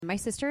My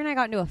sister and I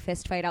got into a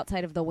fist fight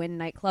outside of the Wynn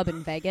nightclub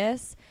in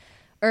Vegas.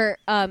 Or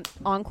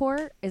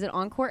Encore. Is it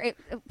Encore?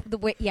 Either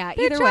way.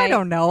 I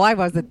don't know. I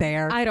wasn't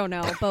there. I don't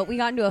know. But we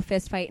got into a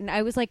fist fight, and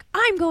I was like,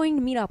 I'm going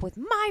to meet up with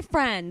my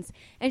friends.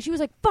 And she was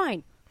like,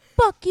 fine,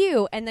 fuck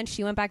you. And then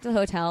she went back to the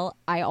hotel.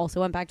 I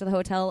also went back to the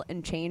hotel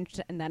and changed,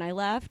 and then I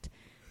left.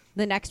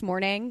 The next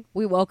morning,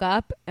 we woke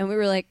up, and we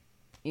were like,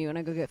 you want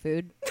to go get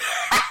food?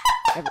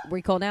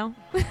 We cool now?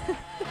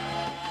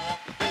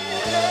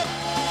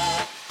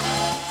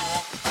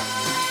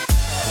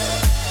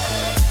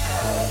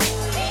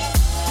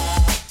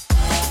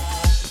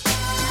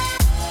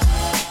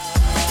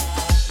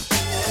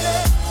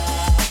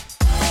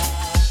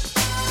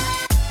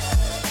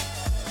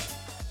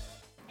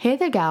 Hey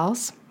there,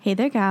 gals. Hey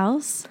there,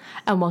 gals.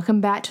 And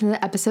welcome back to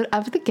another episode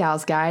of The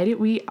Gals Guide.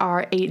 We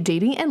are a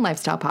dating and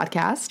lifestyle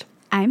podcast.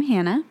 I'm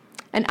Hannah.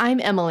 And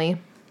I'm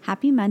Emily.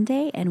 Happy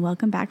Monday, and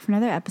welcome back for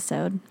another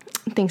episode.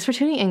 Thanks for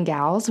tuning in,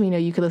 gals. We know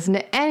you could listen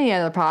to any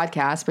other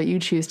podcast, but you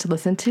choose to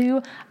listen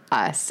to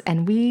us,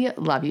 and we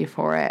love you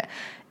for it.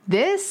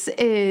 This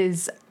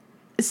is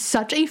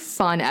such a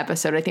fun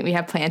episode I think we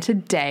have planned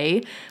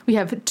today. We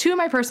have two of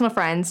my personal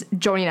friends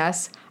joining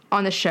us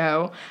on the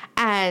show,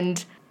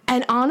 and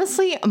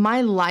honestly,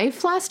 my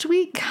life last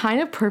week kind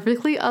of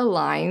perfectly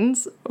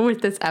aligns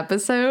with this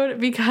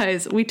episode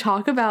because we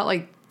talk about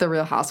like the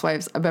Real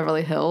Housewives of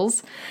Beverly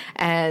Hills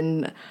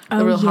and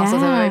the Real Housewives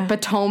of like,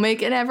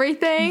 Potomac and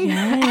everything.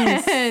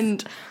 Yes.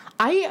 And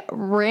I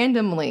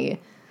randomly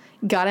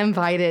got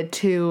invited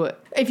to,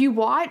 if you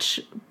watch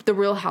the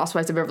Real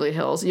Housewives of Beverly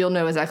Hills, you'll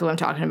know exactly what I'm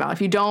talking about. If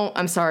you don't,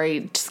 I'm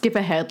sorry, skip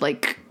ahead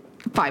like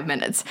 5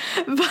 minutes.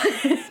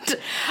 But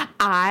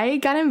I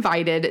got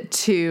invited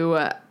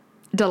to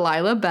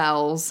Delilah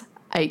Bell's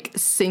like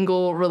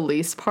single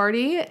release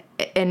party.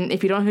 And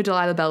if you don't know who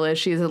Delilah Bell is,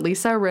 she's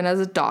Lisa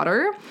Rinna's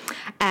daughter,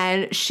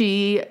 and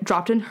she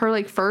dropped in her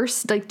like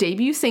first like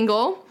debut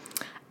single,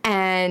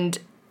 and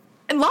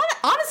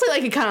honestly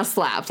like it kind of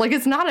slaps. Like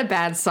it's not a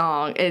bad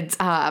song. It's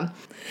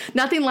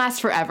Nothing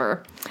Lasts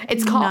Forever.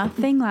 It's called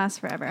Nothing Lasts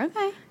Forever.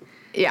 Okay.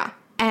 Yeah.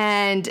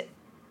 And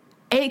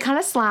it kind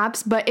of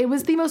slaps, but it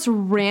was the most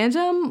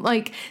random,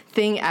 like,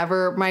 thing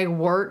ever. My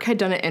work had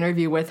done an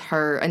interview with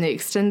her, and they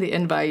extended the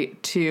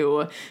invite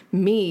to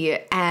me,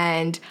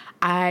 and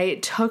I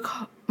took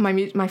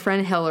my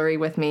friend Hillary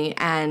with me,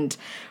 and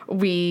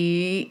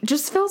we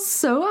just felt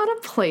so out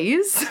of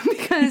place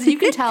because you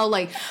can tell,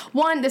 like,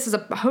 one, this is a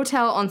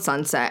hotel on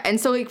Sunset. And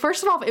so, like,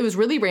 first of all, it was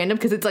really random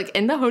because it's, like,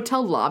 in the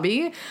hotel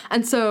lobby.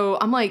 And so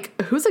I'm like,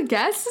 who's a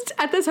guest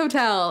at this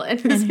hotel and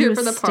who's here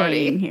for the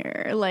party? Staying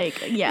here?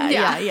 Like,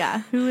 yeah.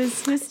 Who's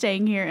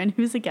staying here and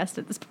who's a guest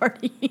at this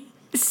party?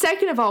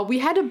 Second of all, we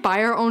had to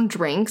buy our own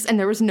drinks and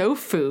there was no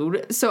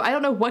food. So I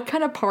don't know what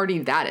kind of party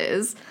that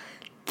is.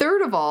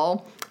 Third of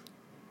all,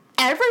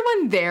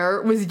 everyone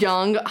there was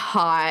young,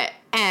 hot,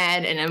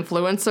 and an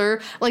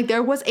influencer. Like,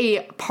 there was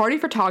a party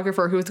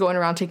photographer who was going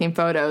around taking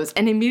photos,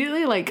 and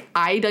immediately, like,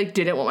 I, like,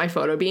 didn't want my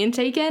photo being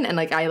taken, and,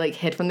 like, I, like,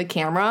 hid from the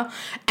camera.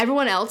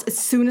 Everyone else, as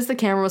soon as the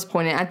camera was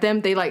pointed at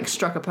them, they, like,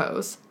 struck a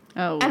pose.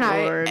 Oh, and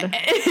Lord.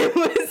 It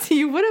was,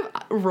 you would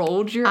have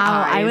rolled your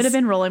eyes. I would have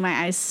been rolling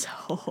my eyes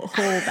so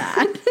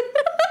bad.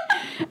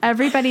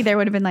 Everybody there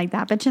would have been like,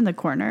 that bitch in the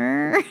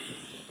corner.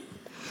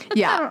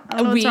 Yeah. I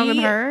don't know what's wrong with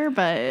her,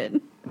 but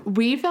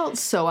we felt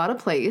so out of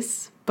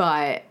place,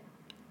 but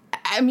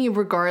I mean,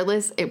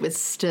 regardless, it was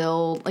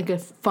still like a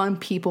fun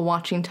people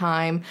watching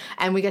time.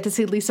 And we got to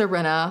see Lisa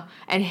Rinna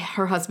and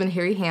her husband,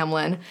 Harry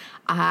Hamlin.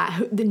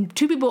 The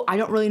two people I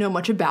don't really know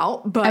much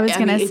about, but I was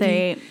going to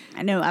say,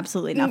 I know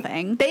absolutely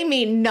nothing. They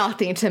mean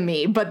nothing to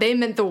me, but they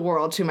meant the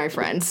world to my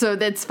friends. So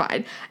that's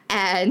fine.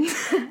 And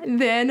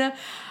then,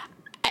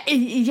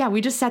 yeah,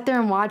 we just sat there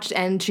and watched,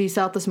 and she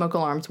set up the smoke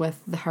alarms with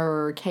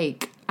her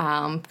cake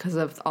because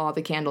of all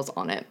the candles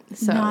on it.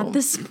 So not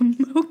the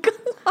smoke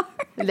alarm.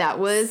 That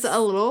was a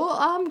little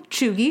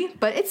chuggy,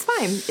 but it's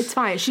fine. It's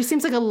fine. She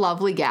seems like a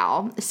lovely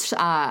gal.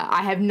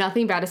 I have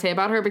nothing bad to say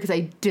about her because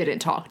I didn't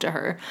talk to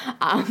her.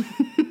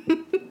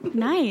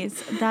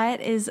 Nice. That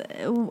is,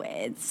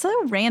 it's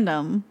so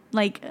random.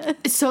 Like,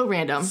 it's so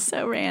random.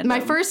 So random. My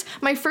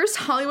first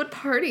Hollywood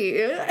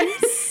party. I'm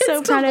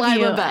so proud of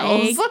you.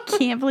 I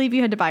can't believe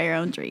you had to buy your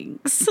own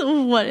drinks.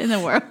 What in the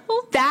world?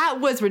 That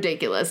was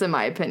ridiculous in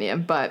my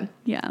opinion, but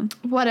yeah,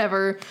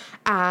 whatever.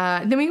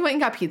 Then we went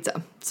and got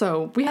pizza.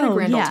 So we had a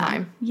grand old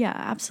time. Yeah,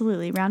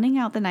 absolutely. Rounding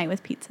out the night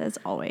with pizza is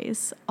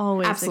always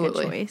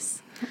absolutely a good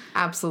choice.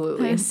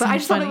 Absolutely. But I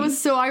just thought it was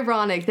so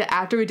ironic that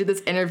after we did this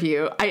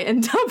interview, I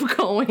ended up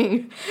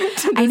going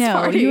to this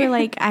party. You were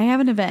like, I have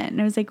an event.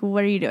 And I was like,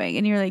 what are you doing?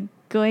 And you were like,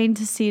 going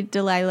to see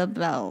Delilah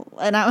Bell.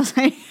 And I was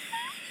like,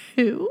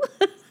 who?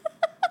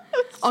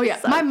 Oh, yeah.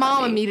 So my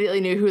mom immediately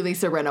knew who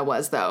Lisa Rinna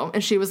was, though.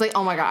 And she was like,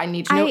 oh, my God, I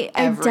need to know everything.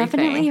 I've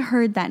definitely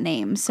heard that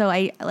name. So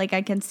I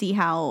can see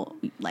how,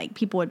 like,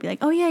 people would be like,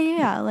 oh,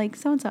 yeah, like,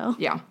 so-and-so.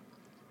 Yeah.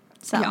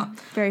 So,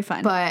 very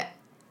fun. But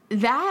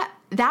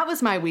that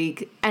was my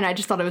week, and I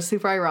just thought it was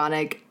super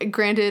ironic.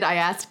 Granted, I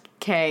asked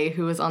Kay,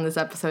 who was on this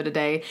episode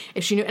today,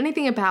 if she knew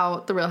anything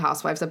about the Real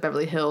Housewives of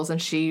Beverly Hills,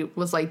 and she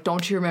was like,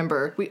 don't you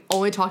remember, we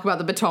only talk about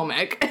the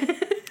Potomac.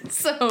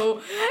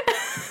 So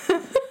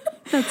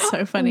That's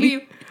so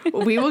funny.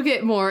 We will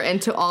get more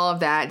into all of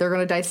that. They're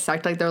going to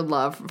dissect like their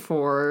love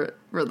for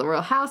the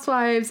Real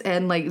Housewives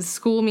and like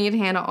school me and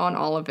Hannah on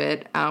all of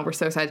it. We're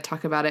so excited to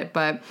talk about it.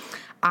 But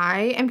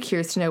I am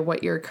curious to know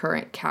what your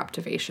current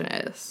captivation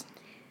is.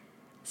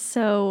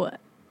 So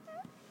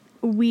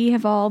we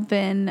have all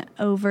been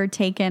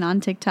overtaken on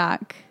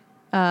TikTok.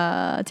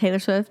 Taylor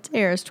Swift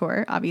Eras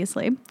Tour,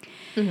 obviously.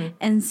 Mm-hmm.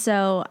 And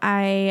so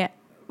I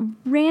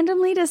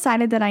randomly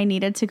decided that I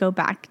needed to go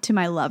back to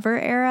my Lover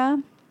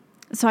era.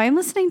 So I'm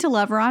listening to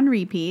Lover on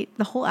repeat,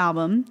 the whole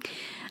album,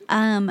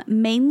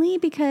 mainly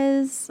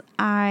because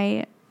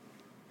I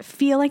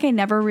feel like I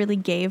never really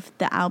gave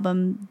the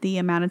album the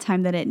amount of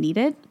time that it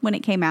needed when it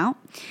came out.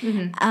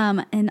 Mm-hmm.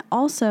 And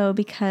also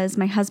because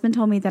my husband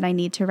told me that I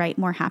need to write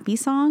more happy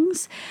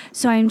songs.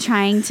 So I'm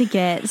trying to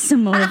get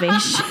some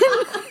motivation.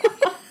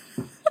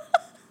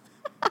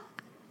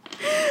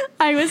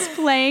 I was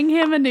playing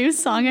him a new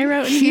song I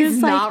wrote. And he was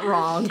not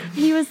wrong.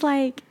 He was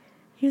like,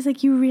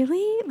 you really?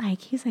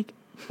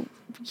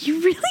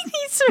 You really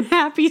need some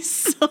happy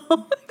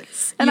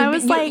songs. And I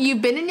was like...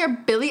 You've been in your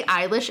Billie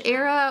Eilish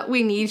era.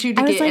 We need you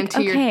to get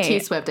into your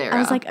T-Swift era. I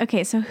was like,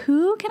 okay, so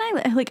who can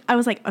I... Like, I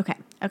was like, okay.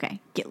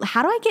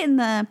 How do I get in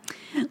the,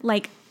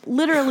 like,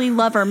 literally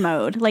lover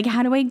mode? Like,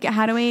 how do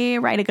I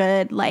write a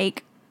good,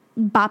 like,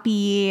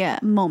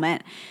 boppy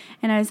moment?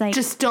 And I was like...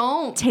 Just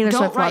don't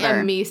write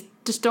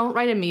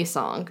a me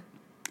song.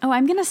 Oh,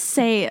 I'm going to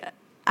say...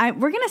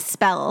 we're going to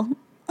spell...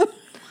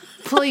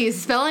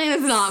 Please, spelling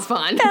is not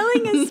fun.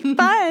 Spelling is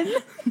fun.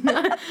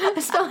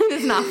 Spelling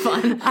is not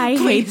fun. I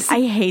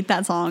hate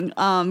that song.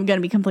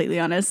 Gonna be completely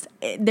honest.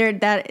 There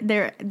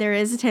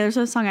is a Taylor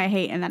Swift song I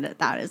hate, and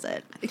that is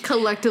it.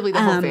 Collectively, the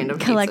whole fandom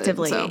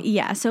collectively, hates it,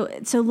 yeah. So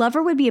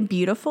Lover would be a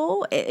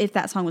beautiful if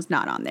that song was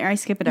not on there. I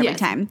skip it every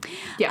time.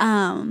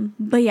 Yeah.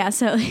 But yeah.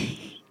 So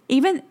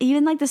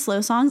even like the slow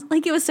songs,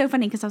 like it was so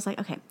funny because I was like,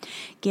 okay,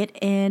 get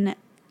in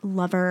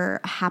Lover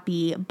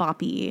happy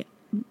boppy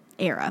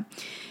era.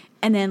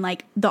 And then,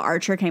 like, The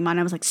Archer came on.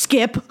 I was like,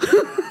 skip.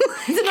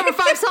 It's a number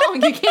 5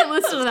 song. You can't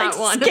listen to that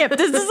one. Skip.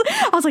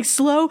 I was like,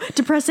 slow,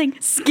 depressing,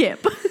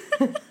 skip.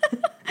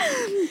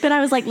 But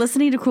I was, like,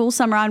 listening to Cruel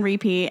Summer on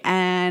repeat.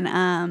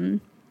 And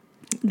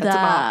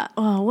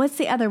what's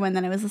the other one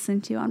that I was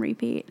listening to on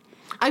repeat?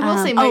 I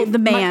will say The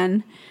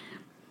Man.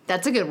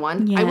 That's a good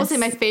one. Yes. I will say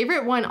my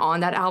favorite one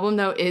on that album,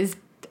 though, is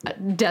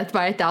Death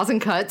by a Thousand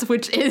Cuts,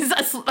 which is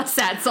a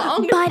sad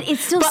song. But it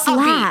still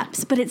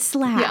slaps. But it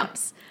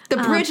slaps. Yeah. The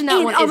bridge in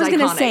that one is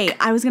iconic.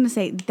 I was gonna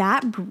say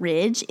that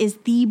bridge is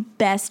the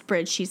best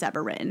bridge she's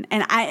ever written,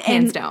 and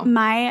hands down.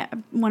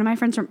 One of my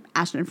friends from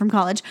Ashton from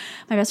college,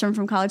 my best friend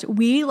from college,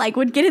 we like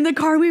would get in the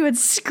car, we would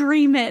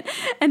scream it,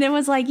 and it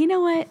was like, you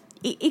know what?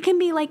 It can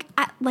be like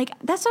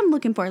that's what I'm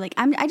looking for. Like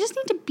I just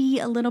need to be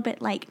a little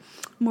bit like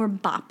more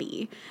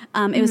boppy.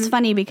 It was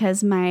funny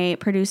because my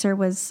producer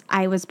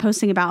I was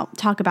posting about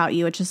Talk About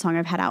You, which is a song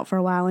I've had out for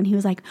a while, and he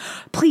was like,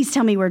 please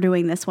tell me we're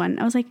doing this one.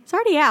 I was like, it's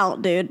already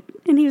out, dude.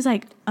 And he was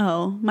like,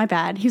 oh, my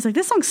bad. He was like,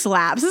 this song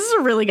slaps. This is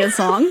a really good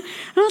song. And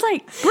I was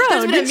like, bro,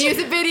 there's been a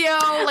music video.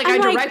 Like I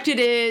directed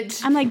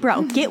it. I'm like,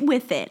 bro, get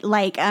with it.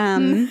 Like,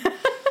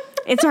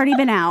 it's already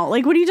been out.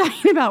 Like, what are you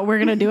talking about? We're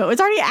gonna do it.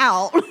 It's already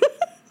out.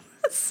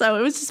 So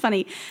it was just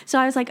funny. So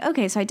I was like,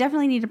 okay, so I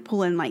definitely need to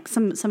pull in like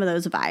some of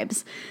those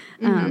vibes.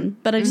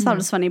 But I just thought it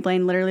was funny.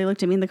 Blaine literally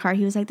looked at me in the car.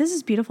 He was like, this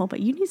is beautiful,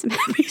 but you need some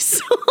happy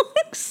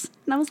songs.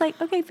 And I was like,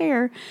 okay,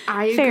 fair.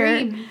 I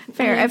agree.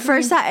 Fair. At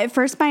first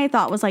my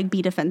thought was like,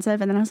 be defensive.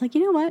 And then I was like,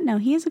 you know what? No,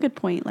 he has a good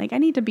point. Like I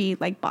need to be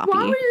like boppy.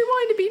 Why were you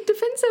wanting to be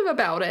defensive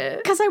about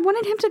it? Because I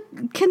wanted him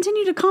to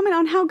continue to comment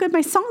on how good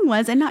my song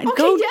was and not his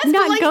job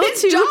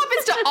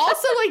is to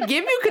also like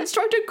give you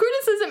constructive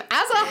criticism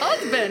as a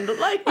husband.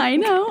 Like I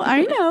know.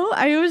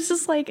 I was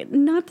just like,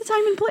 not the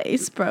time and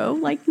place, bro.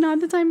 Like not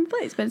the time and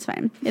place, but it's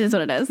fine. It is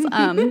what it is.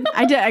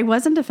 I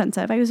wasn't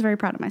defensive. I was very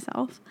proud of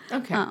myself.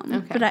 Okay.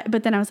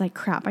 But then I was like,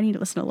 crap, I need to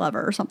listen to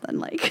Lover or something.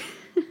 Like,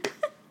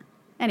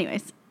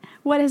 anyways,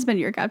 what has been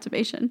your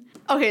captivation?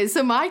 Okay,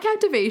 so my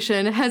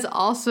captivation has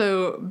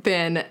also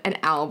been an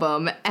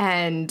album,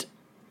 and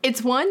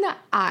it's one that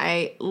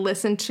I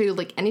listen to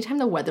like anytime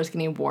the weather's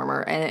getting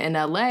warmer. And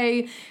in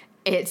LA,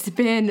 it's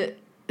been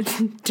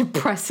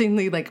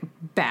depressingly like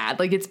bad.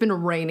 Like it's been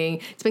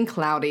raining, it's been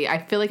cloudy. I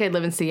feel like I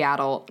live in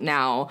Seattle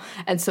now,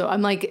 and so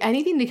I'm like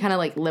anything to kind of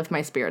like lift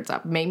my spirits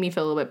up, make me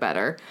feel a little bit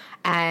better.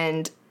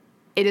 And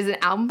it is an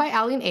album by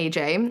Ali and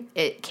AJ.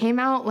 It came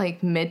out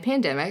like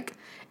mid-pandemic,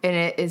 and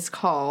it is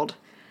called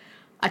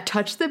 "I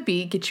Touch the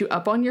Beat, Get You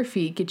Up on Your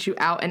Feet, Get You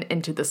Out and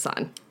Into the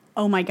Sun."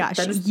 Oh my gosh,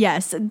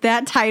 yes,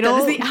 that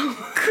title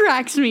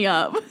cracks me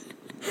up.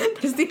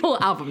 That is the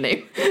whole album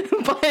name,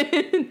 but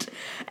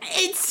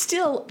it's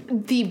still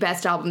the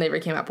best album they ever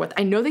came up with.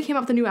 I know they came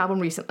up with a new album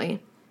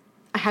recently.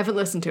 I haven't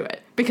listened to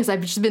it because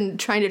I've just been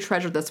trying to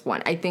treasure this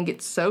one. I think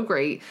it's so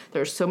great.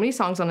 There's so many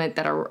songs on it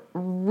that are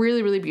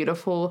really, really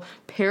beautiful.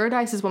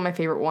 Paradise is one of my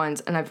favorite ones,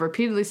 and I've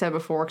repeatedly said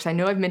before, because I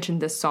know I've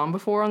mentioned this song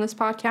before on this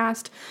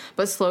podcast,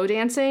 but Slow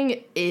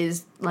Dancing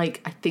is,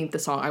 like, I think the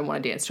song I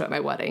want to dance to at my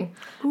wedding.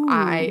 Ooh.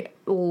 I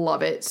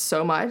love it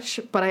so much,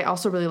 but I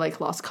also really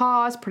like Lost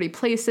Cause, Pretty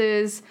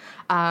Places,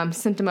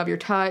 Symptom of Your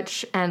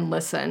Touch, and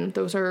Listen.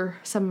 Those are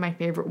some of my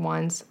favorite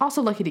ones.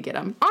 Also Lucky to Get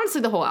 'Em.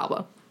 Honestly, the whole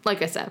album.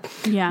 Like I said.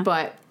 Yeah.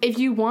 But if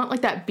you want,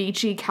 like, that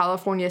beachy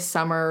California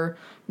summer,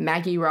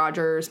 Maggie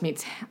Rogers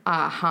meets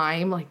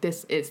Haim, like,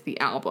 this is the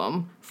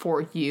album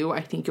for you.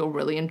 I think you'll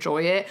really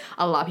enjoy it.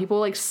 A lot of people,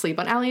 like, sleep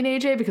on Ally and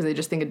AJ because they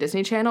just think of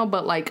Disney Channel.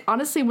 But, like,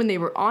 honestly, when they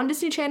were on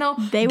Disney Channel,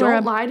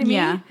 don't lie to me.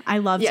 Yeah, I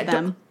loved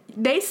them.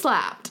 They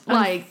slapped.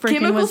 Like,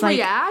 Chemicals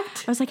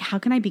React. I was like, how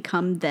can I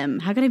become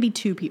them? How can I be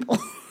two people?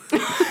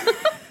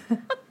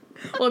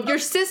 Well, if your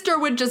sister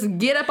would just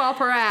get up off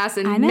her ass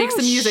and make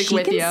some music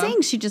with you. She can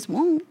sing. She just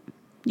won't.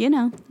 You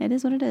know, it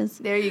is what it is.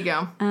 There you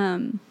go.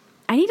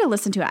 I need to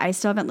listen to it. I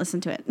still haven't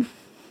listened to it.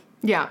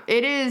 Yeah,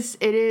 it is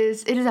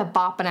a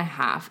bop and a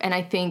half. And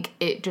I think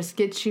it just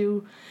gets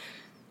you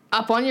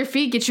up on your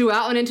feet, get you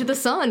out and into the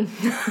sun.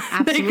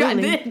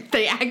 Absolutely.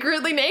 They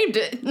accurately named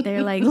it.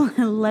 They're like,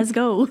 let's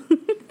go.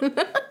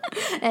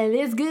 And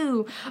let's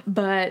go.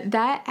 But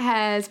that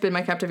has been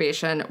my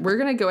captivation. We're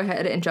going to go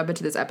ahead and jump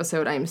into this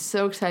episode. I'm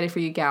so excited for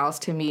you gals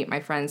to meet my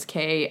friends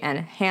Kay and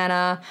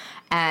Hannah.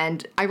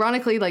 And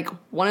ironically, like,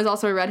 one is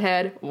also a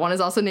redhead, one is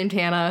also named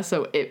Hannah,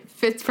 so it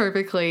fits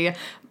perfectly.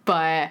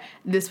 But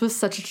this was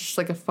just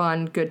like a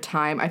fun, good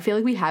time. I feel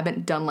like we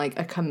haven't done like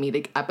a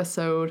comedic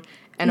episode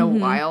in a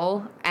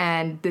while,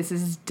 and this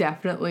is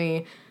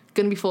definitely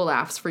going to be full of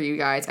laughs for you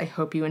guys. I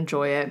hope you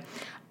enjoy it.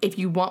 If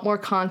you want more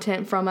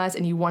content from us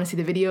and you want to see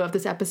the video of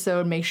this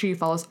episode, make sure you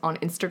follow us on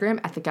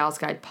Instagram at The Gals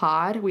Guide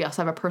Pod. We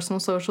also have our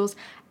personal socials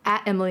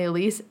at Emily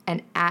Elise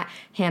and at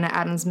Hannah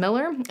Adams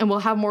Miller. And we'll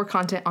have more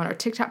content on our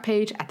TikTok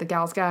page at The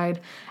Gals Guide.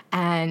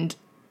 And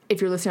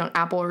if you're listening on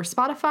Apple or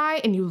Spotify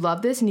and you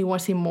love this and you want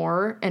to see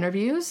more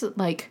interviews,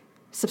 like,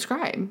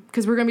 subscribe,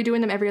 because we're going to be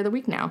doing them every other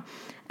week now.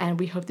 And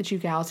we hope that you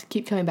gals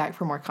keep coming back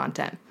for more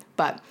content.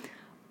 But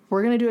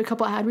we're going to do a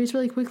couple ad reads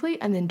really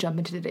quickly and then jump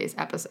into today's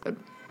episode.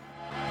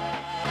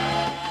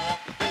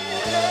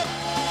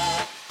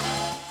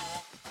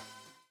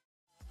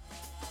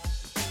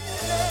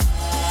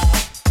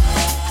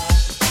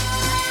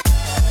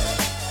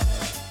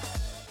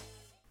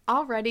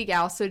 Alrighty,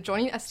 gals, so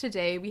joining us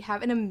today, we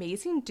have an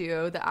amazing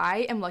duo that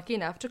I am lucky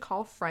enough to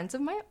call friends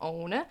of my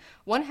own.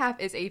 One half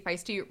is a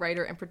feisty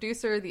writer and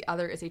producer. The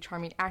other is a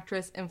charming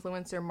actress,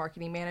 influencer,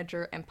 marketing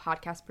manager, and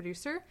podcast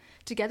producer.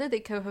 Together,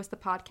 they co-host the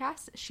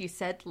podcast, She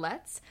Said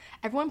Let's.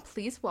 Everyone,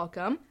 please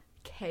welcome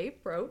Kay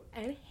Broch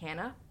and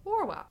Hannah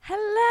Horwatt.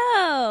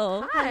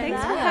 Hello. Hi.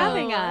 Thanks for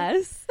having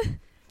us.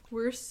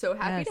 We're so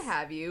happy to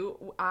have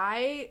you.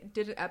 I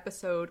did an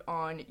episode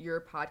on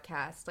your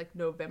podcast, like,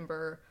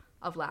 November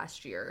of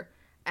last year,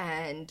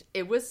 and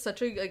it was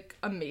such a, like,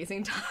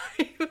 amazing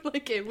time.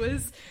 Like, it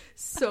was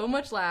so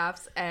much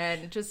laughs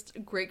and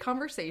just great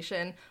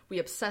conversation. We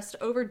obsessed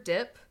over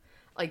dip,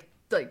 like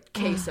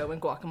queso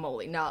and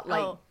guacamole, not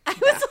like I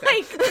was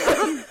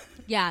like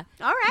yeah,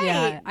 all right.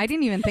 Yeah, I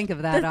didn't even think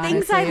of that. The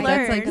honestly, things I learned.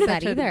 That's like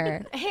that such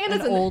either.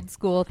 Hannah's an old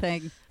school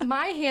thing.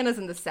 my Hannah's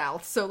in the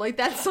South, so, like,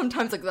 that's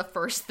sometimes, like, the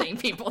first thing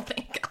people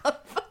think of.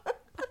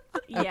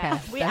 Yeah,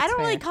 Okay, I don't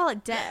really fair. call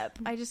it dip.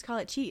 I just call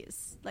it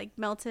cheese, like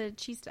melted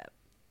cheese dip.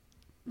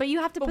 But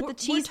you have to put the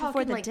cheese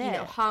before the like, dip. You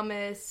know,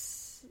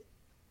 hummus.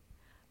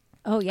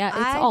 Oh yeah,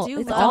 I do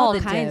it's love all the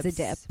kinds dips.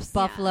 of dips.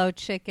 Buffalo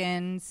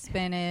chicken,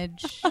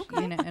 spinach,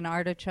 an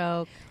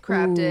artichoke,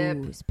 Crab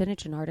dip.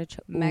 Spinach and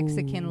artichoke,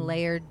 Mexican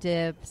layered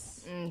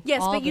dips.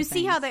 Yes, all but you the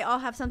see how things. they all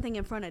have something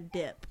in front of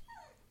dip.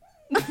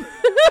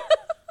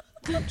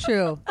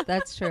 True,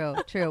 that's true.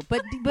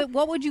 But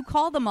what would you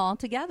call them all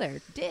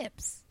together?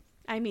 Dips.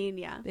 I mean,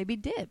 yeah. They'd be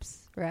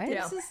dips, right?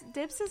 Yeah.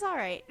 Dips is all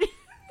right.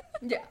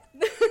 Yeah.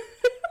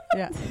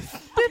 Yeah.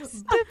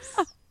 Dips.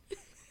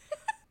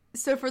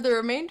 So for the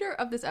remainder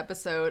of this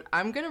episode,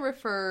 I'm going to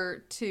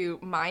refer to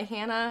my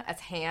Hannah as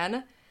Han,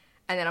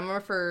 and then I'm going to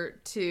refer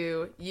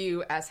to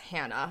you as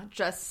Hannah,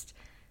 just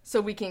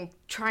so we can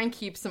try and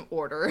keep some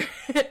order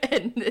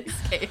in this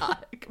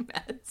chaotic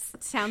mess.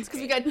 Sounds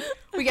Because good.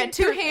 we got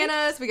two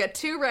Hannahs, we got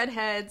two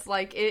redheads.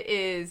 Like,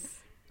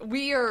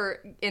 we are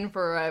in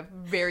for a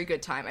very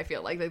good time, I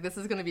feel like. Like, this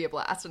is going to be a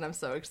blast, and I'm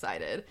so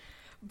excited.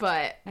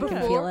 But I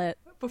can feel it.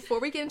 Before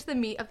we get into the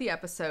meat of the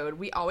episode,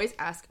 we always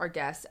ask our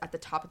guests at the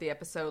top of the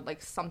episode,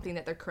 like, something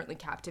that they're currently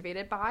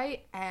captivated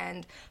by.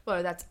 And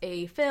whether that's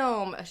a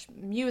film,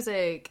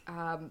 music,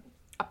 a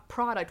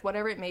product,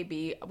 whatever it may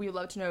be, we would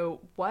love to know,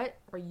 what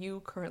are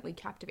you currently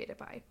captivated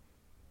by?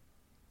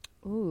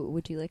 Ooh,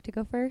 would you like to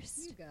go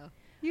first?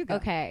 You go.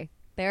 Okay.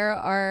 There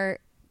are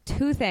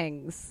two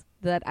things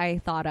that I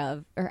thought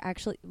of, or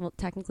actually, well,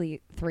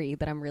 technically three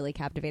that I'm really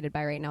captivated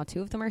by right now.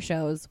 Two of them are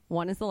shows.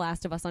 One is The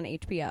Last of Us on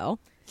HBO.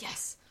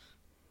 Yes.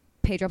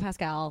 Pedro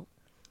Pascal,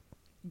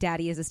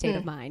 Daddy is a State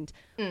of Mind.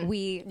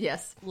 We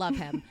Yes. love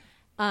him.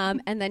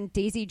 And then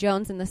Daisy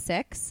Jones and the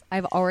Six.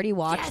 I've already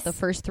watched the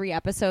first 3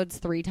 episodes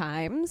 3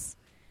 times.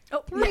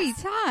 Oh, 3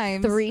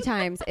 times. 3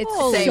 times. It's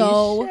Holy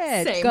so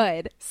shit.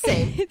 good.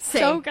 Same. It's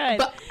same. so good.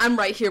 But I'm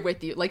right here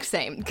with you. Like,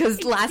 same.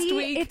 Because last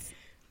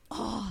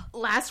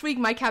week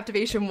my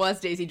captivation was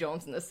Daisy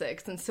Jones and the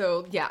Six. And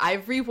so, yeah,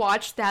 I've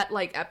rewatched that,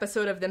 like,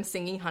 episode of them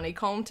singing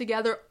Honeycomb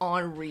together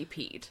on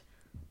repeat.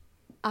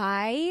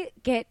 I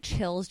get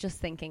chills just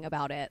thinking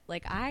about it.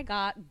 Like, I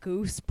got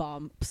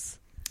goosebumps.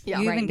 Yeah,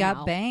 you right even now.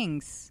 got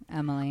bangs,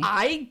 Emily.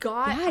 I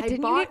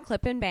Didn't you get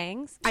clip-in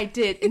bangs? I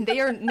did, and they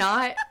are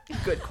not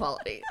good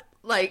quality.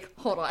 Like,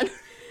 hold on.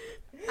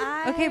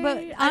 Okay, but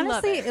I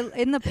love honestly, it.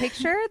 in the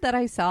picture that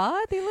I saw,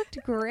 they looked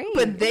great.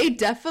 But they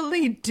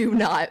definitely do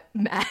not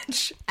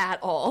match at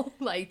all.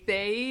 Like,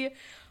 they're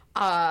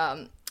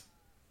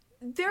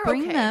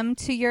Bring okay. them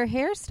to your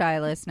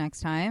hairstylist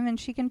next time, and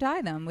she can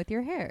dye them with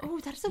your hair. Oh,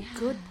 that's a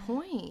good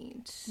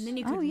point. And then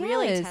you could Oh,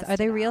 really yes. test Are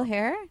they it real out.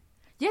 hair?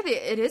 Yeah,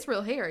 it is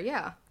real hair,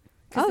 yeah.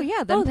 Oh,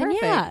 yeah, then then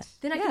perfect. yeah.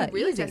 Then I Yeah, can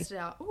really easy. test it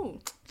out. Ooh,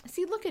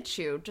 see, look at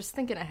you, just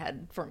thinking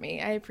ahead for me.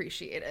 I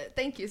appreciate it.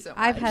 Thank you so much.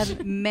 I've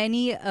had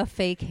many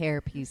fake hair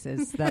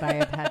pieces that I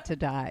have had to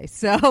dye,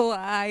 so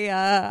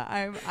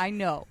I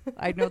know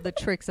the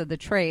tricks of the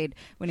trade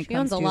when it She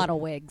comes owns to a lot of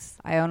wigs.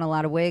 I own a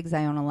lot of wigs.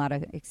 I own a lot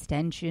of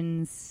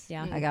extensions.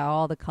 Yeah. I got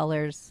all the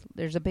colors.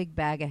 There's a big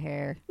bag of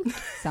hair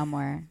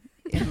somewhere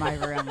in my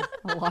room,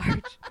 a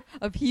large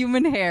of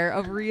human hair,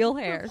 of real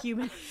hair.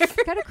 Human.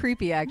 Kind of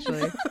creepy,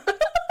 actually.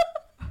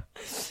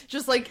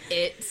 Just like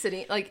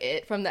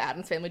it from the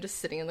Addams Family, just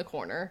sitting in the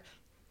corner.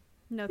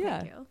 No, Yeah.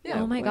 thank you.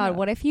 Yeah, Oh my why god, not?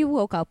 what if you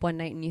woke up one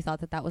night and you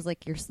thought that was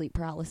like your sleep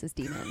paralysis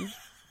demon?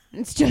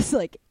 It's just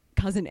like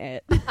cousin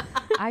It.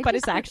 But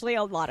it's actually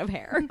a lot of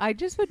hair. I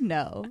just would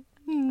know.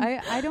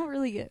 I don't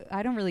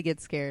really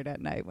get scared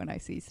at night when I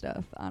see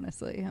stuff.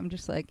 Honestly, I'm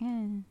just like,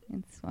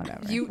 it's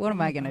whatever. What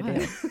am I gonna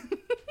do?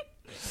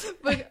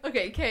 But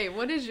okay, Kay,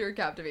 what is your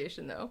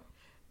captivation though?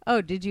 Oh,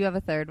 did you have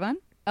a third one?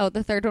 Oh,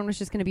 the third one was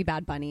just going to be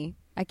Bad Bunny.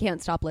 I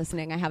can't stop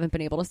listening. I haven't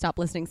been able to stop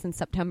listening since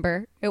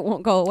September. It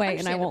won't go away,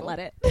 and I won't let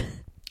it.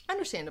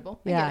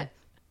 Understandable. Yeah.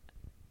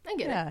 I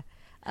get it.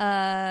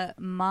 Yeah.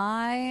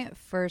 My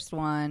first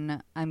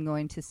one I'm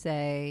going to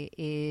say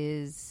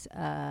is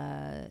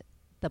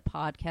the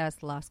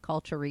podcast Las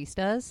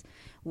Culturistas,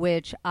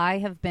 which I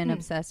have been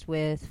obsessed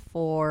with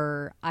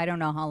for I don't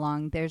know how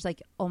long. There's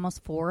like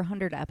almost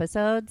 400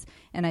 episodes,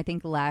 and I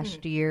think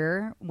last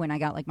year when I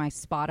got like my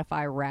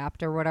Spotify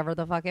Wrapped or whatever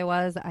the fuck it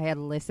was, I had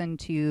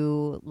listened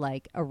to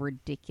like a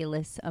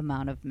ridiculous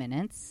amount of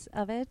minutes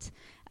of it.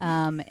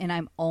 And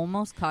I'm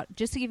almost caught.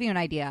 Just to give you an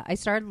idea, I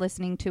started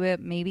listening to it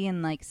maybe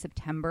in like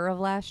September of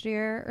last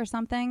year or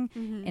something.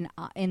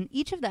 And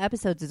each of the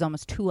episodes is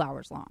almost 2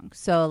 hours long.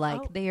 So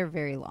like they are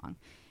very long.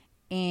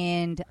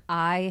 And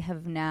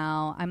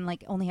I'm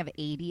like only have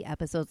 80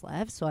 episodes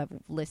left. So I've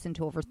listened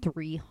to over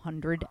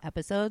 300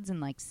 episodes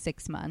in like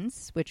 6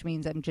 months, which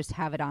means I'm just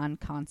have it on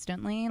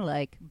constantly.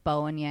 Like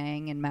Bo and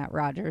Yang and Matt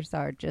Rogers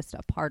are just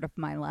a part of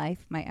my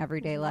life, my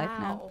everyday life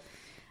now.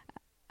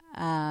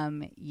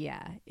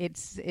 Yeah,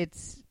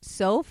 it's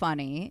so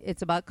funny.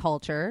 It's about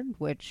culture,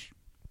 which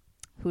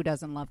who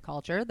doesn't love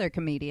culture? They're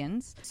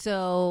comedians.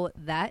 So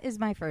that is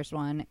my first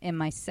one. And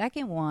my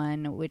second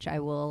one, which I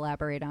will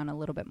elaborate on a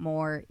little bit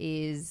more,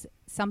 is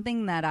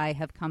something that I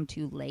have come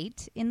to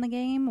late in the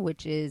game,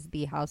 which is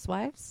The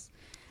Housewives.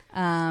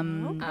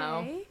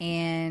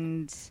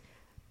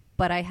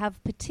 But I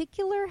have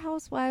particular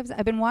housewives.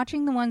 I've been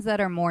watching the ones that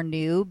are more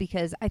new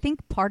because I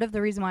think part of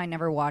the reason why I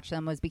never watched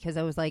them was because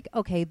I was like,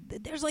 okay,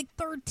 there's like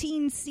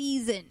 13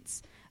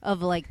 seasons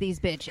of like these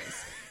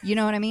bitches. You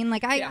know what I mean?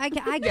 Like I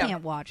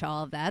can't watch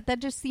all of that. That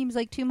just seems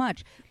like too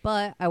much.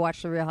 But I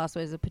watched The Real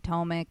Housewives of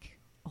Potomac,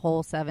 a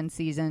whole 7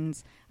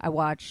 seasons. I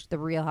watched The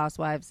Real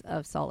Housewives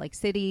of Salt Lake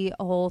City,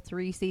 a whole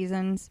 3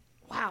 seasons.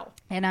 Wow.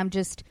 And I'm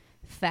just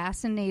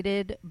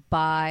fascinated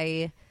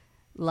by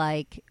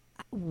like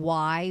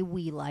why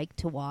we like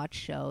to watch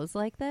shows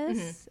like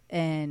this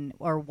and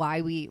or why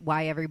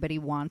everybody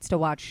wants to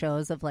watch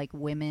shows of like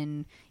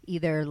women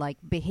either like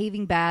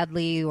behaving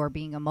badly or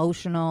being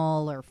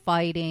emotional or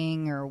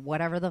fighting or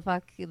whatever the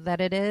fuck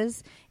that it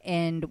is,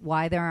 and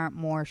why there aren't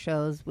more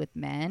shows with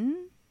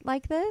men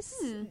like this.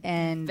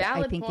 And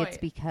Valid I think point. it's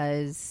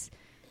because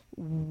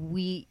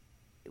we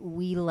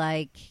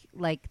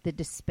like the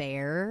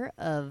despair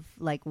of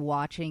like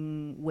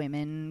watching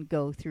women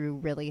go through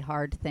really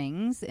hard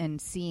things and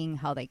seeing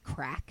how they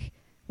crack.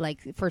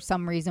 Like for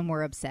some reason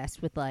we're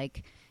obsessed with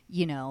like,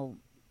 you know,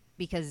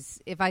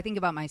 because if I think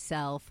about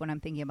myself when I'm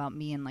thinking about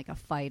me in like a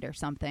fight or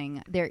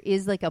something, there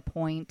is like a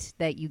point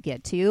that you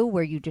get to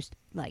where you just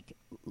like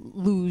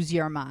lose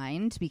your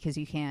mind because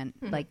you can't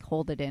like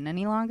hold it in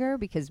any longer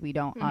because we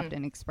don't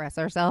often express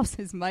ourselves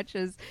as much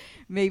as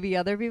maybe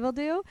other people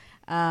do,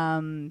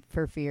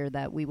 for fear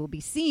that we will be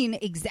seen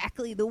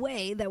exactly the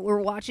way that we're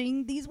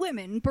watching these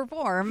women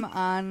perform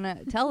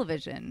on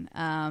television.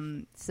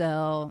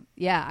 So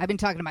yeah, I've been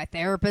talking to my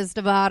therapist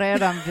about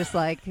it. I'm just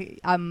like,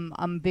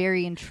 I'm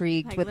very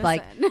intrigued with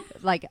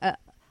like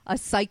a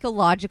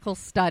psychological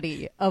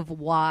study of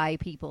why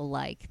people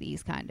like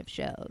these kind of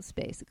shows,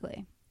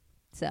 basically.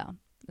 So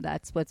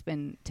that's what's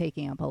been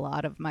taking up a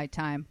lot of my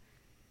time.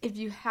 If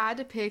you had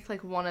to pick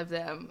like one of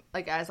them,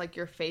 like as like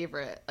your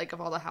favorite, like of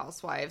all the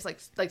Housewives,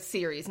 like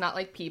series, not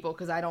like people,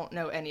 because I don't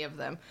know any of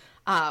them,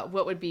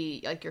 what would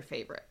be like your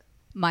favorite?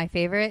 My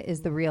favorite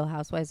is The Real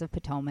Housewives of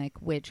Potomac,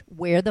 which,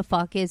 where the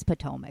fuck is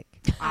Potomac?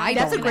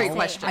 That's a great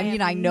question. I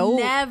mean, I know.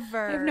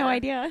 Never. I have no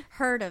idea.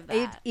 Heard of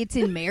that. It's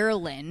in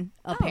Maryland,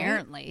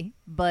 apparently,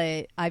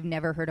 but I've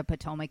never heard of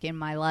Potomac in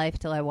my life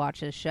till I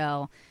watched this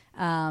show.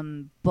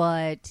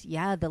 But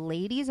yeah, the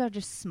ladies are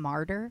just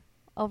smarter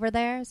over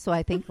there. So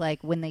I think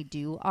like when they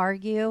do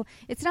argue,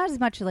 it's not as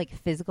much like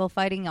physical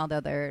fighting, although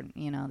there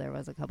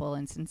was a couple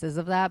instances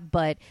of that,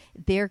 but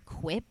their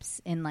quips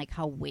and like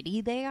how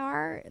witty they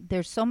are.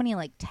 There's so many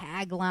like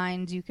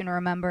taglines you can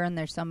remember, and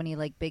there's so many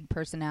like big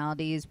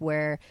personalities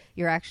where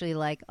you're actually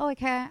like, oh,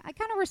 okay, I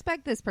kind of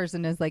respect this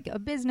person as like a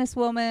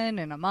businesswoman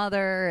and a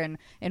mother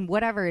and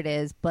whatever it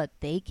is, but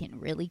they can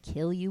really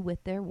kill you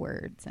with their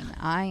words, and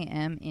I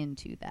am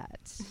into that.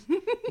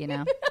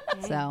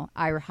 So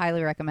I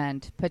highly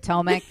recommend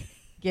Potomac.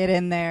 Get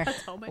in there.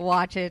 Potomac.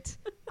 Watch it.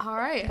 All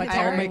right.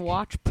 Potomac.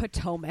 Watch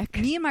Potomac.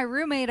 Me and my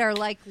roommate are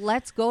like,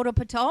 let's go to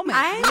Potomac.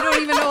 I- We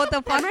don't even know what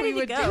the fuck ready we to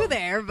would go. do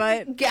there,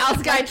 but Gals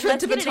Guide trip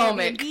to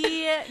Potomac.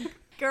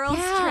 Girls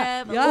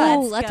Yeah. trip.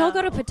 Oh, let's all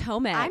go to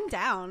Potomac. I'm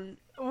down.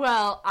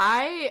 Well,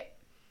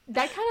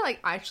 that kind of like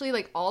actually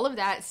like all of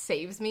that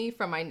saves me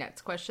from my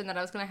next question that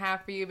I was going to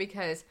have for you,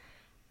 because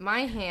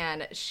my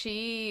hand,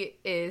 she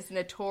is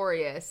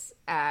notorious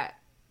at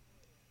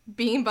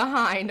being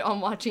behind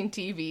on watching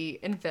TV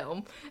and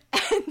film.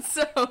 And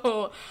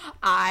so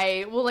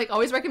I will like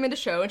always recommend a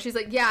show, and she's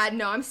like, yeah,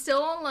 no, I'm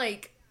still on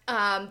like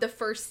the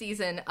first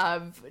season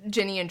of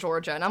Ginny and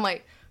Georgia. And I'm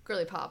like,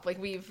 girly pop, like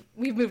we've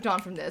moved on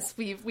from this.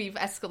 We've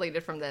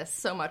escalated from this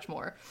so much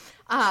more.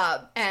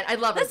 And I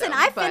love it. Listen,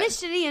 I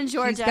finished Ginny and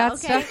Georgia. she's got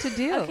okay? stuff to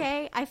do.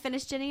 Okay, I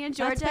finished Ginny and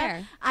That's Georgia.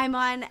 fair. I'm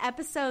on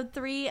episode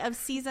 3 of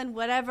season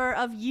whatever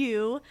of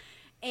You,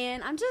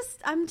 and I'm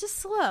just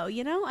slow,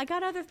 you know. I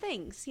got other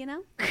things, you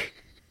know.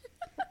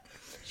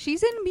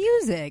 she's in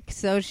music,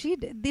 so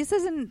this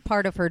isn't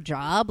part of her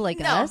job like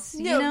No, us,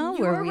 no,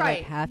 you where are we right.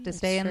 like have to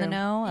stay in the true.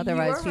 know,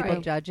 otherwise are people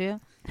right. judge you.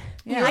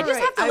 You're I just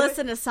right. have to I would-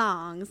 listen to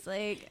songs,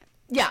 like.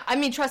 Yeah, I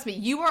mean, trust me,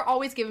 you are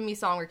always giving me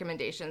song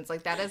recommendations.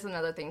 Like, that is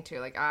another thing,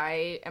 too. Like,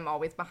 I am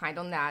always behind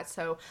on that.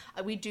 So,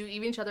 we do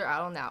even each other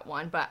out on that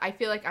one. But I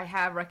feel like I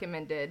have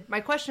recommended...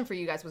 My question for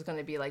you guys was going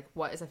to be, like,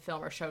 what is a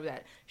film or show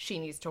that she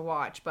needs to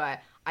watch?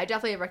 But I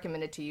definitely have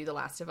recommended to you The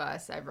Last of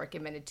Us. I've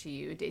recommended to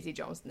you Daisy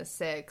Jones and the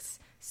Six.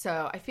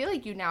 So, I feel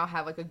like you now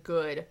have, like, a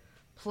good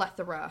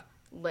plethora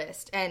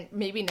list. And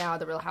maybe now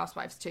The Real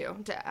Housewives, too,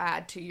 to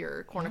add to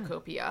your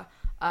cornucopia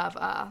of...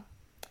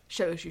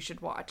 shows you should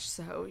watch.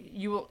 So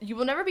you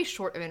will never be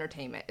short of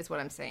entertainment, is what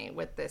I'm saying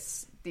with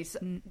these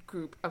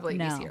group of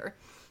ladies here.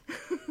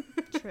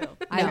 True.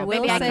 I will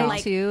maybe I say can,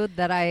 like- too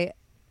that I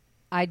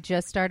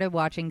just started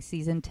watching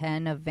season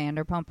 10 of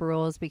Vanderpump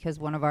Rules because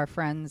one of our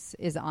friends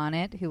is on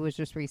it, who was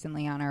just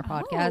recently on our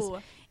podcast.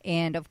 Oh.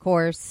 And of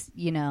course,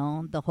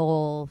 the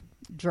whole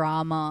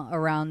drama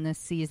around this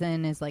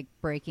season is like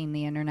breaking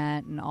the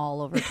internet and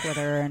all over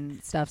Twitter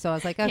and stuff. So I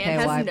was like, okay,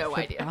 has well, I no should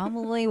idea.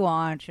 probably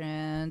watch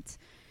it.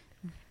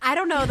 I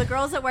don't know. The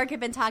girls at work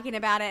have been talking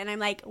about it, and I'm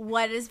like,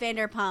 what is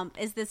Vanderpump?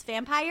 Is this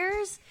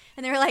vampires?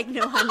 And they were like,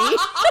 no, honey.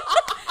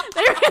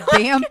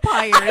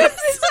 Vampires.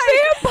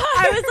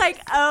 I was like,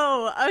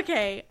 oh,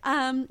 okay.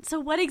 So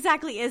what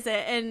exactly is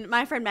it? And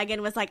my friend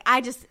Megan was like,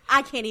 I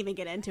can't even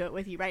get into it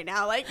with you right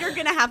now. Like, you're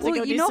going to have to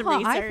go do some how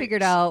research. I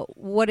figured out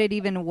what it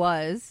even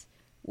was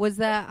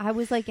that I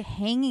was like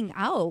hanging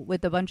out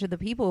with a bunch of the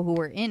people who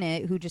were in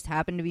it who just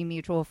happened to be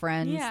mutual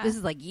friends. Yeah. This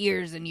is like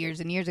years and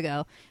years and years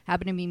ago.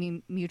 Happened to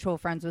be mutual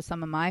friends with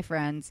some of my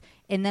friends.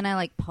 And then I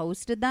like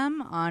posted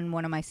them on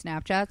one of my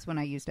Snapchats when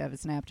I used to have a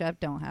Snapchat.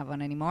 Don't have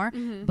one anymore.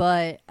 Mm-hmm.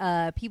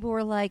 But people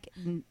were like,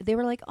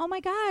 oh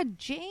my God,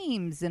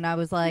 James. And I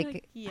was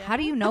like, yeah. how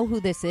do you know who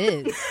this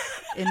is?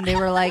 And they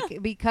were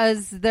like,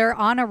 because they're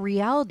on a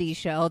reality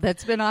show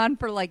that's been on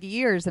for like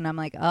years. And I'm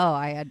like, oh,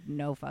 I had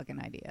no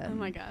fucking idea. Oh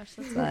my gosh.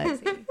 That's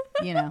But,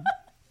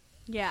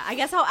 Yeah, I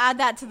guess I'll add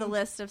that to the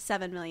list of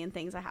 7 million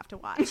things I have to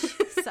watch.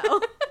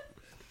 So,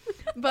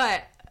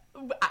 But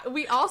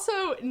we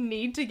also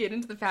need to get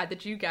into the fact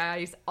that you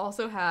guys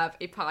also have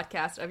a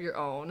podcast of your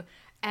own.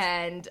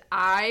 And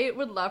I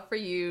would love for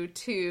you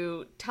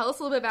to tell us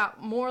a little bit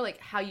about more like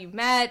how you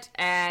met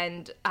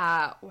and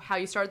how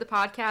you started the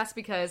podcast,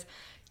 because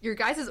your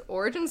guys'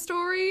 origin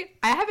story,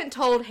 I haven't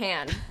told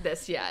Han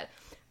this yet.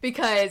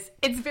 Because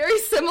it's very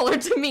similar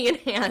to me and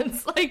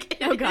Han's. Like,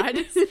 oh God.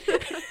 So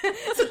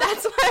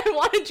that's why I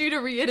wanted you to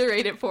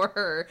reiterate it for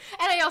her.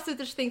 And I also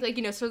just think, like,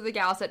 sort of the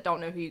gals that don't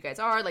know who you guys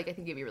are, like, I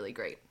think it'd be really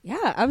great.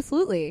 Yeah,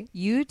 absolutely.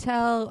 you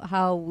tell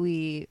how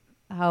we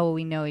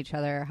know each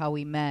other, how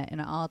we met,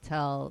 and I'll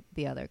tell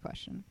the other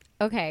question.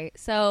 Okay,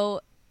 so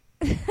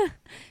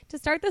to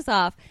start this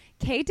off,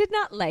 Kay did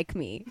not like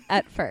me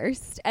at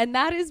first. And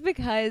that is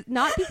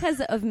not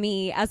because of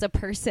me as a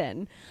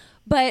person,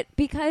 but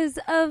because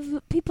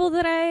of people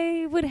that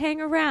I would hang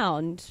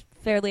around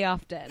fairly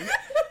often.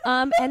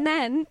 And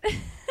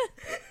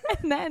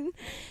then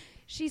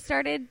she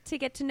started to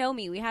get to know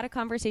me. We had a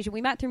conversation.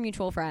 We met through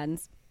mutual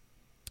friends.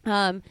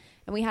 And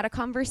we had a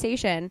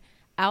conversation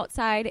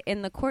outside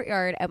in the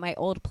courtyard at my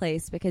old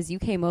place because you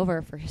came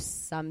over for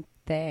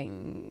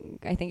something.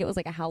 I think it was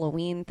like a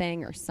Halloween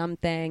thing or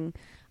something.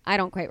 I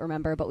don't quite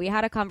remember, but we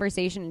had a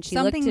conversation and she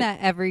something that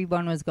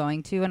everyone was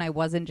going to, and I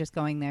wasn't just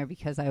going there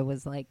because I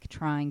was like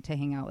trying to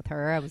hang out with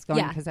her. I was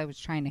going because I was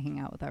trying to hang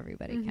out with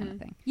everybody, kind of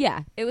thing.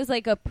 Yeah, it was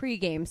like a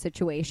pregame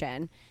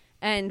situation,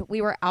 and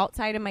we were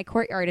outside in my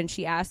courtyard, and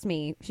she asked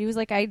me. She was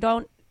like,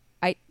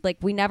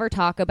 we never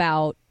talk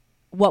about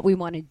what we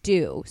want to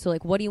do. So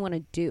like, what do you want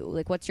to do?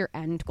 Like, what's your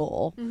end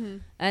goal?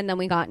 And then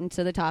we got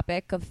into the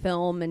topic of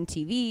film and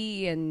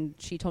TV, and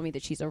she told me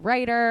that she's a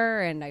writer,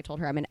 and I told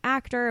her I'm an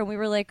actor, and we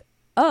were like,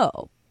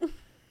 oh,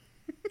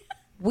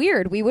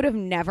 weird. We would have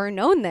never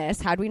known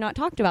this had we not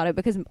talked about it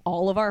because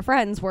all of our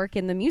friends work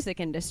in the music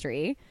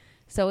industry.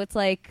 So it's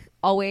like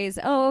always,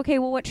 oh, okay,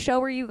 well, what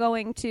show are you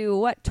going to?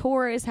 What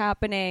tour is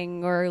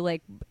happening? Or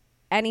like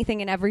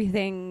anything and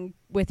everything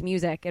with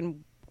music.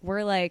 And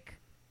we're like,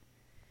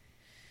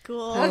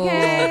 cool.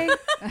 Okay.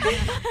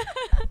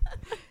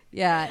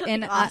 Yeah,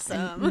 and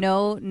awesome.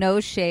 No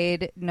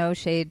shade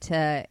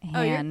to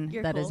Han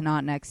you're that cool. is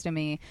not next to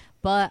me.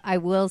 But I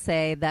will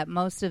say that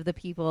most of the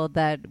people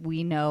that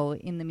we know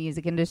in the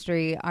music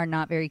industry are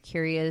not very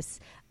curious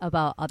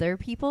about other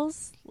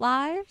people's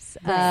lives.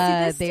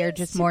 They are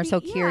just more so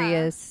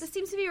curious. This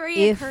seems to be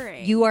If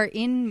reoccurring. you are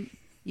in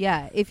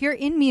if you're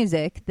in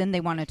music, then they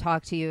want to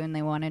talk to you and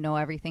they want to know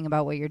everything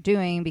about what you're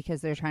doing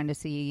because they're trying to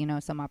see,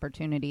 some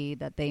opportunity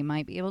that they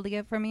might be able to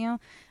get from you.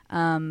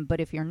 But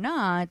if you're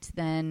not,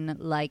 then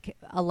like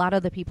a lot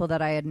of the people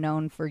that I had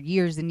known for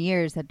years and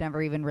years had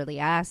never even really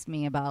asked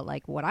me about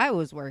like what I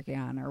was working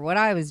on or what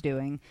I was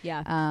doing.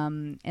 Yeah.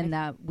 And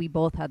that we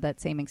both had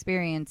that same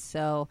experience.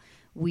 So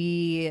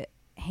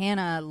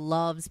Hannah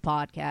loves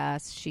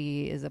podcasts.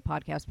 She is a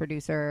podcast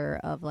producer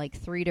of like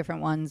 3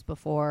 different ones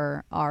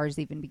before ours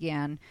even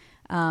began.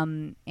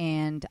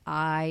 And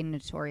I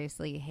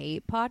notoriously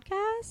hate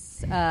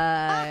podcasts,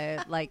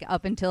 like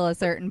up until a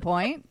certain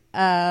point.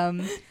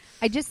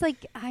 I just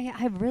like,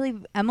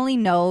 Emily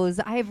knows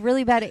I have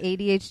really bad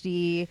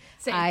ADHD.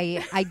 Same.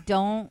 I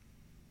don't.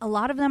 A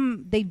lot of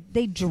them,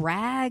 they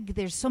drag.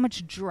 There's so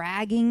much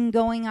dragging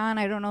going on.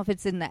 I don't know if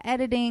it's in the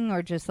editing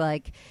or just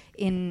like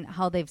in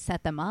how they've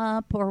set them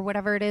up or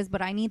whatever it is.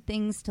 But I need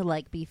things to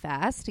like be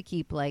fast to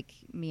keep like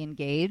me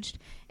engaged.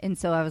 And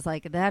so I was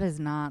like, that is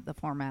not the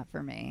format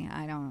for me.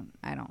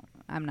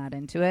 I'm not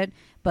into it.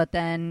 But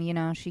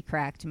then, she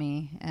cracked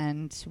me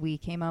and we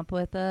came up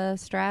with a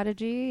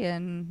strategy,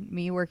 and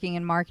me working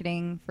in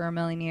marketing for a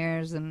million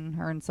years and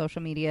her in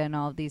social media and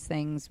all of these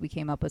things, we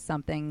came up with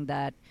something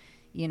that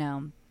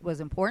was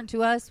important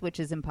to us, which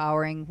is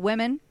empowering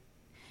women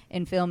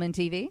in film and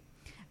TV.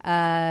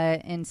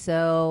 And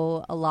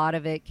so a lot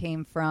of it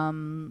came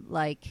from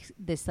like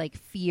this like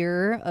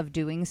fear of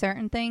doing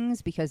certain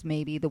things because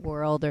maybe the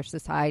world or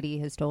society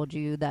has told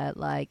you that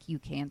like you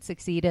can't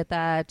succeed at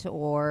that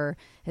or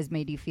has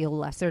made you feel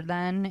lesser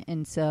than.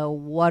 And so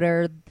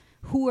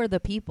who are the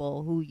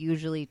people who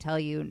usually tell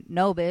you,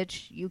 no,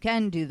 bitch, you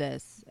can do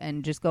this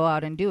and just go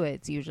out and do it?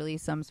 It's usually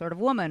some sort of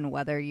woman,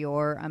 whether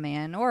you're a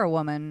man or a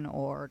woman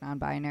or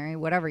non-binary,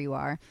 whatever you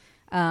are.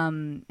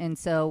 And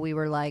so we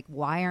were like,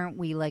 why aren't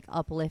we like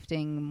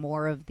uplifting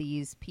more of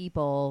these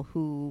people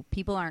who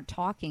people aren't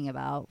talking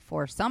about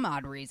for some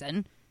odd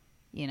reason?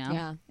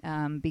 Yeah.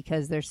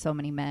 Because there's so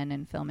many men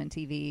in film and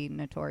TV.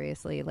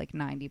 Notoriously, like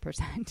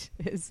 90%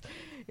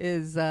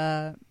 is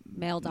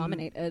male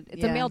dominated.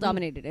 It's a male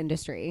dominated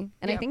industry.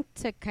 And I think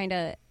to kind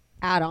of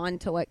add on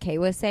to what Kay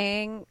was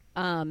saying,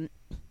 I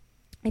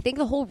think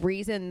the whole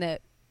reason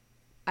that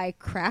I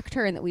cracked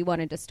her and that we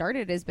wanted to start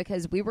it is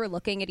because we were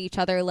looking at each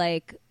other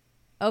like,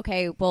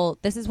 okay, well,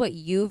 this is what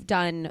you've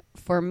done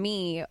for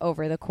me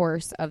over the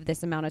course of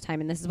this amount of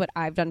time, and this is what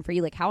I've done for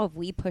you. Like, how have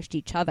we pushed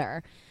each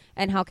other?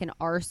 And how can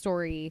our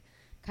story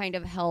kind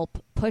of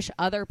help push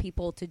other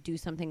people to do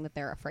something that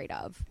they're afraid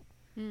of?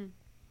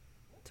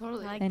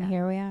 Totally. and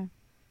here we are.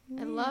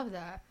 I love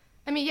that.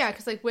 I mean, yeah,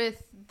 because like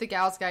with the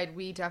Gals Guide,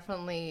 we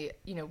definitely,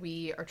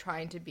 we are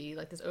trying to be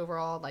like this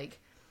overall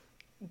like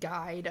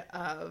guide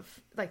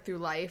of like through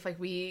life. Like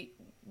we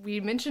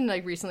mentioned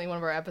like recently one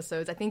of our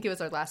episodes, I think it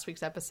was our last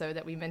week's episode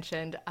that we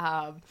mentioned,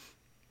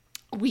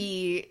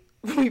 we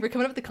were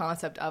coming up with the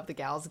concept of the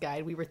Gals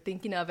Guide, we were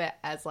thinking of it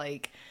as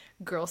like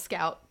Girl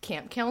Scout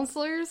camp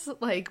counselors.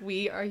 Like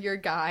we are your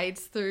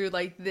guides through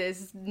like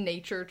this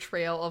nature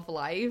trail of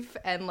life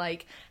and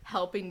like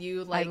helping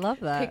you like I love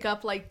that. pick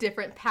up like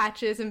different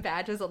patches and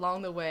badges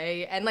along the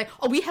way. And like,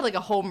 we had like a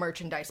whole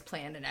merchandise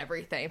plan and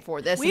everything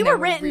for this. We were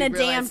renting a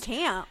damn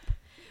camp.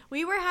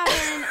 We were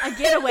having a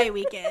getaway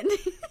weekend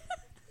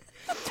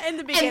in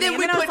the beginning. And then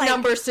we put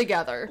numbers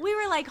together. We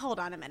were like, hold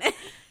on a minute.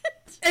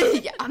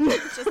 Yeah.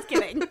 Just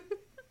kidding.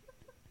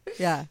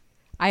 Yeah.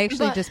 I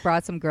actually just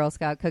brought some Girl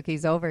Scout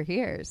cookies over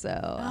here, so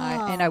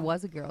I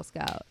was a Girl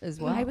Scout as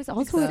well. I was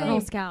also a Girl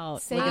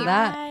Scout. Look at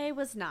that. I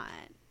was not.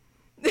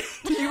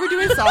 You were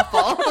doing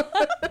softball.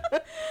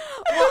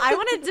 Well, I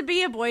wanted to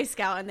be a Boy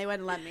Scout and they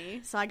wouldn't let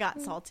me, so I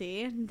got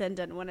salty. Then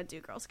didn't want to do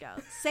Girl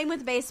Scouts. Same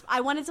with baseball. I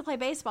wanted to play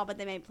baseball, but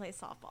they made me play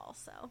softball,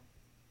 so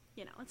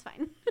it's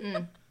fine.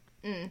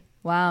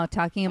 Wow,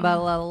 talking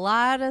about a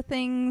lot of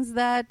things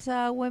that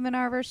women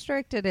are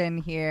restricted in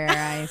here,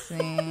 I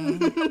see.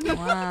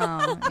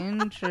 Wow,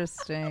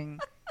 interesting.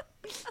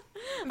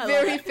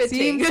 Very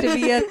fitting. Seems to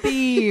be a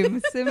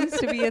theme. Seems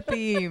to be a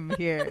theme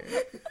here.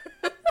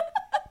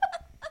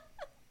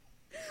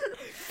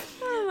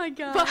 Oh my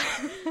god.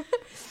 But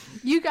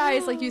you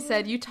guys, like you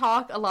said, you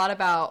talk a lot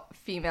about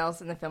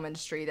females in the film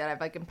industry that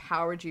have like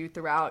empowered you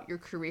throughout your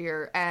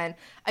career, and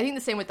I think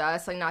the same with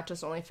us, like not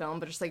just only film,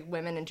 but just like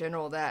women in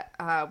general that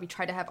we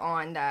try to have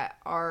on that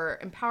are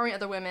empowering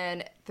other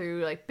women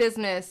through like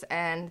business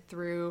and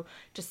through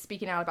just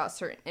speaking out about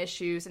certain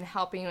issues and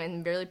helping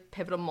in really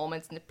pivotal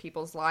moments in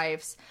people's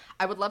lives.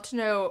 I would love to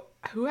know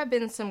who have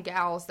been some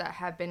gals that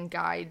have been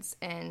guides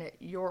in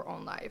your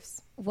own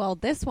lives. Well,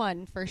 this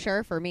one for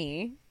sure for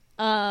me.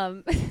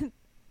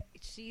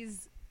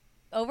 She's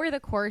over the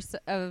course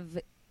of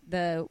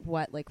the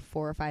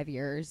 4 or 5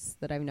 years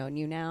that I've known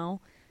you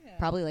now,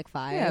 probably like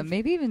 5. Yeah,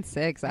 maybe even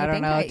 6. I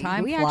don't know.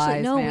 Time we flies,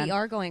 actually, no, man. we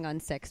are going on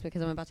 6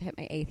 because I'm about to hit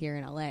my 8th year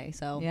in LA.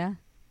 So Yeah.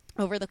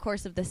 over the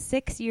course of the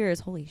 6 years,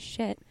 holy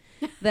shit,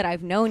 that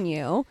I've known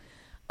you,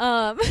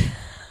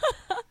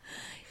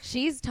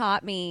 she's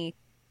taught me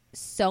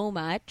so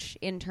much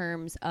in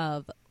terms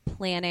of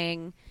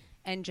planning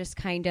and just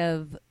kind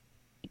of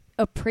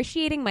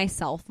appreciating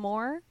myself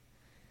more.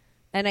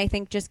 And I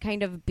think just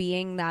kind of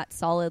being that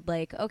solid,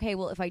 like, okay,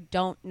 well, if I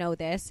don't know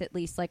this, at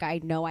least like I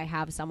know I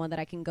have someone that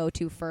I can go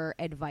to for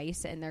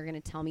advice and they're going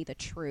to tell me the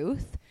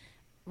truth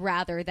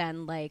rather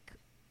than like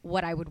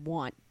what I would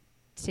want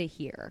to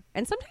hear.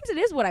 And sometimes it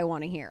is what I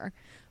want to hear,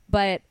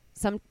 but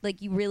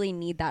you really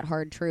need that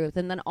hard truth.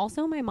 And then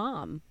also my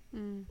mom,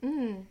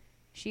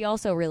 she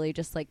also really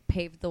just like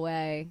paved the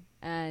way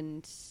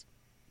and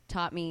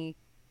taught me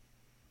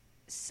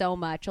so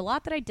much, a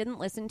lot that I didn't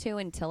listen to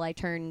until I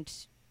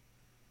turned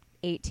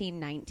 18,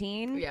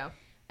 19. Yeah.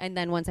 And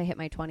then once I hit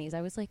my 20s,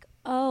 I was like,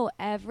 oh,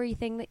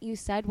 everything that you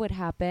said would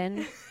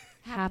happen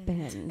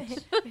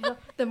happened.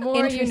 The more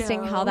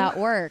interesting you know. how that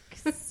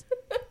works.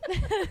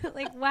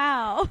 Like,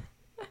 wow.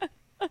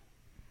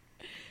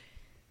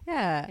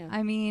 Yeah,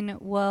 I mean,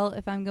 well,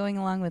 if I'm going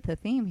along with the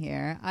theme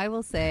here, I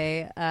will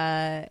say,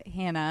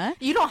 Hannah.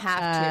 You don't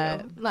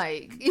have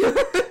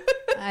to.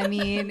 I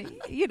mean,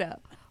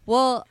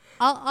 Well,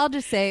 I'll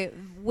just say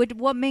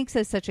what makes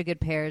us such a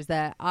good pair is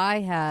that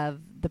I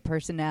have the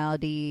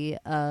personality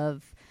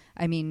of,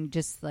 I mean,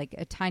 just like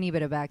a tiny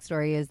bit of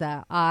backstory is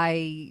that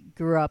I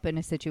grew up in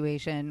a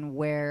situation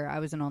where I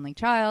was an only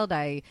child.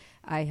 I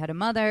had a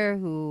mother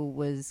who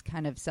was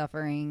kind of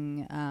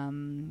suffering,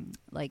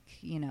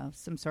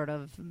 some sort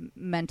of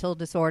mental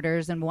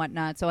disorders and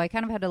whatnot. So I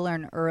kind of had to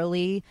learn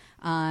early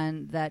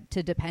on that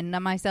to depend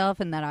on myself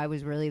and that I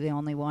was really the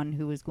only one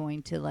who was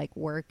going to like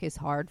work as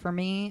hard for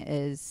me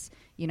as,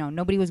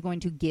 nobody was going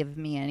to give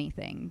me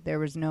anything. There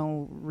was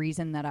no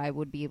reason that I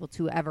would be able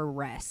to ever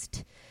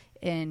rest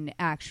and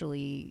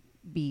actually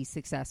be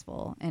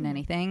successful in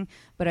anything.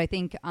 But I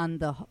think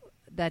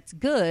that's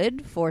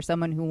good for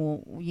someone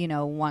who,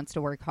 wants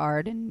to work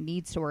hard and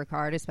needs to work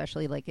hard,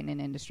 especially like in an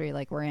industry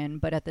like we're in.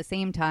 But at the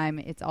same time,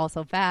 it's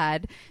also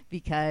bad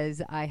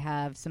because I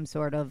have some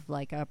sort of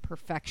like a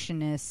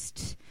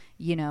perfectionist,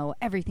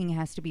 everything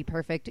has to be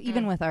perfect.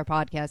 Even with our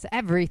podcast,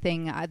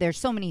 everything, there's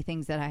so many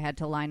things that I had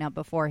to line up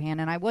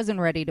beforehand and I wasn't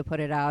ready to put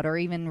it out or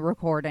even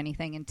record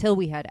anything until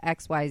we had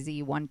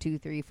XYZ 1, 2,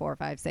 3, 4,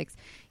 5, 6,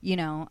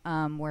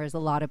 whereas a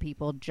lot of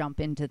people jump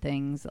into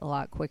things a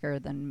lot quicker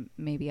than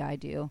maybe I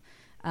do.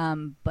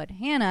 But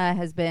Hannah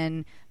has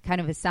been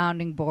kind of a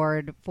sounding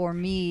board for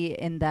me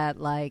in that,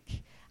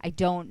 like, I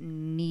don't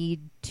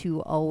need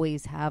to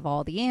always have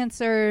all the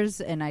answers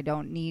and I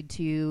don't need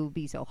to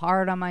be so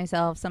hard on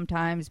myself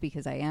sometimes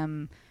because I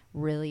am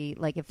really,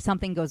 like, if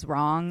something goes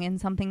wrong in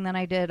something that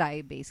I did,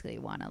 I basically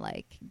want to,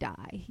 like,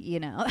 die,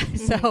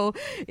 So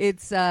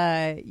it's,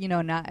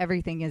 not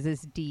everything is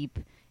as deep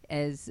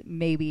as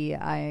maybe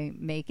I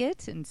make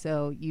it, and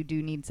so you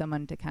do need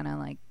someone to kind of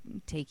like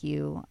take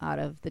you out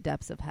of the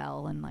depths of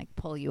hell and like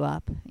pull you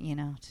up,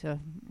 to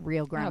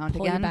real ground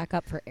pull again. you back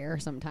up for air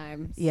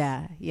sometimes.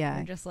 Yeah.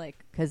 I'm just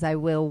like, because I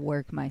will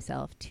work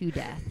myself to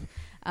death.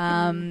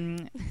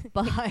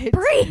 But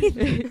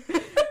breathe.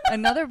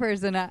 Another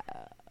person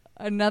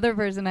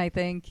I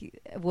think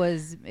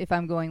was, if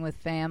I'm going with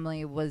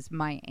family, was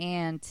my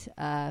aunt,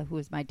 who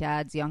was my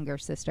dad's younger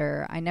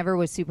sister. I never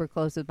was super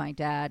close with my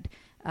dad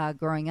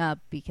growing up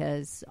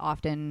because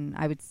often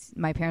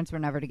my parents were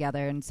never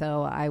together, and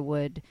so I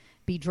would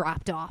be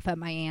dropped off at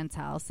my aunt's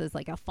house as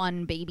like a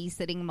fun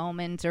babysitting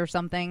moment or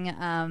something.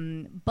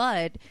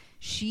 But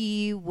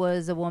she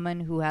was a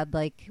woman who had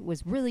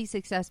was really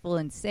successful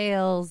in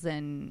sales,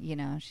 and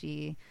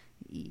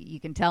you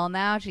can tell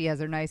now she has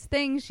her nice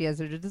things. She has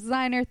her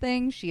designer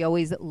things. She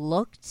always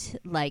looked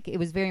like it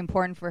was very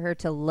important for her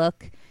to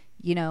look,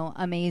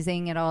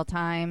 amazing at all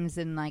times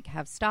and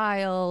have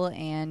style.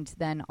 And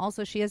then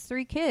also she has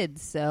 3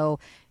 kids. So,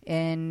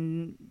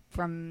 and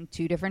from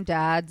 2 different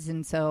dads.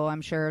 And so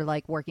I'm sure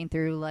working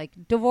through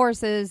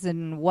divorces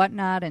and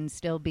whatnot, and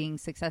still being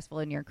successful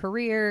in your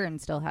career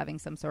and still having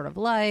some sort of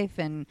life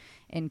and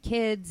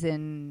kids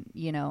and,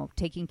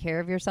 taking care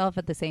of yourself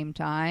at the same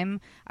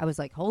time. I was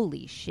like,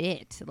 holy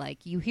shit.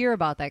 You hear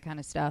about that kind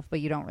of stuff,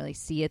 but you don't really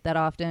see it that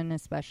often,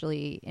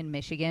 especially in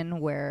Michigan,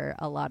 where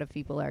a lot of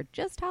people are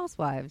just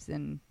housewives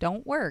and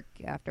don't work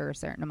after a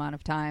certain amount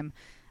of time.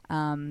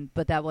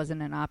 But that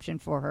wasn't an option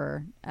for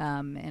her.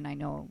 And I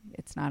know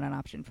it's not an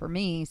option for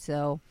me.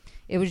 So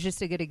it was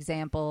just a good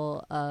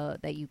example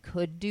that you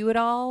could do it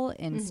all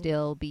and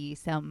still be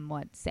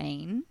somewhat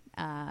sane.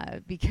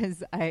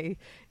 Because I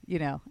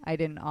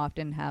didn't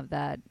often have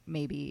that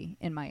maybe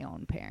in my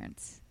own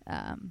parents.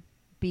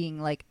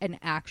 Being an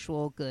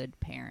actual good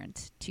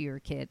parent to your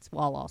kids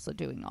while also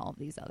doing all of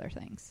these other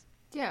things.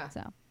 Yeah.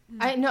 So.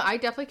 I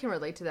definitely can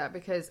relate to that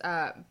because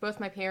both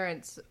my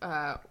parents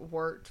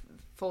worked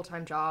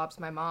full-time jobs.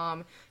 My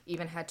mom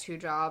even had 2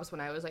 jobs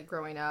when I was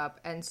growing up,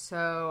 and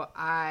so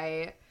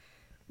I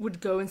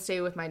would go and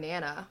stay with my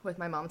Nana, with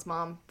my mom's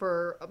mom,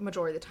 for a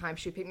majority of the time.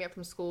 She would pick me up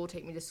from school,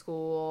 take me to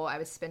school. I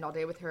would spend all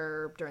day with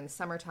her during the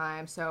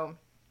summertime. So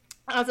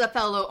as a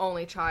fellow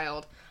only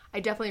child, I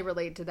definitely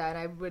relate to that. And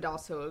I would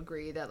also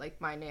agree that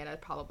my Nana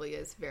probably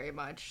is very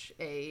much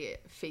a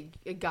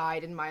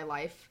guide in my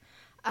life.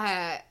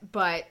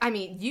 But I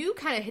mean, you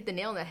kind of hit the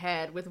nail on the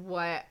head with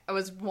what I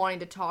was wanting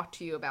to talk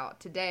to you about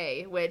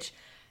today, which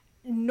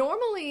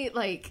normally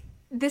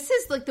this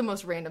is the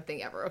most random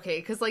thing ever.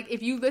 Okay. Cause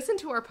if you listen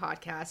to our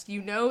podcast,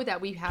 you know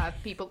that we have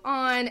people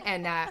on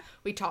and that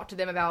we talk to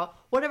them about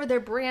whatever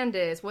their brand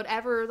is,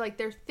 whatever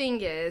their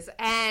thing is.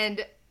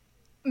 And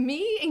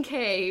me and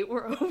Kay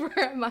were over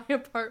at my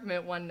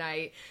apartment one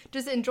night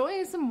just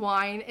enjoying some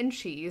wine and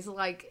cheese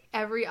like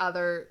every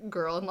other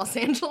girl in Los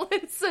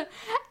Angeles.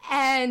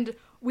 And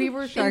we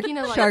were thinking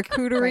of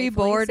charcuterie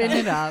boarding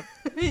it up.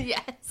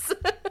 Yes.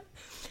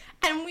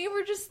 And we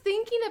were just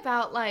thinking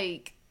about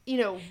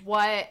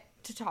what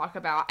to talk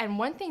about. And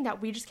one thing that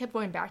we just kept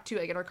going back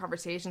to in our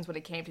conversations when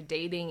it came to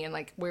dating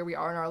and where we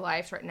are in our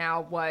lives right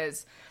now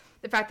was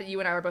the fact that you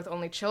and I were both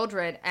only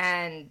children,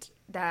 and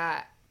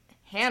that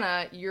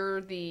Hannah,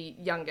 you're the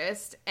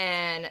youngest,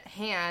 and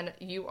Han,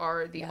 you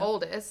are the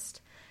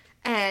oldest,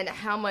 and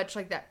how much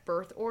that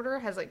birth order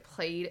has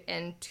played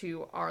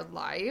into our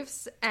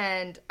lives.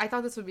 And I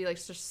thought this would be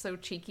just so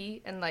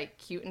cheeky and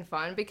cute and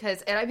fun,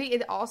 because, and I think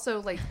it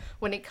also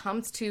when it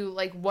comes to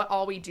what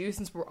all we do,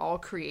 since we're all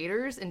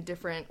creators in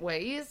different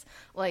ways,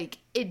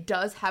 it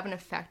does have an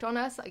effect on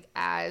us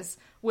as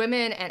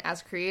women and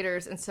as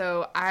creators. And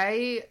so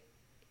I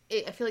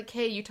feel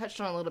Kay, you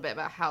touched on a little bit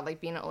about how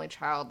being an only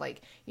child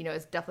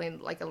is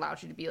definitely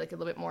allowed you to be a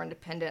little bit more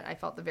independent. I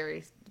felt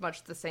very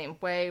much the same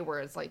way,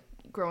 whereas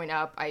growing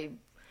up I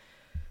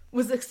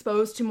was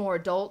exposed to more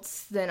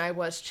adults than I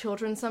was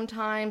children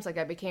sometimes. I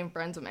became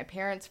friends with my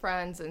parents'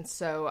 friends, and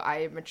so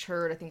I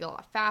matured I think a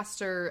lot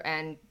faster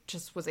and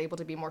just was able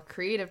to be more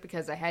creative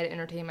because I had to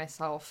entertain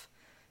myself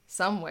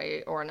some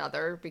way or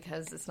another,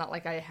 because it's not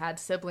I had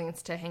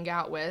siblings to hang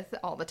out with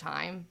all the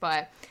time.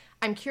 But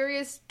I'm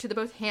curious to the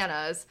both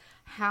Hannahs,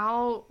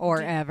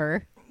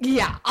 ever.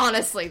 Yeah,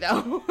 honestly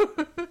though.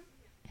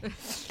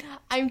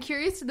 I'm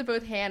curious to the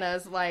both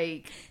Hannahs,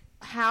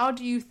 how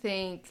do you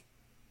think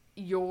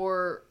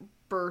your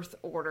birth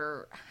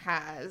order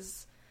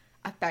has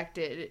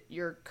affected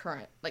your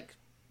current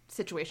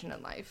situation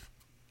in life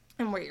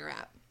and where you're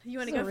at? You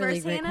want to That's go a really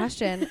first, great Hannah?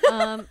 Question.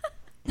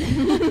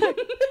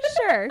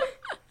 Sure.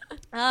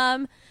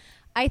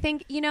 I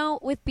think,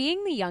 with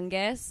being the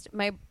youngest,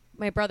 my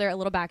brother, a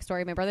little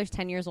backstory, my brother's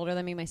 10 years older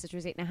than me. My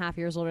sister's 8.5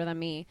 years older than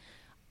me.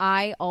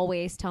 I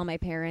always tell my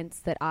parents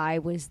that I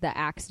was the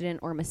accident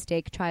or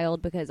mistake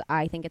child because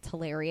I think it's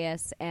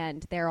hilarious.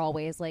 And they're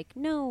always like,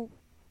 no,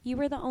 you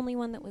were the only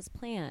one that was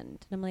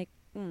planned. And I'm like,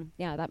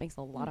 yeah, that makes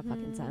a lot of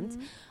fucking sense.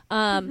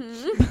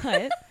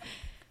 But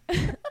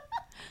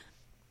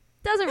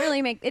doesn't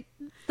really make it.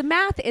 The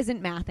math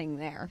isn't mathing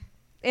there.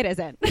 It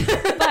isn't.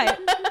 But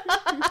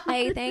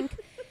I think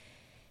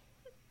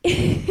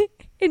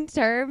in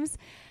terms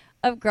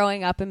of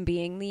growing up and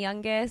being the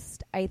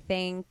youngest, I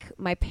think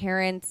my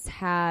parents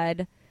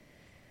had...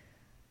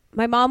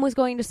 My mom was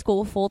going to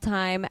school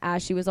full-time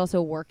as she was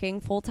also working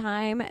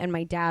full-time, and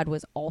my dad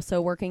was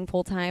also working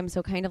full-time.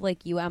 So kind of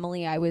like you,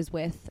 Emily, I was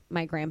with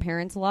my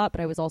grandparents a lot,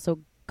 but I was also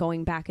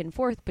going back and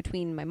forth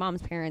between my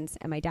mom's parents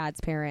and my dad's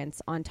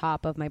parents, on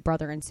top of my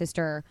brother and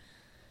sister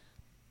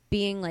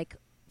being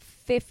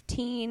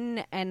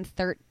 15 and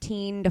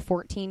 13 to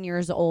 14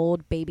 years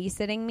old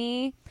babysitting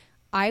me.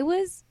 I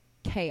was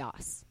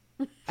chaos.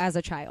 as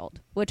a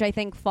child, which I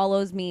think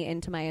follows me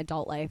into my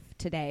adult life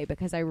today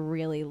because I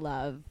really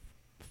love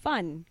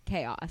fun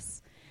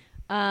chaos.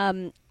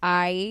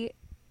 I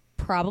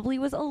probably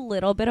was a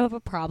little bit of a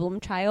problem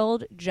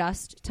child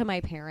just to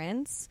my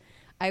parents.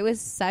 I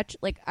was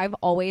I've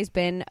always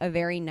been a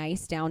very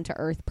nice,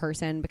 down-to-earth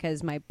person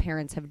because my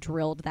parents have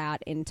drilled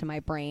that into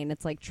my brain.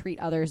 It's like, treat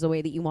others the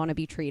way that you want to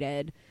be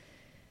treated.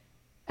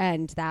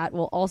 And that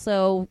will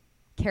also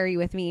carry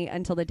with me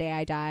until the day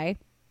I die.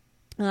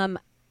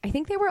 I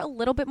think they were a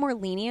little bit more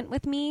lenient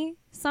with me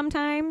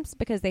sometimes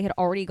because they had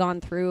already gone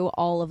through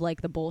all of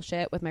like the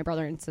bullshit with my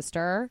brother and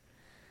sister.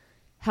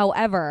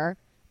 However,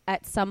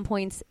 at some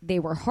points they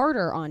were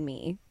harder on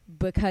me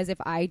because if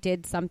I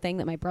did something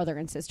that my brother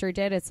and sister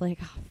did, it's like,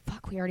 oh,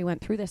 fuck, we already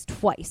went through this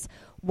twice.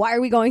 Why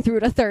are we going through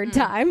it a third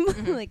time?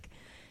 Like,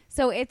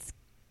 so it's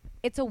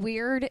a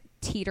weird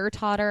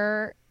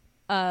teeter-totter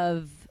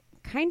of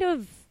kind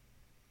of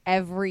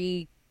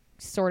every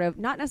sort of,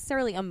 not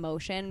necessarily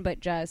emotion,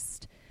 but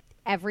just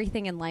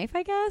everything in life,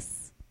 I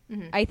guess.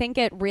 I think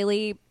it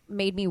really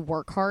made me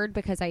work hard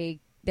because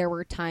there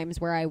were times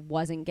where I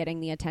wasn't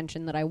getting the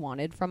attention that I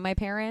wanted from my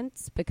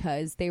parents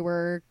because they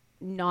were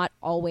not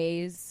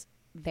always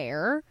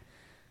there.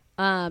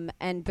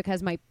 And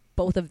because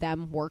both of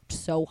them worked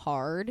so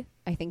hard,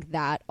 I think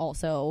that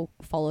also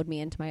followed me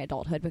into my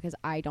adulthood because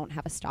I don't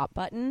have a stop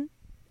button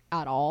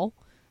at all.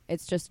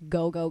 It's just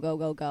go, go, go,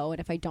 go, go. And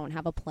if I don't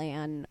have a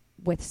plan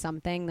with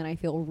something, then I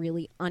feel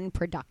really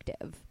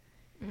unproductive.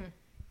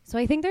 So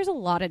I think there's a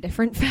lot of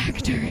different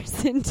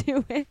factors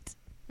into it.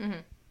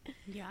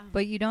 Yeah.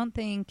 But you don't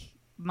think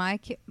my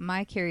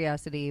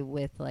curiosity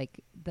with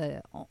like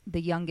the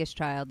youngest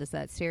child is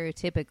that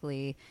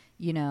stereotypically,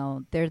 you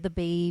know, they're the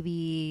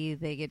baby,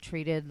 they get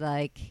treated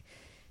like,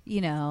 you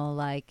know,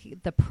 like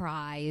the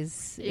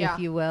prize, if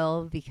you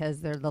will, because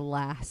they're the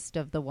last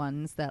of the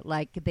ones that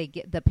like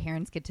the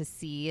parents get to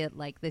see at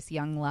like this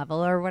young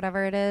level or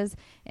whatever it is.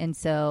 And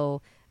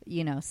so,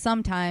 you know,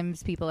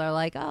 sometimes people are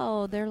like,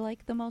 oh, they're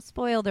like the most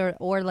spoiled,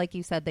 or like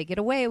you said, they get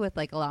away with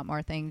like a lot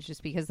more things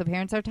just because the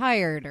parents are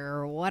tired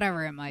or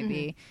whatever it might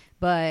be.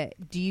 But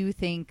do you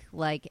think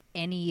like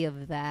any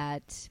of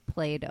that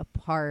played a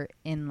part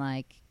in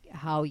like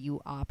how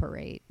you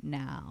operate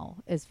now,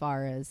 as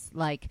far as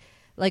like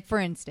for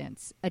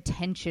instance,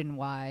 attention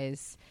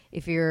wise,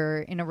 if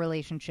you're in a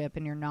relationship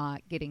and you're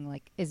not getting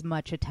like as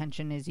much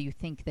attention as you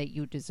think that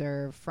you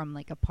deserve from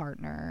like a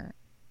partner,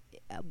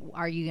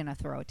 are you gonna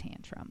throw a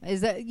tantrum?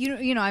 Is that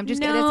you know I'm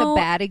just No. It's a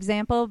bad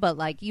example, but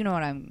like you know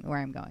where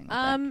I'm going with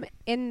that.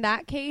 In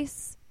that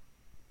case,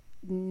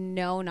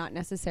 no, not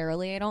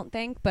necessarily, I don't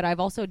think, but I've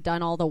also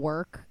done all the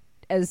work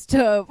as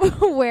to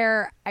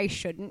where I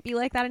shouldn't be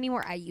like that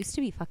anymore. I used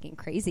to be fucking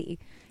crazy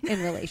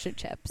in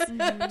relationships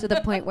to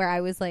the point where I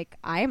was like,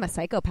 I am a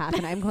psychopath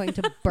and I'm going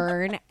to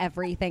burn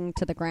everything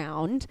to the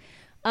ground.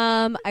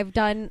 I've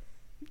done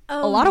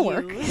a lot of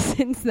work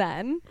since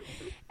then,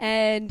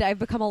 and I've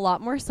become a lot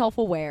more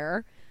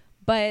self-aware,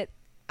 but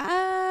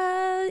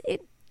I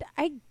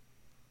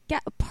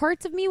get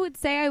parts of me would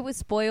say I was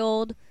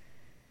spoiled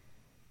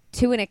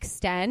to an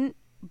extent,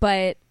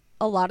 but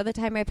a lot of the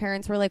time my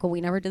parents were like, well,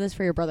 we never did this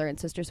for your brother and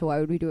sister, so why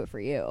would we do it for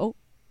you?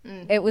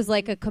 It was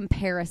like a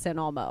comparison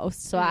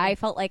almost. So I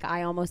felt like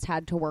I almost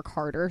had to work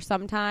harder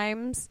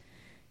sometimes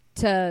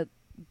to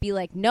be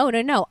like, no,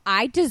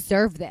 I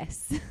deserve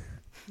this.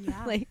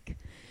 Yeah. Like,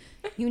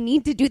 you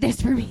need to do this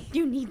for me.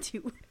 You need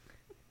to.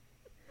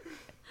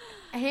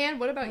 And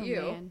what about you?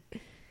 Man.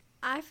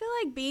 I feel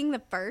like being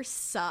the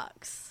first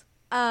sucks.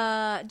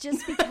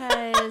 Just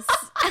because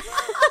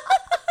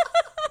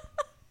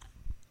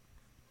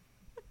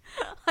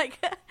like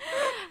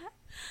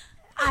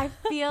I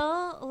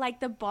feel like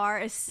the bar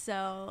is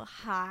so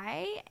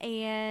high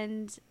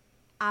and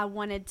I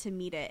wanted to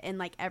meet it in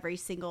like every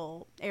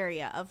single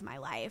area of my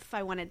life.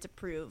 I wanted to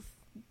prove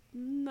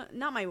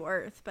not my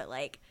worth, but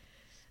like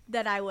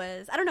that I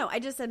don't know, I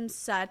just am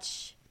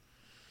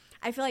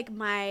I feel like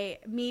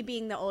me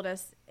being the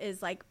oldest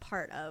is like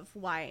part of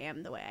why I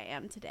am the way I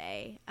am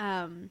today.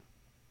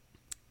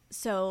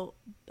 So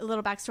a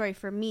little backstory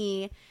for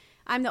me,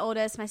 I'm the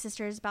oldest. My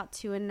sister is about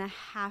 2.5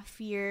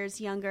 years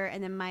younger,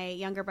 and then my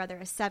younger brother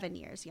is 7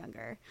 years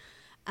younger.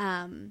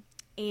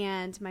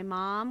 And my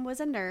mom was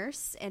a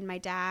nurse, and my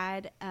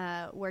dad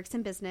works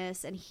in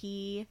business, and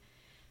he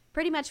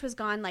pretty much was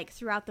gone like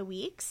throughout the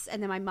weeks,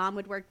 and then my mom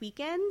would work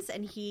weekends,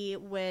 and he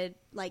would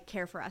like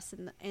care for us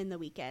in the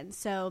weekends.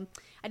 So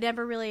I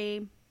never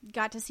really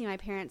got to see my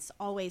parents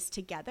always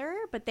together,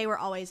 but they were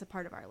always a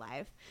part of our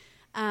life.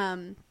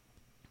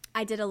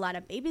 I did a lot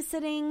of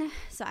babysitting,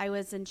 so I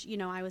was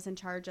in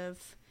charge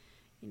of,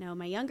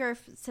 my younger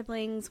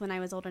siblings when I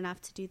was old enough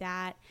to do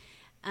that.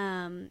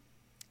 And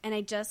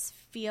I just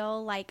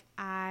feel like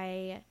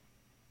I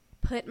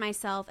put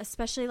myself,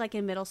 especially like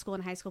in middle school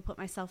and high school, put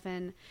myself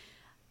in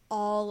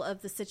all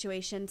of the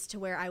situations to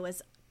where I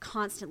was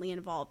constantly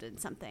involved in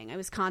something. I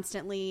was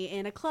constantly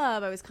in a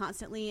club. I was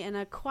constantly in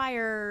a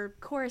choir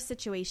chorus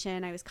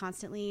situation. I was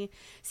constantly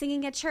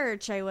singing at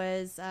church. I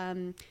was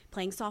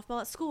playing softball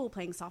at school,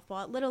 playing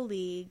softball at Little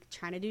League,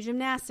 trying to do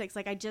gymnastics.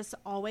 Like I just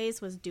always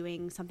was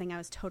doing something. I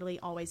was totally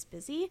always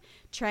busy,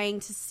 trying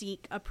to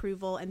seek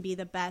approval and be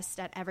the best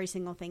at every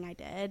single thing I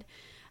did.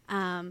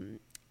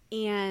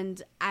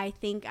 And I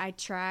think I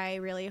try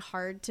really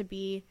hard to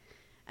be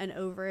an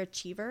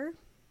overachiever,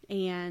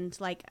 and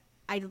like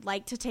I'd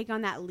like to take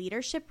on that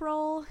leadership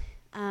role,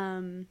 but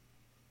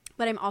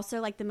I'm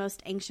also like the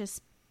most anxious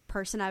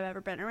person I've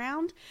ever been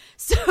around.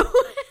 So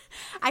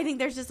I think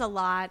there's just a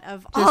lot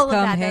of Just all of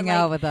come that. hang that,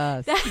 out with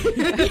us.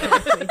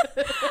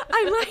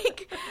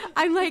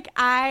 I'm like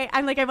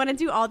I want to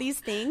do all these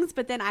things,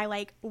 but then I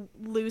like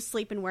lose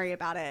sleep and worry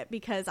about it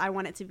because I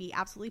want it to be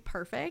absolutely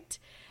perfect.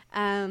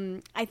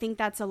 I think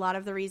that's a lot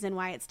of the reason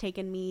why it's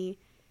taken me.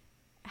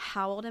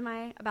 How old am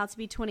I? About to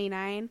be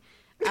 29.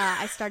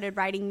 I started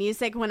writing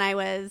music when I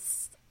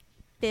was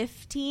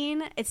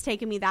 15. It's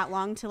taken me that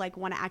long to like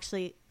want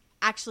to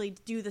actually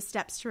do the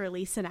steps to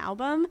release an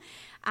album.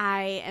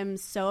 I am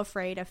so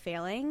afraid of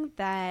failing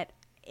that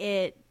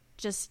it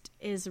just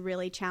is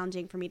really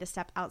challenging for me to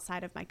step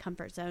outside of my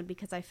comfort zone,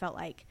 because I felt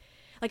like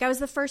I was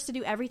the first to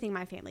do everything in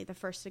my family, the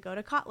first to go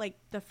to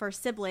the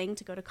first sibling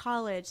to go to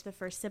college, the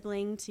first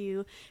sibling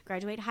to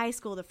graduate high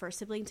school, the first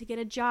sibling to get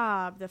a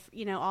job,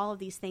 all of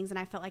these things. And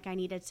I felt like I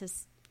needed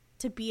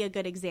to be a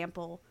good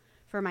example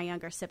for my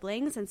younger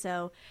siblings. And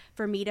so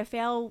for me to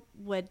fail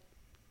would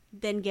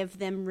then give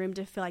them room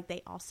to feel like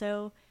they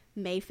also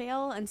may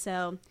fail. And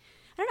so,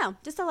 I don't know,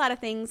 just a lot of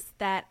things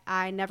that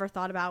I never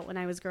thought about when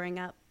I was growing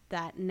up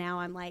that now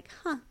I'm like,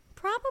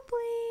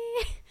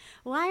 probably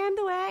why I'm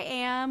the way I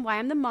am, why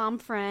I'm the mom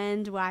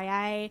friend, why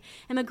I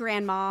am a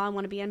grandma and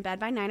want to be in bed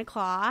by 9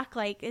 o'clock.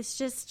 Like, it's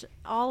just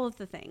all of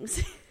the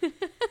things.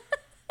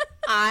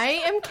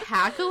 I am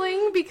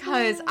cackling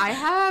because I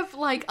have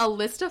like a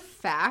list of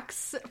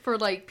facts for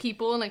like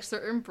people in like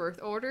certain birth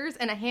orders,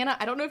 and Hannah,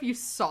 I don't know if you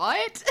saw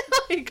it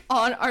like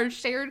on our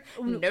shared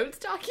notes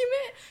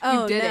document.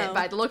 Oh, you didn't, no.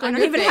 by the look I on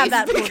don't your even face. have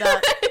that pulled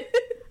up.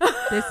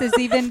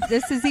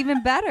 This is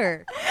even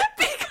better.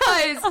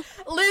 Because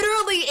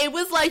literally it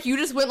was like you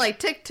just went like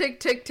tick, tick,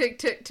 tick, tick,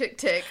 tick, tick,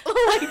 tick,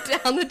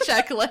 like down the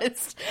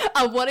checklist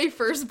of what a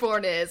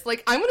firstborn is.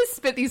 Like, I'm going to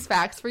spit these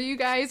facts for you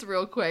guys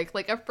real quick.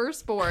 Like, a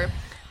firstborn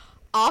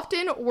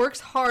often works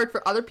hard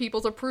for other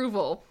people's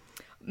approval,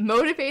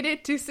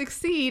 motivated to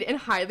succeed, and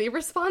highly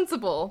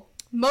responsible.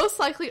 Most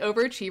likely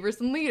overachievers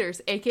and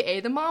leaders, aka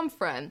the mom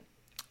friend.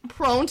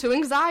 Prone to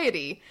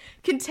anxiety,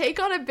 can take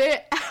on a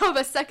bit of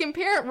a second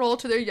parent role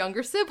to their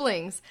younger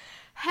siblings,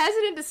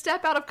 hesitant to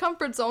step out of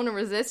comfort zone and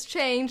resist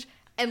change,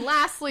 and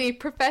lastly,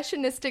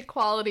 perfectionistic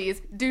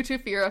qualities due to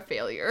fear of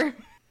failure.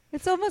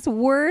 It's almost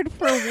word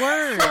for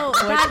word. So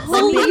that's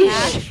the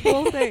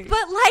actual thing.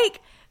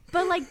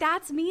 But like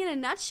that's me in a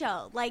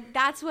nutshell. Like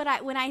that's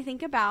what when I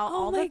think about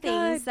all the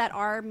things that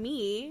are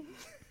me,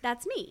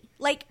 that's me.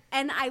 Like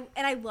and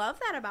I love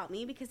that about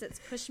me because it's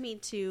pushed me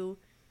to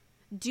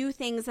do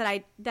things that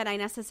I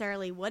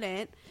necessarily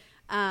wouldn't.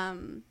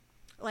 I'm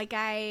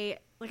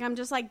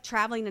just like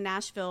traveling to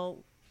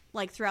Nashville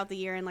like throughout the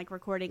year and like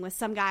recording with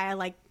some guy I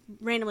like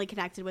randomly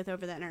connected with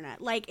over the internet.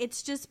 Like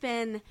it's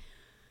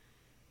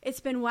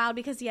been wild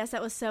because yes,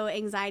 that was so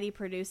anxiety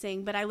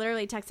producing, but I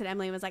literally texted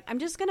Emily and was like, I'm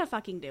just gonna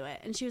fucking do it.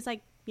 And she was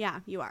like,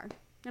 yeah, you are.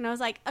 And I was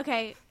like,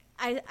 okay,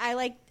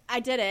 I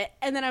did it.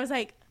 And then I was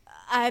like,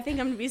 I think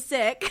I'm gonna be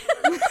sick.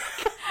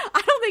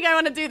 I don't think I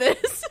want to do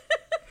this.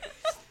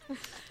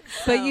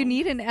 But you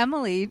need an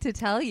Emily to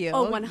tell you,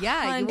 Oh, 100%.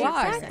 yeah, you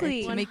are.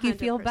 Exactly. To make you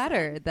feel 100%.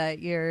 better that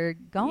you're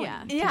going.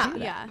 Yeah. to do Yeah. that,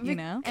 Yeah. You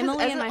know?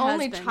 Emily as and an my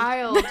only husband.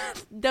 child,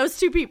 Those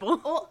two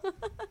people. well,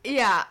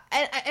 yeah,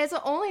 and as an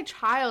only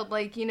child,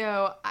 like, you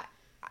know,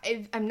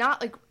 I'm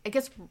not like, I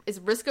guess, is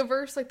risk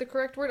averse like the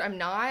correct word? I'm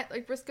not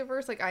like risk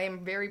averse. Like, I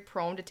am very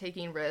prone to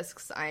taking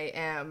risks. I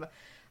am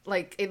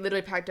like, it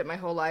literally packed up my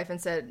whole life and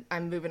said,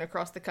 I'm moving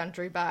across the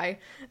country, bye.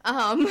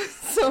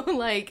 So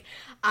like,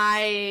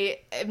 I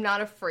am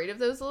not afraid of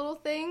those little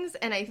things.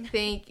 And I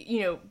think,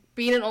 you know,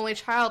 being an only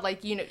child,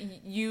 like, you know,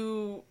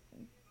 you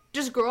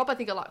just grow up, I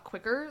think, a lot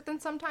quicker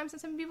than sometimes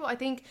some people. I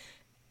think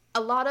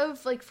a lot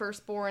of like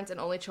firstborns and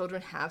only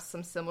children have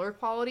some similar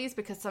qualities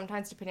because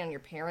sometimes depending on your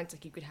parents,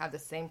 like you could have the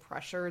same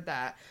pressure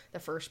that the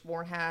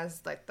firstborn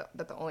has, like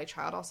that the only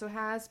child also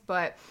has.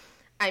 But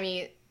I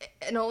mean,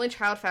 an only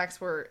child facts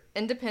were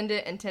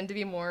independent and tend to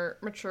be more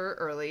mature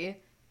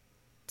early,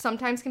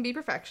 sometimes can be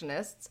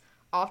perfectionists,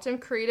 often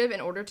creative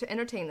in order to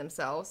entertain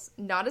themselves,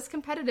 not as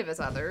competitive as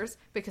others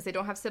because they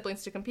don't have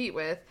siblings to compete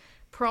with,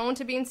 prone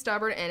to being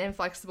stubborn and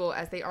inflexible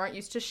as they aren't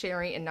used to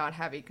sharing and not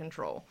having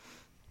control.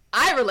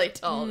 I relate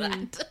to all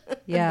that.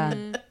 Yeah.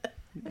 Mm-hmm.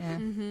 Yeah.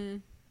 Mm-hmm.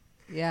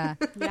 Yeah.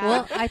 Yeah.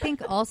 Well, I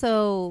think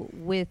also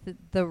with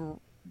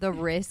the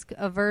risk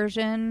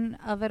aversion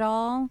of it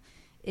all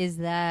is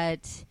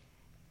that,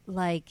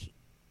 like,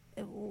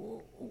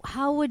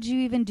 how would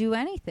you even do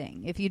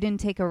anything if you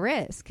didn't take a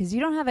risk? Because you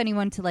don't have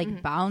anyone to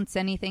like bounce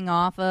anything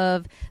off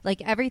of.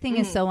 Like everything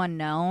is so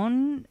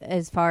unknown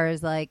as far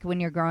as like when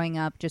you're growing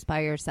up just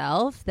by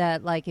yourself,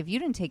 that like if you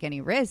didn't take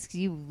any risks,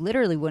 you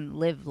literally wouldn't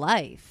live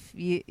life.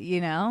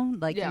 You know,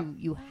 like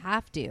you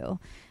have to.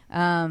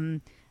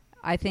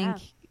 I think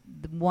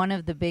one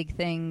of the big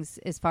things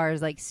as far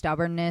as like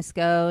stubbornness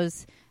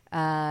goes,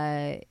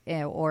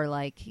 or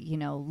like, you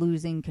know,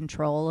 losing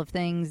control of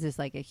things is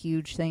like a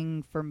huge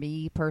thing for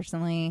me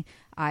personally.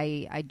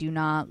 I do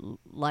not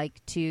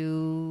like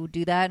to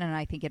do that, and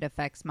I think it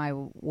affects my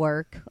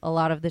work a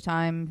lot of the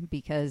time,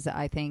 because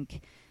I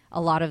think a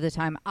lot of the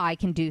time I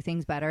can do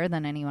things better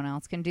than anyone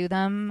else can do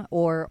them,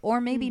 or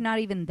maybe not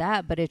even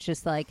that, but it's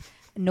just like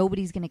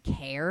nobody's gonna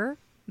care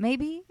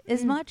maybe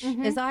as much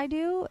as I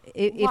do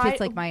if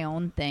it's like my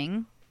own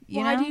thing.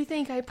 Why do you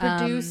think I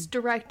produced,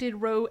 directed,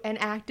 wrote, and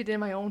acted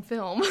in my own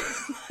film?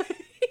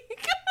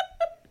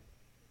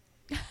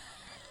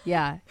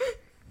 Yeah.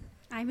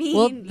 I mean,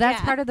 well,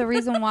 that's part of the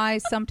reason why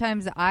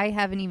sometimes I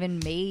haven't even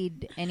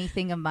made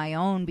anything of my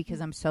own, because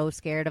I'm so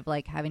scared of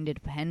like having to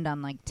depend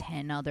on like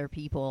 10 other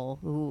people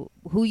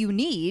who you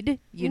need.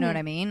 You know what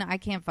I mean? I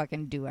can't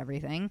fucking do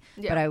everything,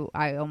 but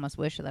I almost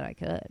wish that I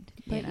could.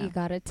 But you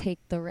gotta take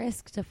the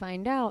risk to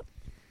find out.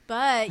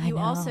 But you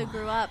also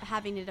grew up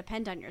having to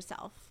depend on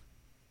yourself.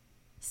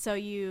 So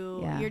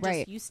you're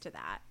just used to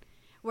that.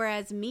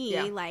 Whereas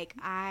me, like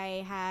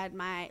I had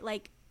my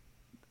like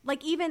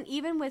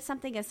even with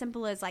something as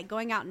simple as like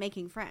going out and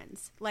making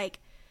friends, like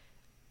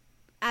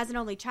as an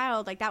only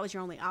child, like that was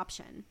your only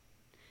option.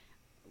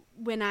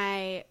 When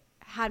I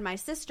had my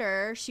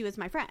sister, she was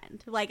my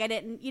friend. Like I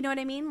didn't, you know what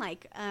I mean?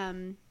 Like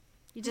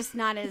you're just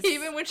not as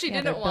even when she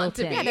didn't want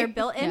to be. Yeah, they're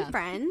built-in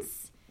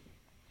friends.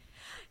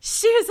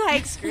 She was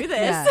like, screw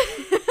this.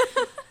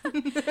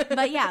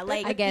 But yeah,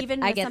 like I get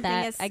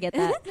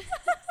that.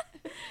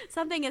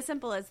 Something as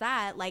simple as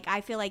that. Like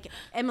I feel like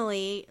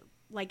Emily,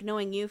 like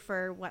knowing you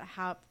for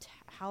how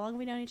long have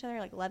we known each other?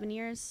 Like 11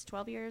 years,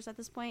 12 years at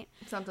this point.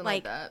 Something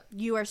like that.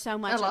 You are so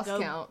much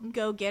a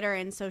go-getter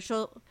in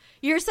social.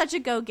 You're such a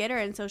go-getter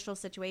in social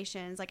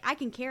situations. Like I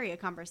can carry a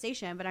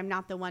conversation, but I'm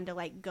not the one to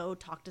like go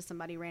talk to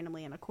somebody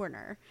randomly in a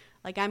corner.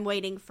 Like I'm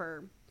waiting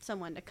for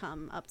someone to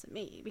come up to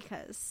me,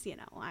 because you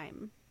know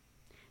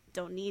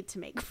don't need to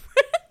make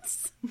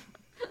friends.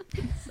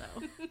 So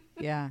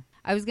yeah,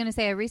 I was gonna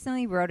say I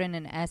recently wrote in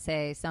an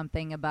essay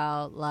something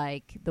about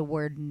like the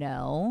word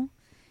no,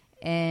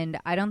 and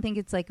I don't think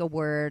it's like a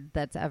word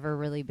that's ever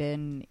really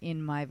been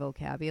in my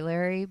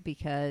vocabulary,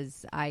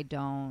 because I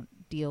don't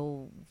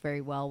deal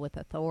very well with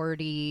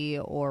authority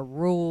or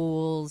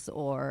rules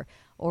or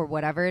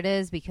whatever it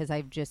is, because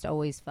I've just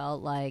always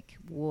felt like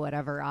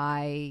whatever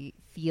I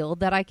feel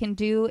that I can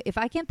do, if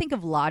I can't think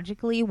of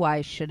logically why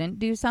I shouldn't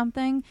do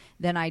something,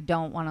 then I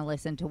don't want to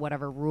listen to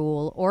whatever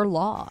rule or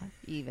law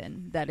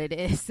even that it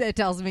is that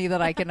tells me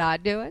that I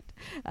cannot do it,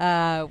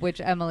 which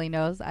Emily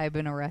knows I've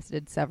been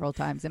arrested several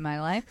times in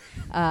my life,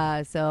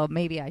 so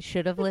maybe I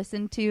should have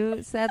listened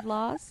to said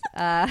laws,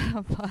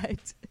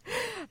 but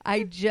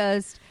I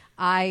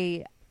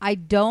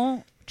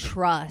don't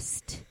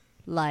trust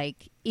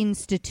like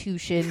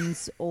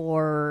institutions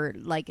or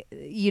like,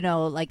 you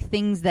know, like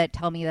things that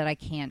tell me that I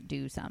can't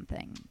do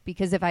something,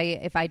 because if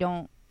I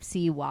don't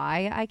see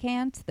why I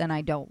can't, then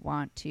I don't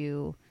want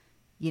to,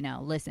 you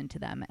know, listen to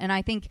them. And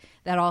I think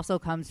that also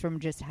comes from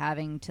just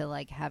having to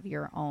like have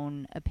your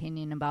own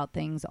opinion about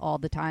things all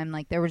the time.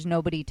 Like there was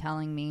nobody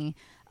telling me,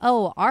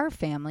 oh, our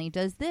family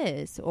does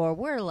this, or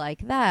we're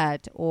like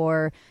that,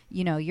 or,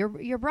 you know,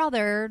 your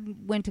brother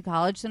went to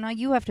college, so now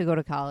you have to go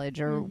to college,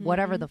 or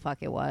whatever the fuck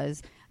it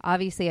was.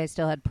 Obviously, I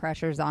still had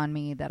pressures on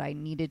me that I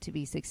needed to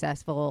be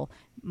successful,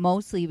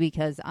 mostly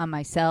because on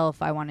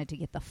myself, I wanted to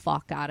get the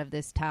fuck out of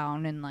this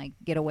town and like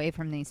get away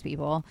from these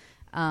people.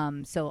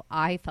 So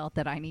I felt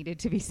that I needed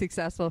to be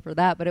successful for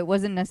that, but it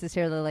wasn't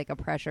necessarily like a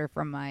pressure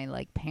from my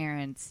like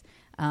parents,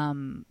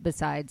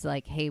 besides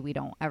like, hey, we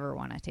don't ever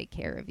want to take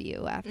care of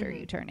you after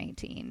you turn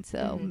 18.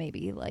 So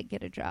maybe like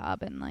get a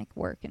job and like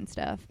work and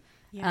stuff.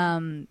 Yeah.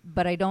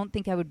 But I don't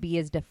think I would be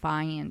as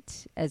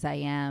defiant as I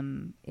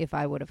am if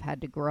I would have had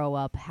to grow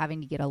up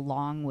having to get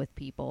along with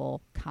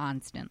people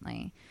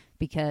constantly,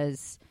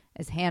 because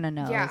as Hannah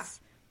knows,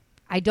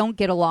 I don't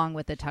get along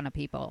with a ton of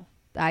people.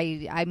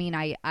 I mean,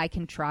 I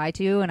can try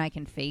to and I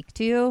can fake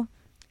to,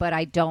 but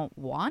I don't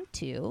want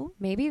to.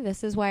 Maybe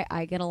this is why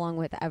I get along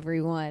with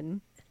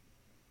everyone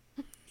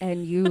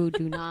and you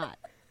do not.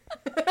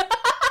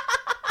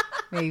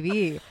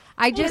 Maybe.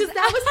 That was going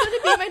to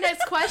be my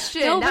next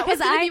question. No, that was because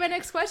going to be my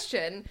next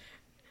question.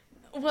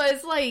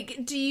 Was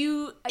like,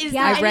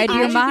 I read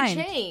your mind.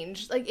 You could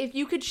change? Like, if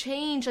you could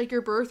change like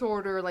your birth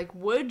order, like,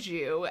 would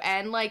you?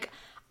 And like,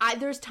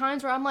 there's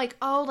times where I'm like,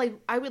 oh, like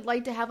I would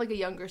like to have like a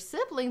younger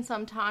sibling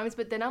sometimes,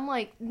 but then I'm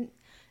like,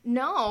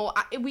 no,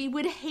 we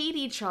would hate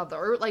each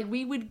other. Like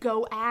we would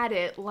go at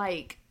it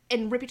like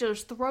and rip each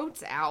other's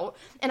throats out.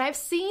 And I've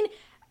seen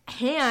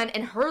Han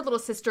and her little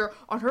sister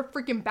on her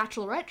freaking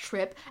bachelorette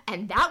trip,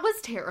 and that was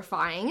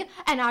terrifying.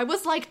 And I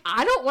was like,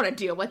 I don't want to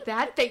deal with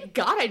that. Thank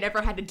God I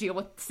never had to deal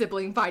with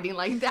sibling fighting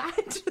like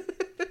that.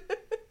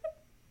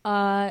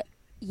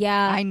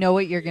 Yeah. I know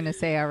what you're gonna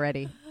say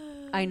already.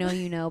 I know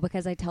you know,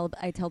 because I tell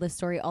this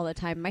story all the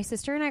time. My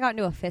sister and I got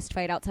into a fist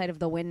fight outside of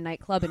the Wynn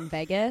nightclub in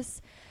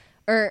Vegas.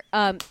 Or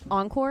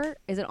Encore?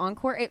 Is it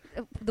Encore? Either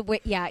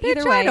Bitch,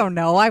 way. I don't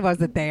know. I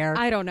wasn't there.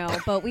 I don't know,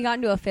 but we got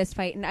into a fist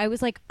fight, and I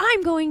was like,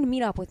 I'm going to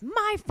meet up with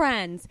my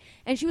friends.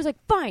 And she was like,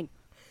 fine,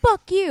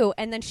 fuck you.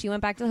 And then she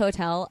went back to the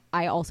hotel.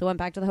 I also went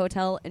back to the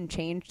hotel and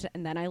changed,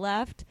 and then I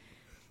left.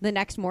 The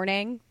next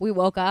morning, we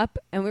woke up,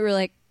 and we were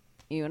like,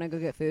 you want to go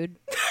get food?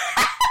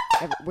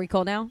 We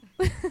cool now?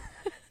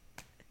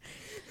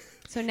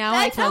 So now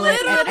I tell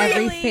it at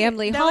every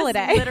family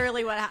holiday. Was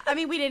literally what happened. I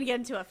mean, we didn't get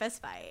into a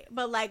fist fight,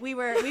 but like we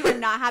were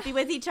not happy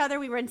with each other.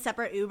 We were in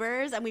separate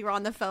Ubers and we were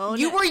on the phone.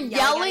 You were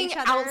yelling at each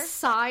other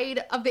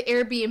outside of the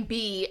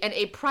Airbnb in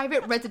a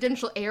private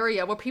residential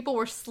area where people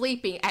were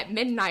sleeping at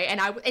midnight,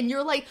 and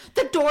you're like,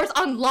 the door's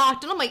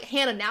unlocked, and I'm like,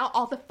 Hannah, now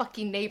all the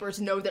fucking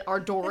neighbors know that our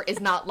door is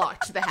not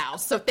locked to the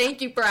house. So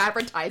thank you for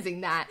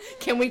advertising that.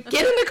 Can we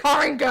get in the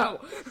car and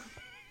go?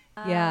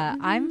 Yeah,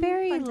 I'm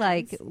very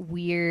like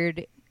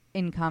weird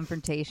in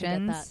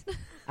confrontations.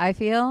 I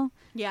feel.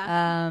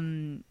 Yeah.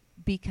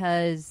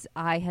 Because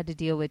I had to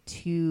deal with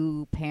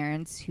two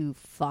parents who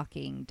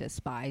fucking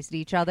despised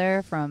each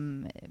other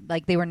from,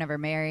 like, they were never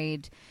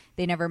married.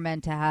 They never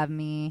meant to have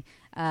me.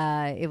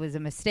 It was a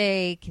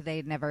mistake.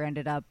 They never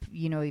ended up,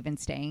 even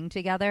staying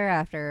together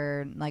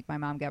after, like, my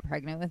mom got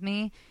pregnant with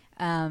me.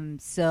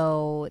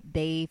 So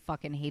they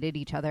fucking hated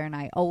each other, and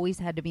I always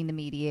had to be the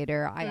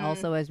mediator. I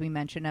also, as we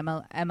mentioned,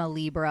 I'm a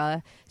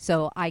Libra,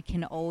 so I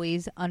can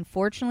always,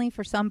 unfortunately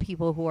for some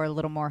people who are a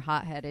little more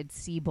hot-headed,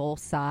 see both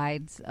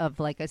sides of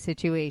like a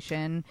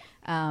situation,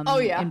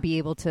 and be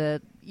able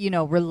to,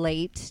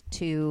 relate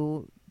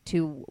to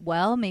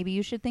well, maybe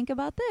you should think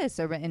about this,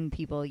 and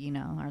people,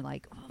 are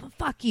like, oh,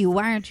 fuck you,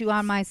 why aren't you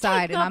on my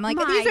side? And I'm like,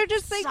 these are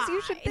just things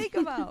you should think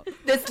about.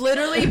 That's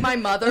literally my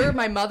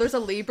mother's a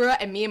Libra,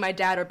 and me and my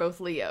dad are both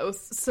Leos,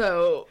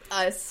 so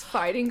us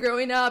fighting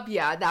growing up,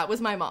 yeah, that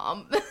was my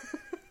mom.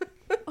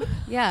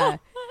 Yeah,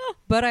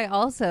 but I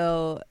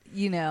also,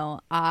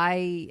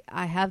 I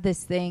have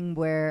this thing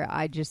where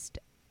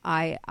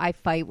I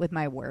fight with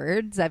my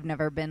words. I've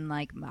never been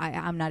like,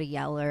 I'm not a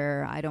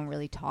yeller. I don't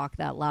really talk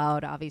that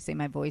loud. Obviously,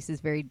 my voice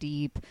is very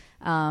deep.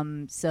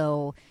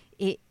 So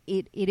it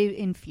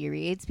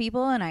infuriates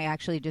people. And I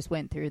actually just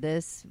went through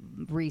this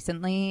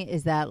recently,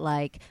 is that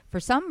like, for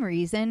some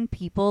reason,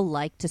 people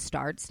like to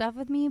start stuff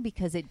with me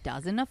because it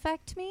doesn't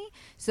affect me.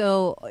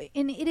 So,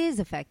 and it is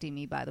affecting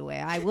me, by the way.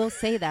 I will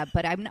say that,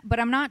 but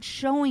I'm not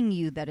showing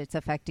you that it's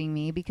affecting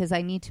me because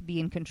I need to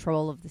be in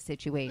control of the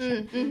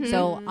situation. Mm-hmm.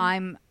 So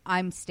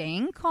I'm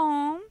staying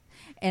calm,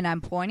 and I'm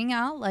pointing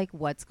out like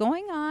what's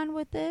going on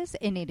with this,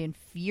 and it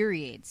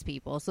infuriates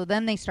people. So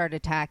then they start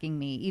attacking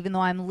me, even though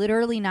I'm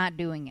literally not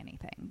doing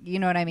anything. You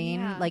know what I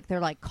mean? Yeah. Like, they're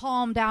like,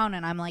 calm down,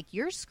 and I'm like,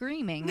 you're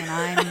screaming, and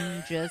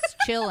I'm just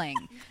chilling.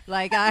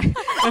 Like I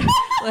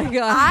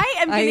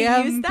am going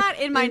to use that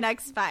in my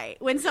next fight.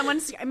 When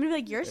someone's, I'm going to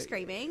be like, you're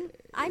screaming,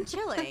 I'm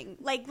chilling.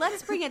 Like,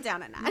 let's bring it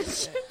down a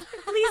notch.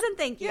 Please and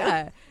thank you.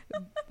 Yeah.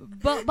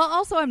 But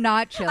also I'm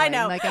not chilling. I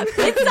know. Like, I'm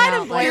freaking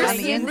out, like, on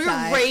the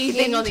inside. You're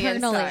raving on the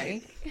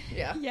inside.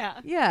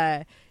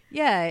 Yeah.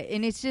 Yeah,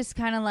 and it's just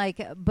kind of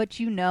like, but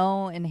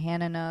and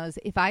Hannah knows,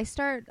 if I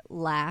start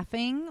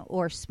laughing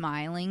or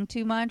smiling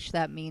too much,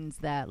 that means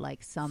that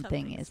like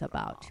something is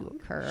about to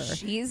occur.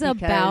 She's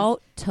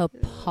about to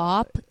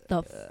pop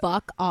the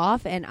fuck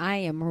off, and I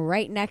am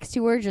right next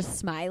to her, just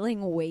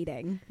smiling,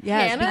 waiting.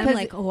 Yes, and I'm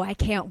like, oh, I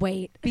can't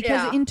wait.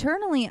 Because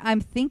internally, I'm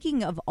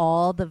thinking of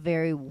all the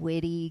very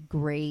witty,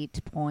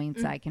 great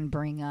points I can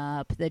bring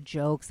up, the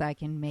jokes I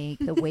can make,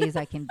 the ways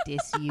I can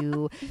diss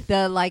you,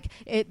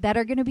 that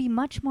are going to be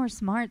much more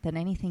smart than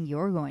anything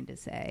you're going to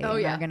say. Oh,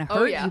 yeah. Are going to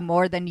hurt you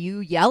more than you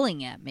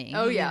yelling at me.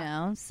 Oh,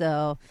 yeah.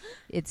 So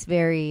it's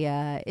very,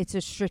 it's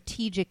a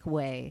strategic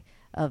way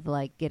of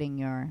like getting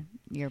your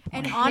point.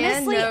 And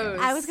honestly,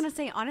 I was gonna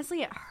say,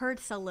 honestly, it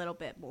hurts a little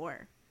bit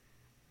more.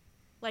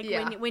 Like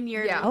when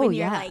you're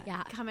like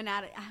coming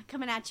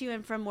at you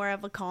and from more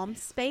of a calm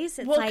space,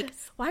 it's like,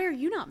 why are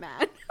you not mad?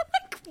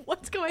 Like,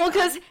 what's going on? Well,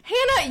 because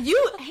Hannah,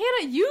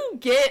 you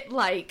get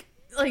like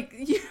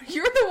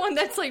you're the one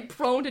that's like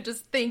prone to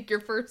just think your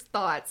first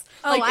thoughts.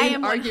 Oh, like, I in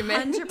am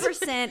argument.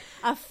 100%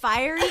 a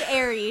fiery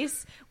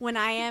Aries when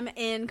I am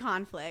in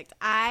conflict.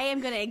 I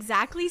am going to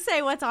exactly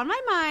say what's on my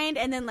mind,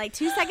 and then like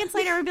 2 seconds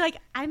later, I'll be like,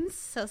 I'm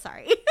so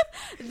sorry.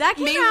 That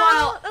came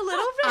out a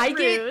little bit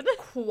rude. Get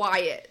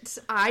quiet.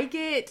 I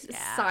get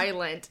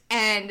silent.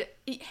 And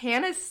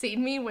Hannah's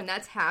seen me when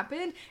that's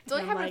happened. It's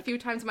only happened a few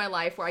times in my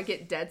life where I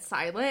get dead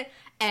silent,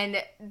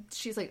 and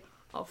she's like,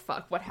 oh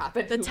fuck, what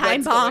happened? The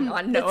time bomb.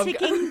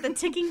 The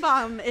ticking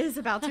bomb is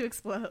about to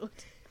explode.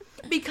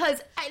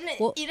 Because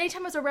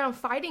anytime I was around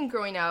fighting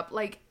growing up,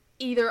 like,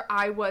 either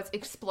I was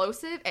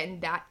explosive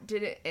and that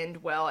didn't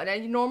end well. And I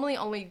normally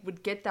only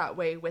would get that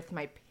way with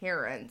my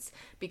parents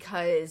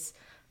because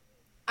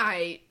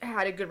I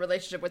had a good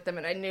relationship with them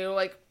and I knew,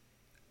 like,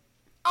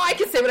 oh, I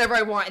can say whatever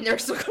I want and they're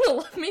still going to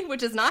love me,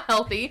 which is not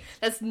healthy.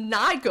 That's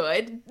not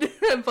good.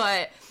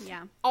 But,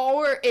 yeah.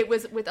 Or it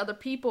was with other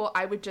people,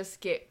 I would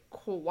just get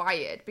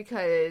quiet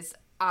because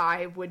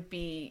I would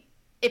be,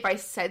 if I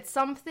said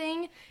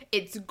something,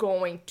 it's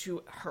going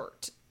to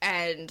hurt.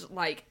 And,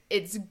 like,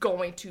 it's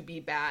going to be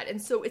bad.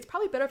 And so it's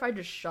probably better if I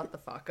just shut the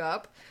fuck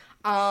up.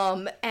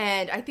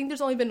 And I think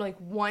there's only been, like,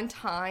 one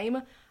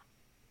time,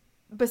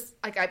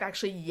 like, I've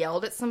actually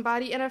yelled at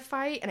somebody in a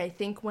fight. And I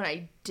think when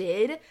I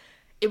did,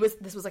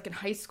 this was, like, in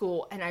high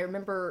school. And I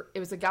remember it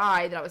was a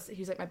guy he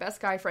was, like, my best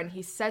guy friend.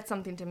 He said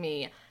something to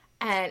me.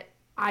 And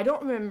I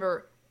don't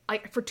remember,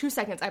 like, for 2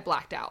 seconds, I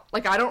blacked out.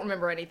 Like, I don't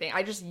remember anything.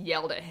 I just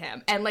yelled at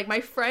him. And, like, my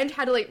friend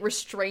had to, like,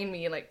 restrain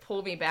me and, like,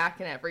 pull me back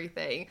and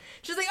everything.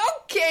 She's like,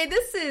 okay,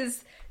 this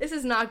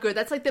is not good.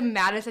 That's, like, the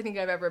maddest I think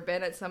I've ever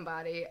been at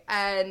somebody.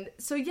 And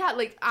so, yeah,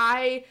 like,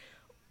 I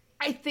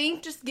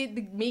think just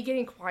me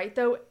getting quiet,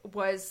 though,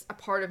 was a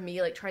part of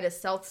me, like, trying to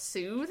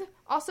self-soothe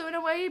also in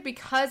a way.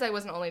 Because I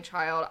was an only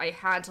child, I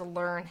had to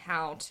learn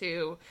how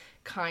to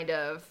kind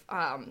of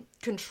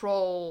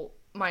control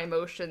my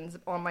emotions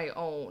on my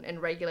own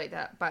and regulate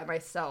that by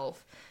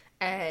myself.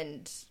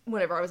 And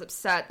whenever I was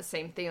upset, the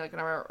same thing, like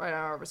when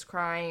I was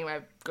crying, when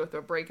I go through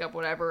a breakup,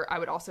 whatever, I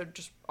would also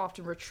just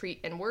often retreat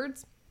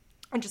inwards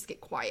and just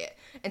get quiet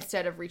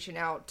instead of reaching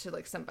out to,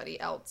 like, somebody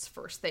else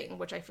first thing,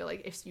 which I feel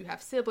like if you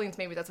have siblings,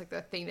 maybe that's, like,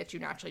 the thing that you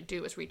naturally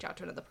do is reach out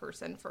to another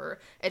person for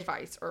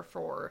advice or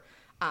for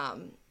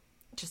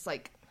just,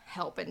 like,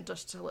 help and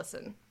just to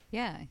listen.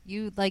 Yeah,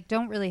 you, like,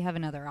 don't really have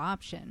another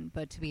option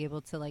but to be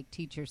able to, like,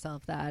 teach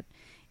yourself that.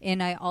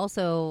 And I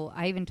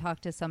even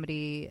talked to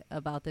somebody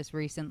about this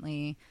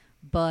recently,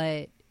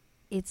 but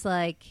it's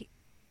like,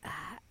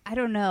 I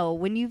don't know,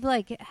 when you've,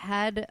 like,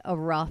 had a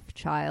rough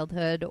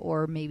childhood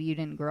or maybe you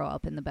didn't grow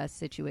up in the best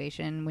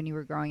situation when you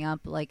were growing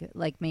up,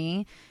 like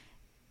me,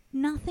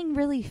 nothing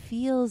really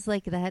feels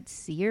like that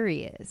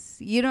serious.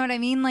 You know what I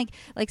mean? Like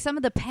some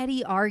of the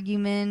petty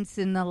arguments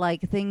and the,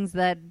 like, things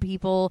that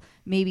people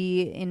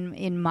maybe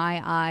in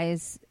my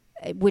eyes,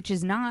 which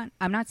is not,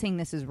 I'm not saying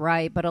this is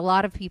right, but a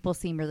lot of people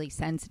seem really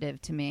sensitive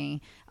to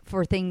me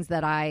for things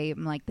that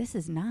I'm like, this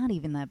is not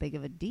even that big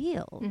of a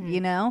deal, you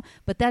know?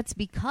 But that's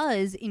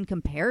because in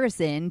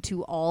comparison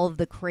to all of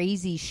the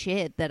crazy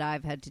shit that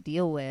I've had to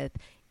deal with,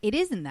 it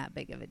isn't that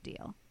big of a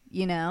deal.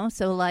 You know,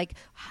 so, like,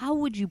 how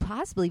would you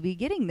possibly be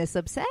getting this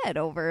upset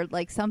over,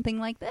 like, something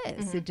like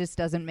this? It just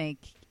doesn't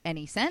make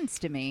any sense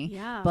to me.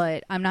 Yeah.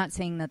 But I'm not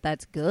saying that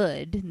that's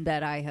good,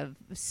 that I have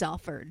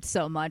suffered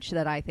so much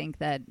that I think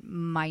that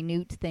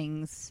minute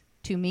things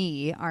to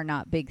me are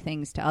not big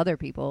things to other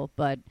people.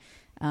 But,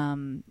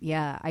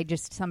 yeah, I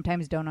just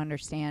sometimes don't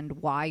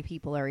understand why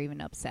people are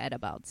even upset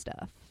about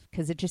stuff.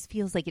 Because it just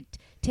feels like it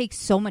takes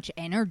so much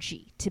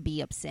energy to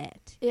be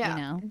upset. Yeah.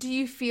 You know? Do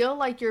you feel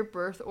like your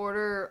birth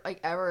order, like,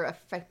 ever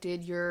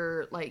affected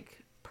your, like,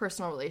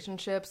 personal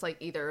relationships, like,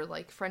 either,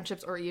 like,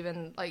 friendships or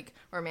even, like,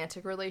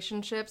 romantic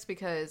relationships?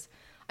 Because,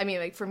 I mean,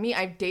 like, for me,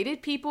 I've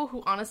dated people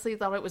who honestly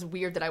thought it was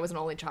weird that I was an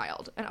only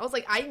child. And I was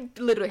like, I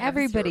literally have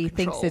Everybody zero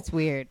control. thinks it's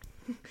weird.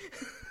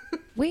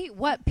 Wait,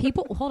 what?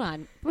 People, hold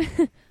on.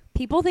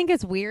 People think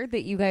it's weird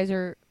that you guys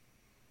are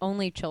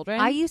only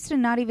children? I used to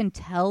not even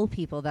tell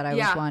people that I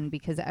was one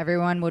because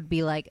everyone would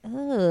be like,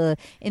 ugh.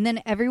 And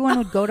then everyone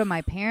would go to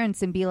my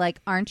parents and be like,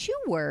 aren't you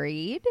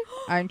worried?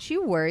 Aren't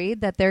you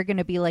worried that they're going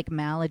to be, like,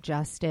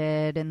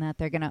 maladjusted and that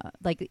they're going to,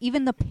 like,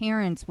 even the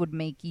parents would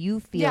make you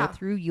feel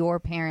through your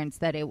parents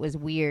that it was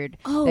weird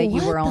that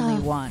you were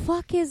only one.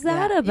 What the fuck is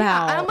that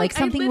about? Yeah, I'm like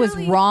something was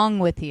wrong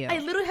with you. I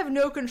literally have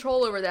no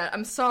control over that.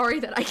 I'm sorry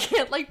that I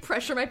can't, like,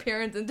 pressure my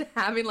parents into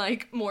having,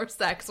 like, more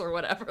sex or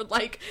whatever.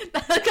 Like,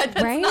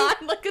 that's right?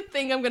 not, like, a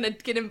thing I'm gonna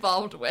get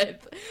involved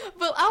with.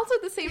 But also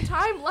at the same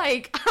time,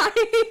 like,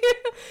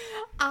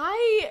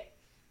 I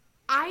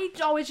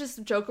always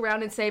just joke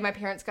around and say my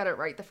parents got it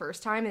right the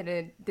first time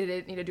and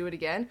didn't need to do it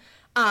again.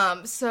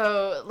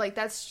 So, like,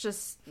 that's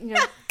just, you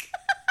know,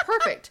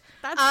 perfect.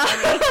 That's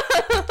funny.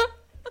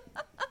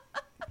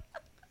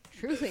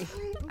 Truly.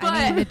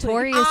 I mean,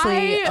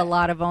 notoriously, a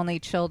lot of only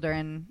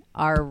children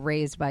are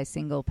raised by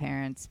single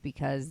parents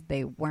because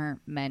they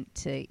weren't meant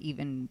to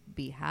even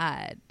be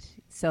had.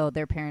 So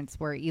their parents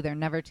were either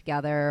never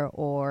together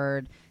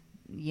or,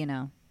 you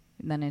know,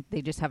 then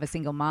they just have a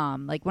single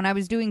mom. Like, when I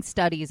was doing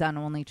studies on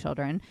only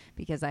children,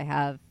 because I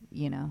have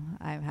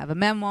a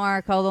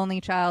memoir called Only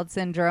Child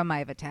Syndrome. I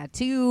have a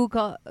tattoo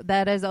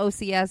that has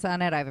OCS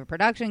on it. I have a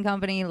production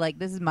company. Like,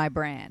 this is my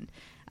brand.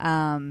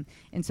 And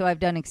so I've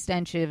done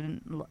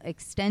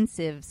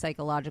extensive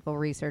psychological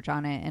research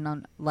on it. And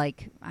on,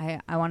 like,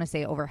 I want to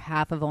say over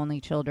half of only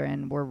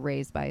children were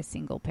raised by a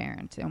single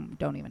parent and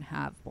don't even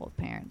have both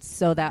parents.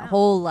 So that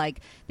whole,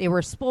 like, they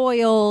were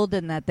spoiled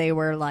and that they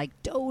were, like,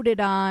 doted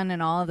on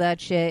and all of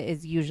that shit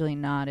is usually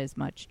not as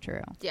much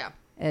true. Yeah.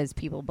 As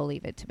people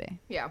believe it to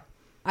be. Yeah.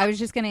 I was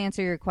just going to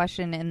answer your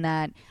question in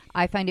that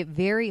I find it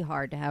very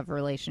hard to have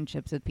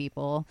relationships with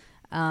people,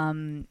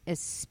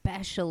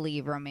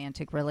 especially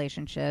romantic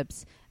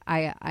relationships.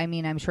 I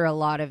mean, I'm sure a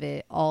lot of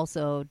it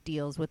also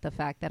deals with the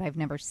fact that I've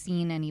never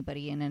seen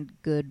anybody in a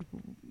good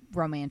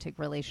romantic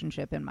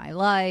relationship in my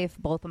life.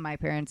 Both of my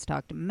parents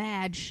talked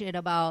mad shit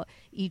about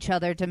each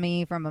other to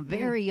me from a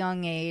very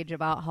young age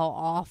about how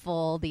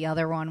awful the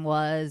other one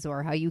was,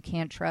 or how you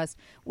can't trust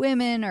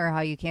women, or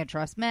how you can't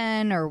trust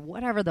men, or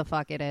whatever the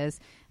fuck it is.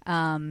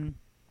 And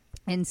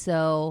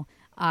so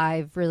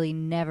I've really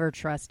never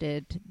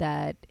trusted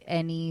that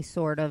any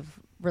sort of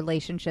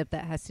relationship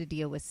that has to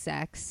deal with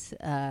sex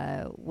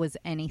was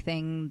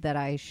anything that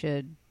I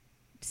should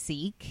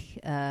seek.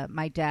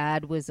 My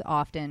dad was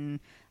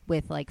often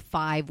with like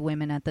 5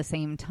 women at the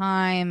same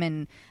time,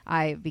 and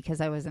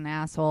because I was an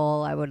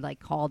asshole, I would like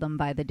call them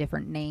by the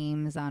different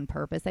names on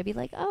purpose. I'd be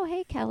like, oh,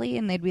 hey, Kelly,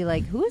 and they'd be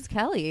like, who is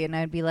Kelly? And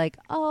I'd be like,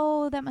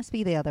 oh, that must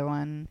be the other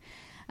one.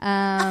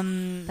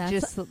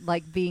 Just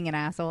like being an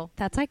asshole.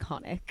 That's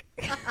iconic.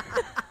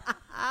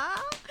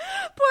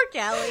 Poor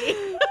Kelly.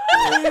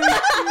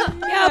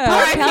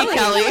 Poor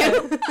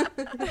Kelly.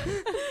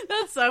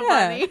 That's so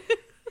funny.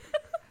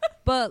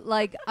 But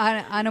like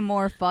on a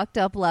more fucked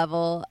up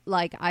level,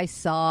 like I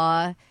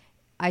saw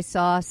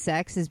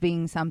sex as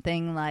being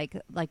something like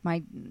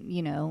my,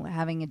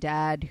 having a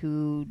dad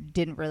who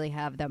didn't really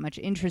have that much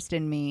interest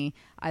in me.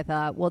 I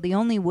thought, well, the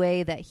only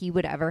way that he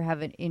would ever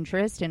have an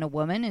interest in a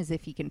woman is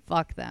if he can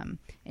fuck them,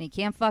 and he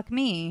can't fuck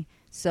me,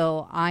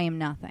 so I am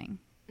nothing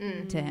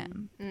to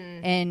him.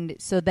 And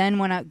so then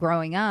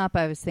growing up,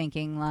 I was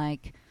thinking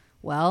like,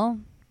 well,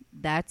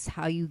 that's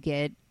how you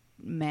get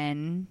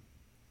men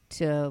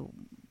to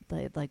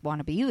like want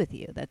to be with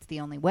you. That's the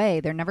only way.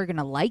 They're never going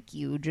to like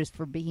you just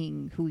for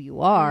being who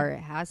you are.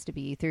 It has to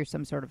be through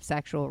some sort of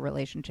sexual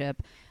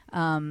relationship.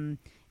 And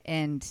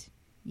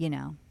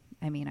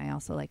I mean, I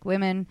also like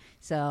women,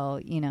 so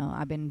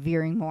I've been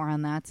veering more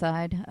on that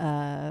side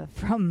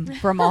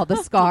from all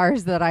the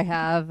scars that I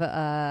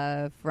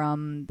have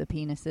from the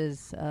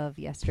penises of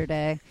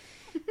yesterday.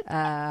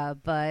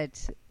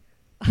 But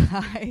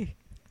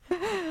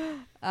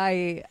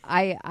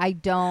I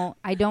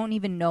don't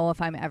even know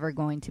if I'm ever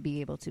going to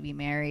be able to be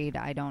married.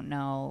 I don't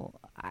know.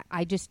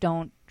 I just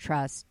don't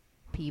trust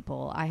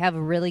people. I have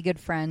really good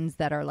friends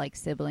that are like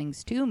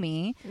siblings to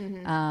me,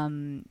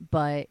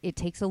 but it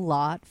takes a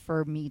lot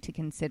for me to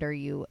consider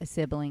you a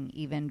sibling,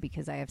 even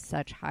because I have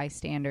such high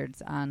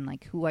standards on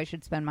like who I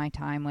should spend my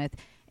time with.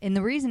 And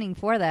the reasoning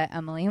for that,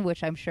 Emily,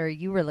 which I'm sure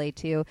you relate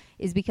to,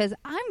 is because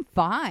I'm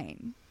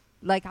fine.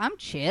 Like, I'm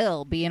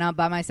chill being out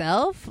by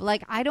myself.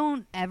 Like, I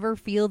don't ever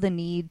feel the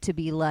need to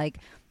be like,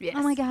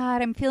 oh my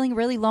God, I'm feeling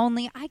really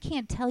lonely. I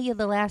can't tell you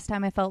the last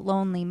time I felt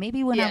lonely.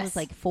 Maybe when I was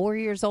like 4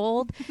 years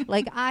old.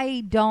 Like,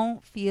 I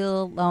don't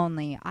feel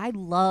lonely. I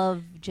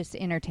love just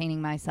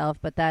entertaining myself.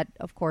 But that,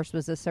 of course,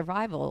 was a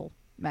survival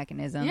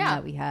mechanism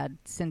that we had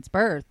since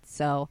birth.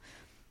 So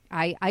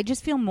I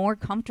just feel more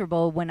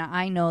comfortable when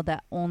I know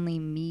that only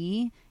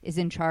me is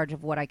in charge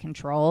of what I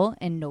control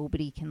and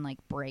nobody can, like,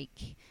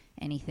 break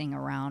anything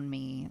around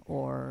me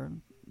or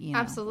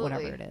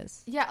whatever it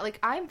is. Yeah, like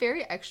I'm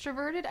very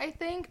extroverted, I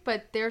think,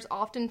 but there's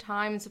often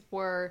times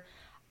where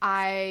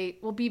I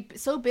will be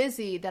so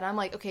busy that I'm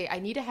like, okay, I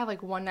need to have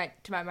like one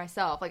night to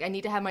myself. Like I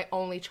need to have my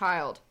only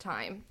child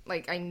time.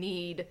 Like I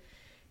need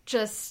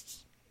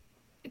just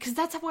because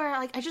that's where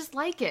like I just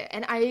like it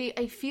and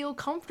I feel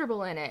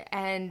comfortable in it,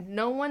 and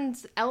no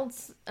one's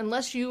else,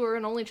 unless you are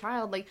an only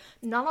child, like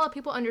not a lot of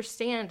people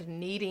understand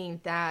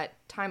needing that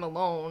time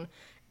alone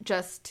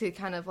just to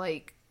kind of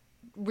like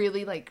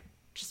really like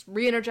just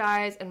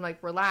re-energize and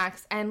like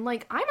relax. And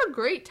like I'm a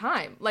great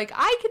time. Like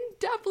I can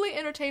definitely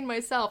entertain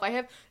myself. I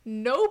have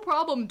no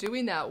problem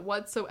doing that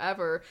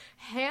whatsoever.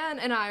 Han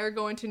and I are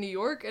going to New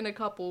York in a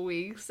couple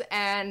weeks,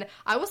 and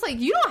I was like,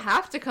 you don't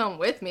have to come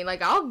with me,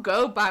 like I'll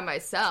go by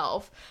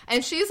myself.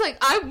 And she's like,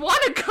 I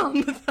want to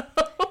come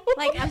though.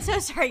 Like, I'm so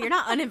sorry, you're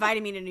not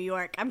uninviting me to New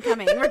York. I'm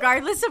coming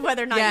regardless of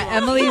whether or not you want.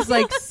 Emily's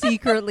like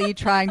secretly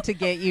trying to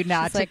get you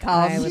not to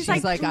come.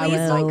 She's like, I please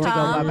would don't love to go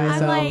by come.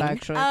 myself, I'm like,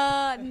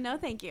 actually. no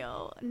thank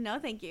you. No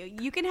thank you.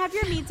 You can have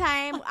your me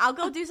time. I'll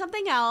go do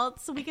something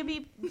else. We can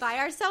be by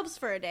ourselves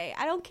for a day.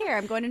 I don't care.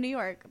 I'm going to New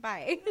York.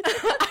 Bye.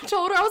 I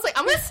told her, I was like,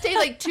 I'm going to stay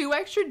like 2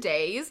 extra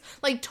days.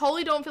 Like,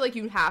 totally don't feel like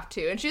you have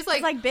to. And she's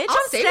like, bitch, I'll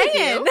I'm stay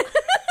staying. with you.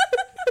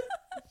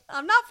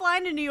 I'm not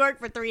flying to New York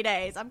for 3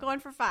 days. I'm going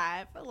for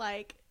 5.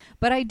 Like,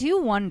 but I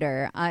do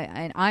wonder.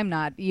 I'm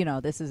not.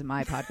 This is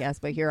my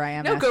podcast, but here I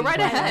am. No, go right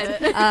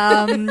ahead.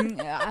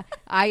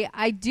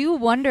 I do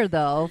wonder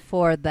though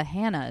for the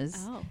Hannahs.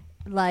 Oh.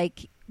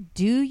 Like,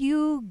 do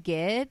you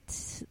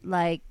get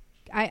like?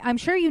 I'm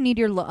sure you need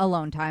your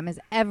alone time, as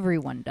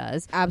everyone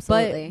does.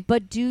 Absolutely.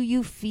 But do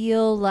you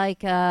feel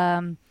like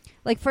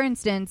for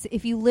instance,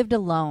 if you lived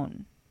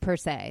alone, per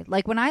se.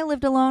 Like when I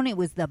lived alone, it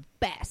was the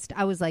best.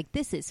 I was like,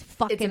 this is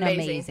fucking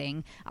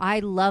amazing. I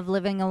love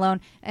living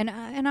alone. And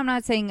I'm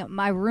not saying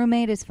my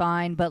roommate is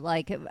fine, but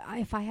like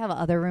if I have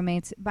other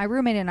roommates, my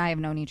roommate and I have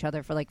known each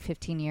other for like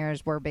 15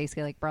 years. We're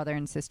basically like brother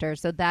and sister.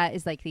 So that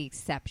is like the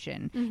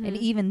exception. And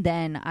even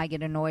then I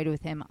get annoyed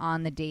with him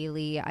on the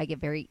daily. I get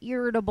very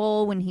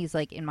irritable when he's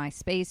like in my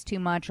space too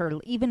much, or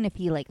even if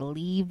he like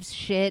leaves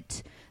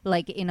shit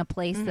like in a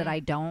place that I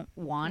don't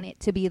want it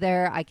to be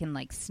there, I can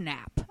like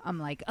snap. I'm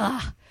like,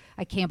 ugh,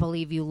 I can't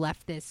believe you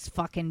left this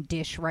fucking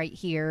dish right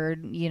here,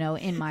 you know,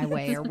 in my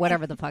way or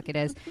whatever the fuck it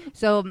is.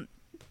 So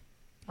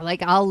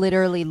like I'll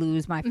literally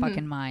lose my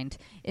fucking mind.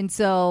 And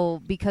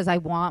so because I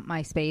want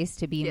my space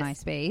to be my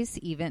space,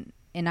 even,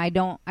 and I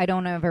don't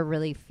ever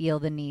really feel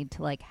the need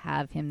to like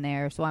have him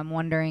there. So I'm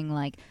wondering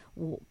like,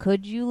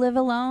 could you live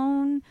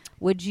alone?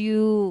 Would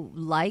you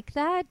like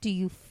that? Do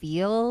you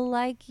feel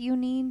like you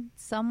need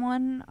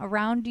someone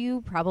around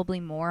you probably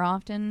more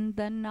often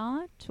than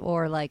not?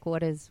 Or like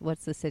what's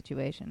the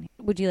situation?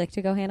 Would you like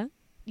to go, Hannah?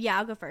 Yeah,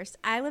 I'll go first.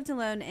 I lived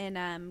alone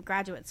in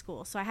graduate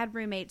school. So I had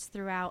roommates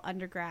throughout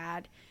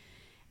undergrad.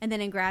 And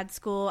then in grad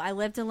school, I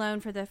lived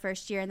alone for the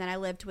first year. And then I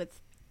lived with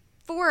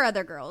 4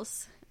 other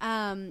girls.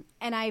 And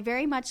I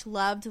very much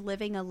loved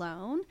living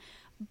alone.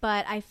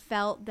 But I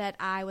felt that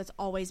I was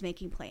always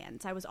making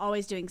plans. I was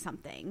always doing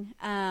something.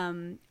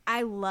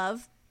 I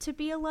love to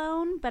be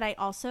alone, but I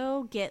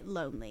also get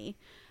lonely.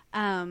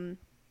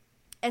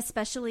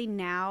 Especially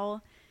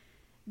now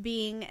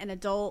being an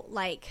adult,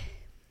 like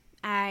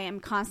I am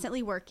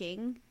constantly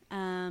working.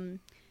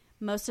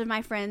 Most of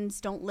my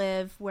friends don't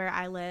live where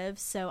I live,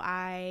 so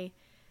I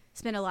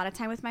spend a lot of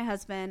time with my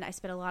husband. I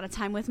spend a lot of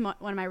time with one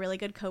of my really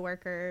good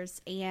coworkers,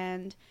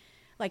 and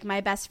like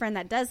my best friend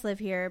that does live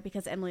here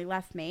because Emily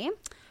left me,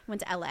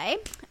 went to LA.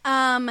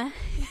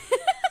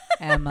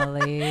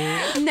 Emily.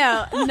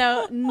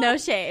 No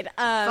shade.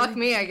 Fuck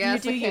me, I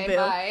guess. You do you, boo.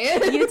 Bye.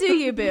 You do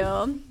you,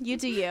 boo. You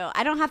do you.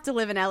 I don't have to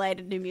live in LA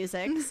to do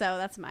music, so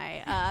that's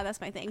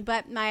my thing.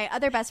 But my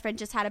other best friend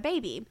just had a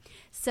baby,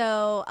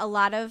 so a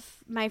lot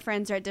of my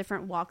friends are at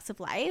different walks of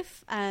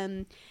life,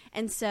 and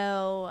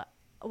so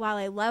while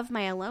I love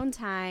my alone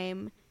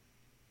time,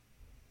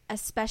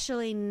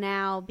 especially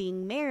now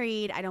being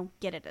married, I don't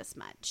get it as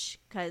much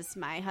because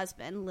my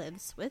husband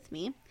lives with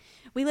me.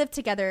 We lived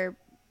together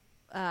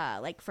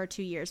like for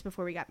 2 years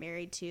before we got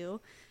married too.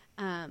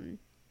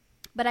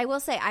 But I will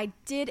say I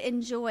did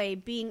enjoy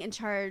being in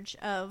charge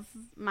of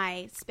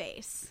my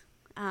space.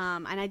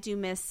 And I do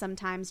miss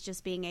sometimes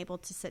just being able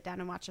to sit down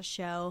and watch a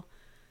show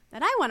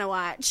that I want to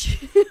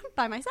watch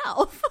by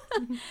myself.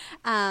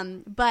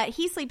 But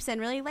he sleeps in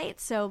really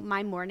late, so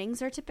my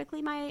mornings are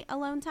typically my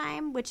alone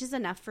time, which is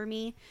enough for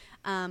me.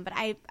 But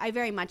I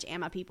very much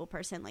am a people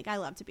person. Like I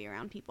love to be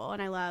around people,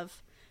 and I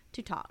love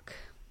to talk,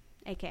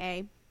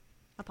 aka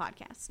a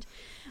podcast.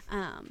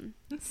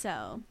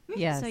 So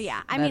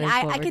yeah, I mean,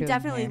 I could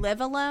definitely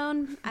live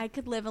alone. I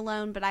could live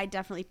alone, but I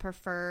definitely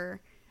prefer,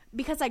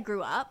 because I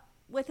grew up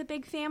with a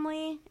big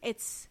family,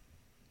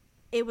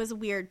 it was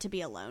weird to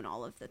be alone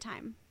all of the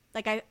time.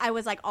 Like I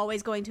was like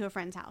always going to a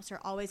friend's house, or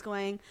always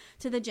going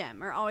to the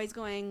gym, or always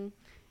going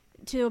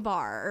to a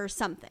bar or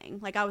something.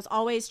 Like I was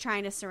always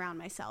trying to surround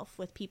myself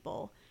with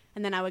people,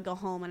 and then I would go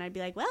home and I'd be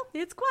like, well,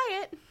 it's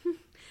quiet.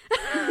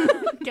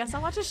 Guess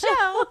I'll watch a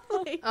show.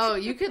 Oh,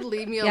 you could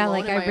leave me alone. Yeah,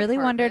 like in I my really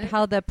wondered apartment.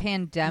 how the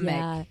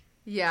pandemic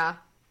Yeah.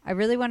 I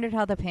really wondered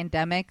how the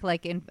pandemic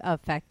like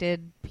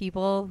affected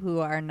people who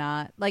are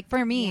not, like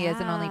for me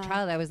as an only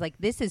child, I was like,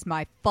 this is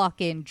my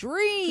fucking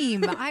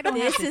dream. I don't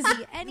have to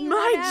see anyone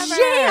my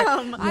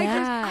ever. jam.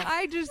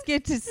 I just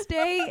get to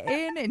stay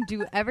in and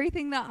do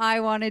everything that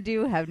I want to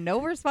do, have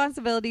no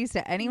responsibilities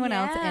to anyone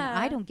else, and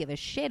I don't give a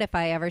shit if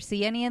I ever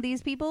see any of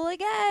these people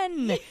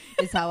again.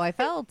 Is how I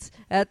felt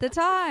at the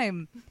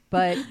time.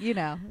 But, you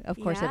know, of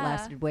course it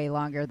lasted way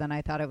longer than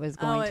I thought it was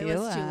going to. It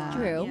was too long.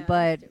 True.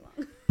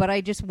 Yeah, But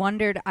I just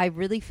wondered, I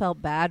really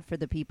felt bad for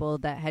the people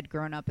that had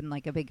grown up in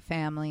like a big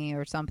family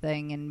or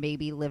something and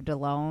maybe lived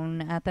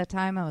alone at that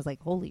time. I was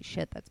like, holy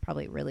shit, that's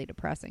probably really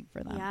depressing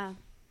for them. Yeah.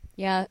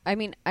 Yeah, I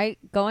mean,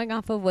 going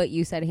off of what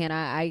you said,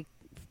 Hannah,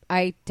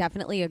 I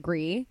definitely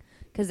agree,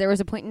 because there was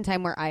a point in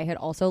time where I had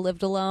also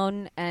lived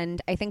alone,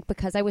 and I think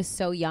because I was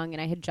so young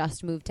and I had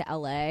just moved to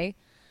LA,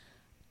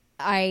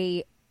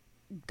 I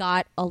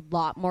got a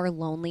lot more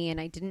lonely, and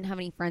I didn't have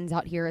any friends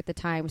out here at the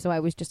time, so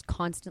I was just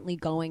constantly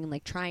going and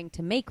like trying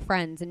to make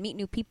friends and meet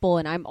new people,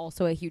 and I'm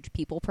also a huge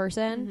people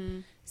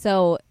person.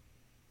 So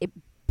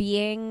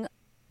being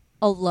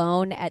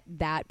alone at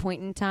that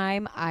point in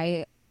time,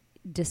 I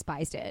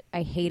despised it.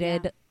 I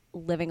hated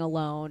living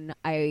alone.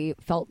 I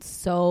felt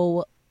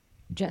so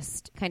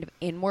just kind of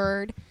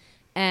inward,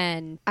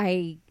 and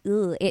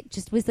it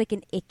just was like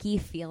an icky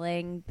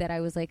feeling that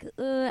I was like,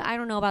 I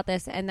don't know about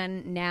this. And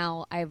then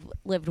now I've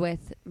lived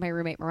with my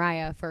roommate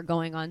Mariah for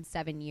going on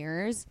 7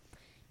 years,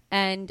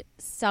 and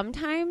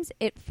sometimes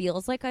it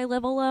feels like I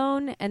live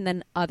alone, and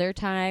then other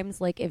times,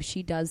 like if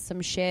she does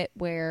some shit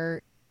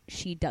where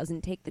she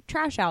doesn't take the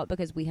trash out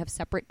because we have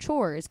separate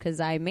chores, because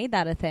I made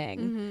that a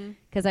thing,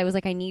 because I was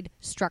like, I need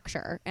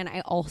structure, and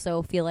I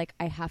also feel like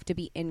I have to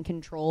be in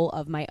control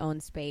of my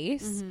own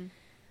space.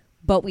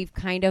 But we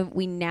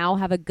now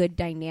have a good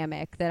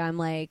dynamic that I'm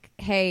like,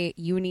 hey,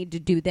 you need to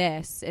do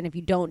this, and if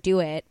you don't do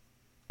it,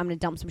 I'm gonna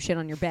dump some shit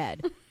on your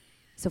bed.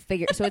 So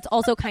it's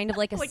also kind of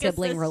like a like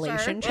sibling a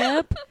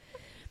relationship.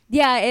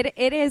 Yeah,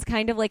 it is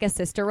kind of like a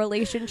sister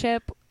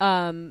relationship,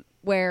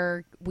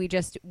 where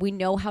we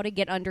know how to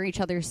get under each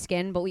other's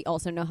skin, but we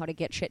also know how to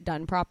get shit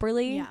done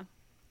properly. Yeah.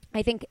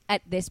 I think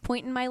at this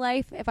point in my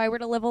life, if I were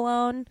to live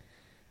alone,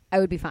 I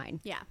would be fine.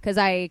 Yeah. Because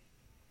I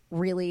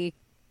really,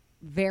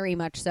 very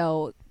much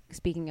so,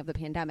 speaking of the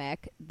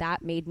pandemic,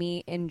 that made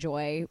me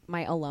enjoy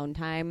my alone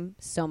time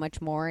so much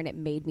more, and it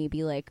made me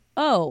be like,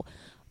 oh,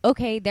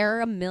 okay,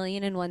 there are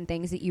 1,000,001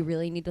 things that you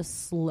really need to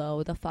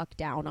slow the fuck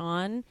down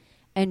on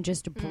and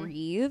just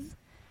breathe.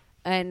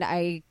 And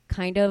I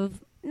kind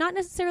of not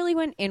necessarily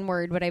went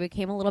inward, but I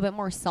became a little bit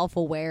more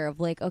self-aware of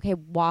like, okay,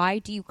 why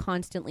do you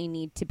constantly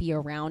need to be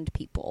around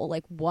people?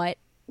 Like what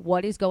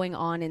is going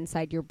on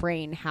inside your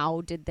brain?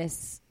 How did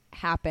this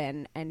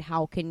happen? And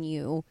how can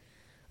you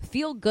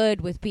feel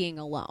good with being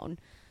alone?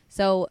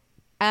 So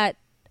I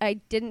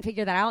didn't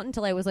figure that out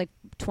until I was like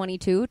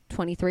 22,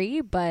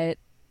 23, but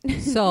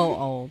So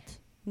old.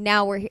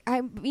 now we're here.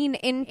 I mean,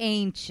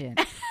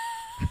 Ancient.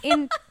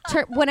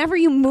 whenever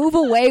you move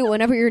away,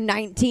 whenever you're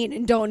 19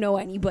 and don't know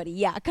anybody,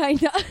 yeah,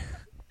 kind of.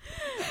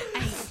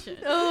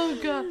 Oh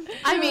god.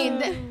 I mean,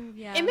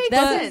 it makes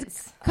That's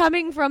sense.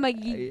 coming from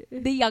the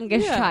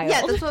youngest child.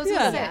 Yeah, that's what I was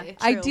gonna say.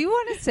 I do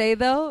want to say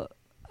though,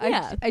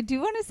 Yeah. I do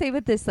want to say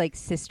with this like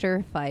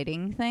sister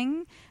fighting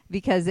thing,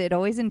 because it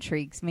always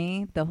intrigues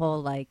me, the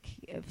whole like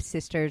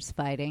sisters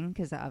fighting,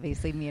 because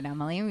obviously me and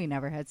Emily, we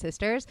never had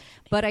sisters.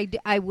 But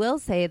I will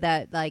say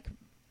that like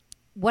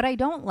what I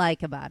don't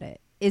like about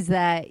it is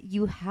that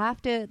you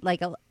have to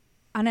like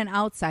on an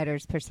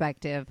outsider's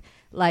perspective,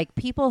 like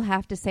people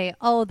have to say,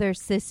 oh, they're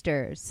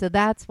sisters, so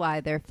that's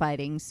why they're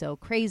fighting so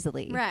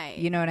crazily. Right.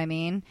 You know what I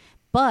mean?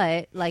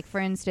 But like, for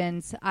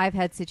instance, I've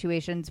had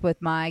situations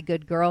with my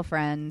good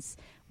girlfriends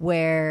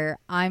where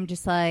I'm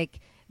just like,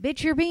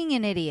 bitch, you're being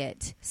an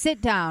idiot.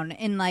 Sit down.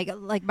 And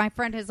like my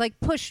friend has like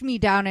pushed me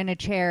down in a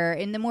chair,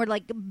 and then we're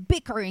like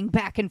bickering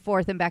back and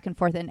forth.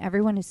 And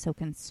everyone is so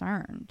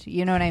concerned.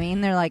 You know what I mean?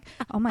 They're like,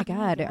 oh my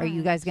God, are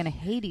you guys going to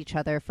hate each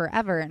other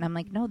forever? And I'm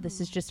like, no, this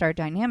is just our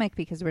dynamic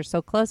because we're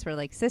so close. We're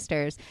like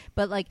sisters.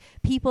 But like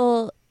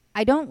people,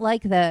 I don't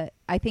like that.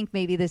 I think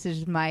maybe this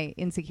is my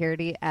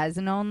insecurity as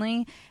an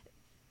only.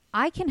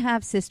 I can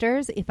have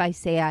sisters if I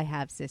say I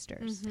have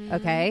sisters,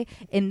 okay?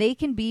 And they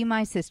can be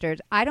my sisters.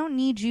 I don't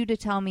need you to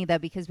tell me that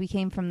because we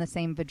came from the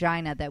same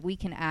vagina that we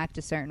can act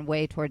a certain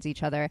way towards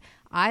each other.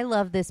 I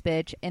love this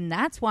bitch, and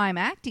that's why I'm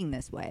acting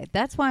this way.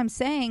 That's why I'm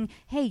saying,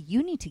 hey,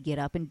 you need to get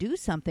up and do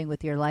something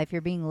with your life.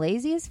 You're being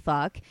lazy as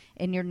fuck,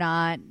 and you're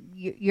not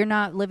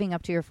living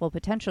up to your full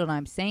potential, and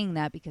I'm saying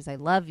that because I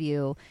love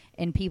you,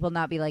 and people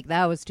not be like,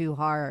 that was too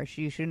harsh.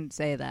 You shouldn't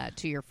say that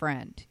to your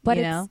friend. But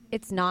you know?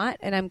 it's not,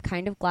 and I'm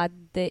kind of glad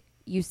that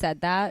you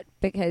said that,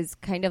 because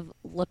kind of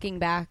looking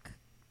back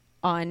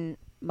on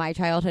my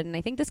childhood, and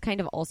I think this kind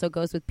of also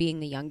goes with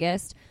being the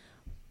youngest,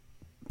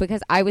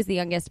 because I was the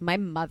youngest. My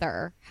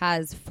mother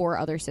has 4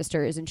 other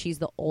sisters, and she's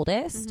the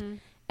oldest.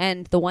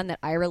 And the one that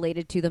I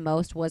related to the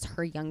most was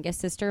her youngest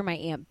sister, my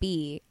Aunt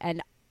B.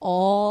 And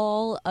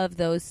all of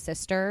those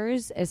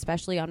sisters,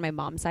 especially on my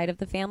mom's side of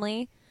the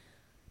family,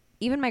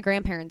 even my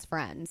grandparents'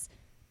 friends,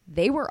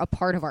 they were a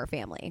part of our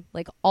family.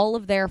 Like all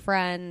of their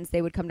friends,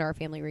 they would come to our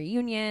family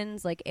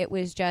reunions. Like it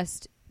was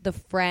just the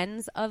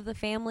friends of the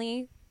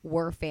family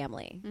were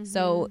family.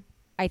 So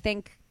I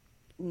think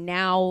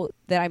now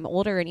that I'm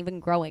older and even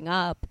growing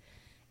up,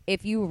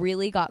 if you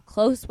really got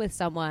close with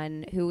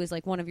someone who was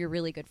like one of your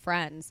really good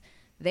friends,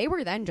 they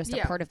were then just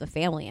a part of the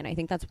family. And I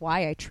think that's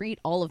why I treat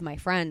all of my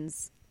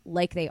friends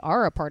like they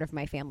are a part of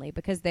my family,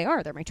 because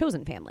they're my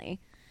chosen family.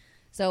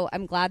 So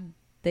I'm glad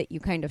that you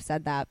kind of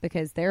said that,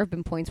 because there have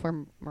been points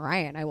where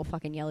Mariah and I will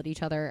fucking yell at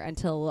each other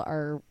until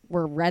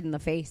we're red in the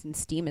face and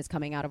steam is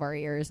coming out of our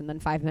ears, and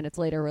then 5 minutes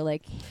later we're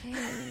like,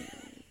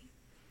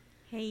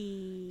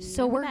 hey,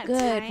 so we're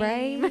good,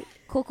 right?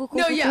 Cool.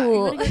 No, yeah. You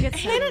want to go get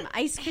some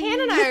ice cream?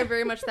 Hannah and I are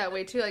very much that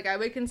way too. Like I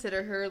would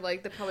consider her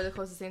like probably the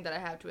closest thing that I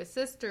have to a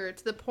sister,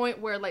 to the point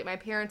where like my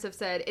parents have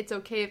said it's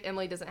okay if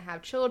Emily doesn't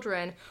have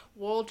children,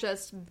 we'll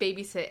just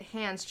babysit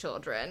Hannah's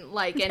children,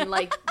 like, and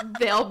like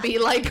they'll be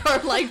like our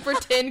like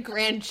pretend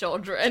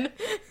grandchildren.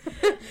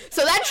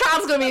 So that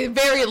child's gonna be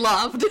very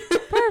loved.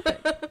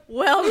 Perfect.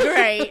 Well,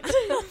 great.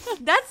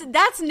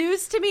 That's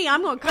news to me.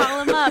 I'm gonna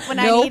call him up when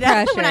I need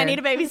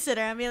a babysitter.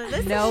 I'm like,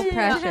 this no is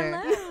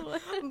pressure. Hello.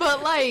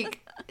 But like,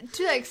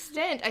 to that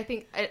extent, I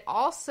think it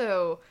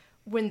also,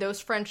 when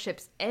those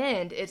friendships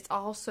end, it's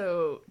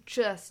also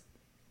just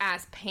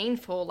as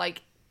painful,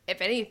 like,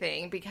 if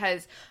anything,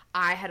 because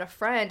I had a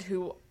friend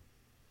who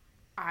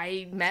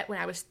I met when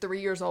I was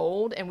 3 years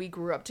old, and we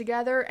grew up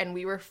together, and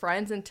we were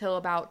friends until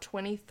about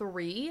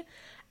 23,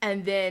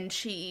 And then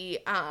she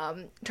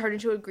turned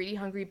into a greedy,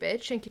 hungry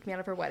bitch and kicked me out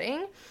of her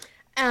wedding.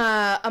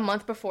 A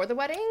month before the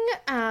wedding,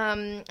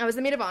 I was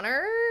the maid of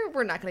honor.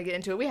 We're not going to get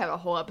into it. We have a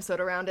whole episode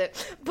around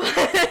it. But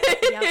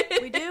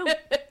Yep, we do.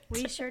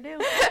 We sure do.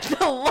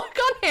 The look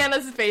on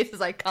Hannah's face is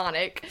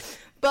iconic.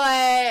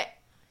 But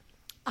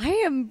I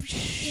am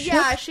shook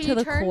yeah, she to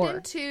the turned core.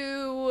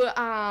 into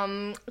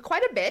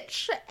quite a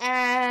bitch.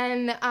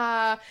 And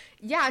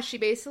yeah, she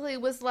basically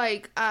was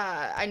like,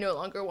 I no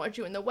longer want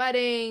you in the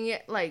wedding.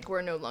 Like,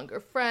 we're no longer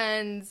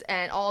friends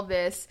and all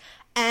this.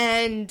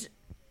 And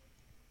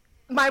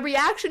my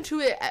reaction to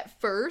it at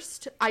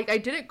first, I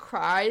didn't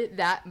cry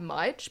that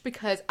much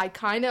because I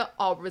kind of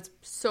was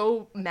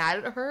so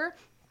mad at her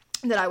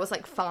that I was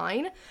like,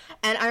 fine.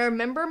 And I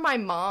remember my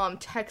mom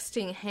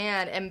texting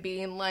Han and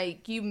being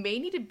like, you may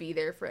need to be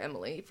there for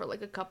Emily for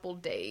like a couple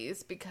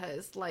days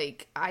because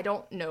like, I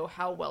don't know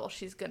how well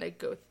she's gonna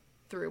go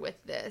through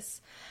with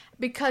this,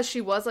 because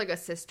she was like a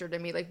sister to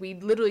me. Like, we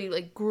literally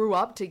like grew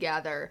up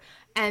together.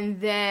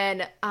 And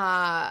then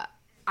I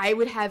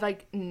would have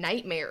like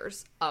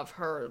nightmares of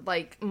her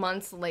like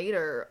months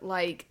later,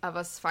 like of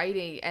us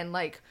fighting and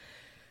like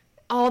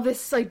all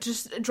this like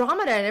just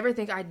drama and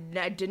everything. I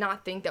did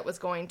not think that was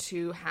going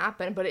to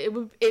happen, but it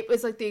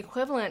was like the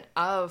equivalent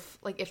of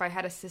like if I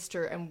had a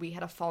sister and we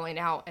had a falling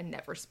out and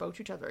never spoke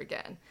to each other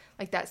again.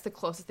 Like, that's the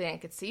closest thing I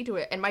could see to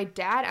it. And my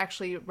dad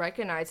actually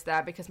recognized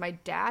that because my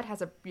dad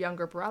has a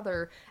younger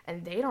brother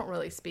and they don't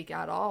really speak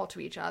at all to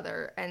each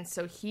other. And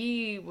so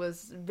he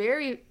was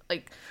very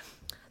like,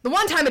 the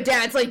one time a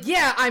dad's like,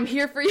 yeah, I'm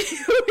here for you.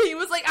 He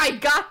was like, I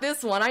got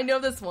this one. I know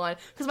this one.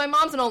 Because my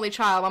mom's an only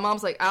child. My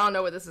mom's like, I don't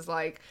know what this is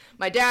like.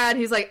 My dad,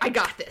 he's like, I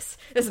got this.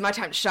 This is my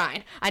time to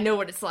shine. I know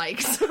what it's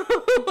like.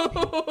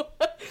 So,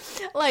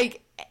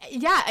 like,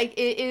 yeah,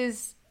 it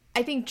is,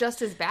 I think,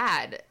 just as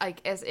bad,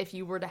 like, as if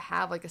you were to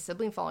have, like, a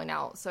sibling falling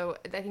out. So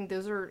I think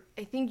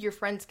I think your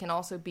friends can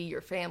also be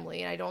your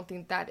family. And I don't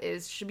think that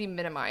should be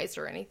minimized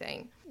or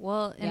anything.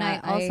 Well, and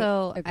Yeah, I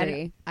also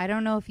agree. I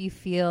don't know if you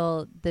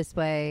feel this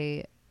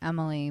way,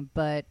 Emily,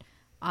 but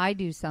I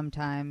do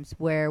sometimes,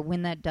 where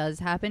when that does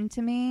happen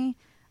to me,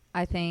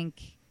 I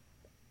think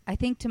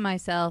to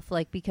myself,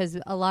 like, because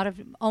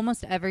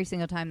almost every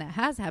single time that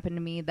has happened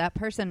to me, that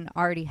person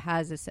already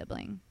has a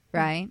sibling,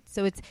 right?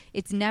 So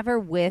it's never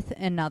with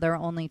another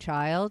only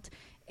child,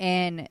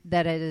 and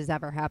that it has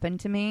ever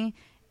happened to me.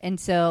 And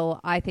so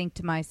I think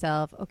to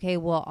myself, okay,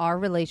 well, our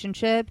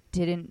relationship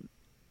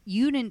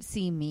you didn't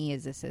see me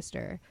as a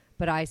sister,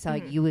 but I saw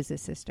you as a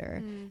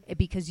sister,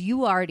 because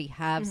you already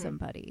have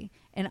somebody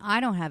and I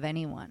don't have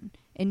anyone.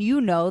 And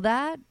you know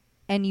that,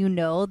 and you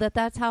know that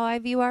that's how I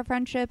view our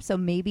friendship. So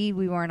maybe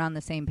we weren't on the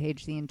same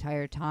page the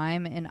entire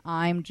time, and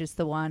I'm just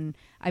the one.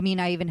 I mean,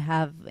 I even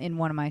have in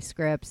one of my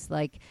scripts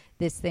like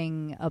this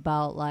thing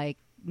about like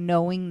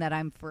knowing that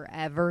I'm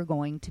forever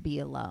going to be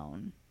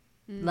alone.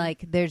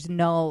 Like there's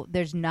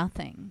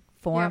nothing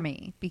for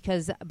me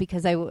because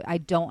I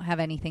don't have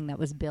anything that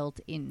was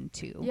built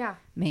into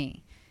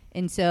me.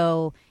 And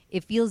so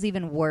it feels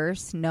even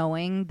worse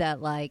knowing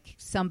that like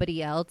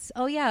somebody else,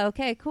 oh yeah,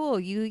 okay, cool.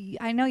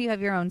 I know you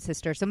have your own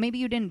sister. So maybe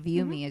you didn't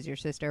view me as your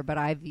sister, but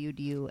I viewed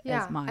you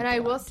as mine. And I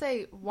will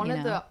say one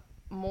of the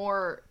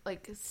more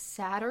like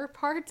sadder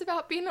parts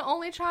about being the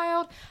only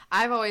child,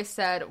 I've always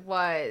said,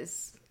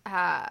 was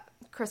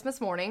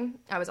Christmas morning.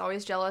 I was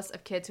always jealous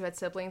of kids who had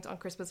siblings on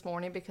Christmas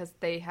morning because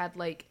they had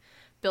like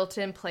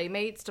built-in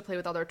playmates to play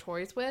with all their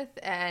toys with.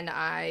 And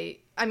I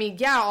mean,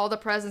 yeah, all the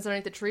presents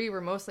underneath the tree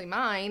were mostly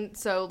mine.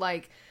 So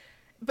like,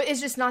 but it's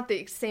just not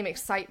the same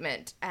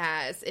excitement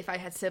as if I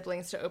had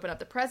siblings to open up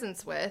the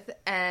presents with.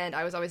 And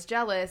I was always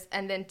jealous.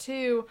 And then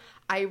two,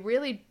 I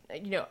really,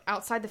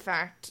 outside the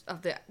fact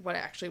of what it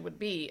actually would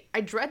be,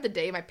 I dread the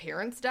day my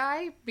parents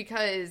die,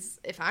 because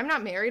if I'm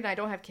not married and I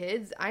don't have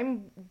kids,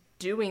 I'm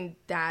doing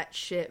that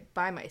shit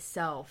by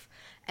myself.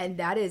 And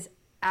that is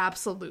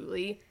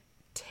absolutely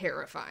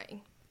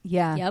terrifying.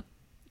 Yeah. Yep.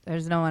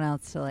 There's no one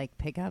else to like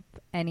pick up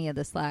any of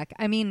the slack.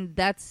 I mean,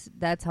 that's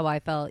how I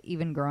felt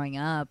even growing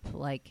up,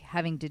 like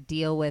having to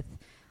deal with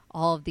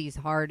all of these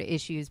hard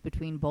issues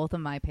between both of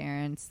my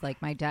parents,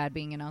 like my dad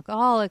being an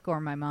alcoholic or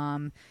my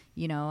mom,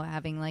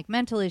 having like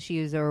mental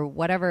issues or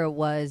whatever it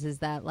was, is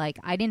that like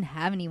I didn't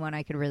have anyone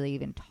I could really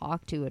even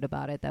talk to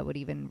about it that would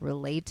even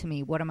relate to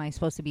me. What am I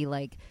supposed to be,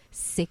 like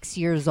 6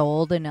 years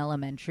old in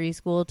elementary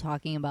school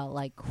talking about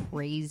like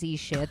crazy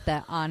shit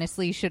that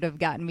honestly should have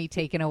gotten me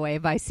taken away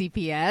by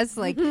CPS?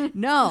 Like,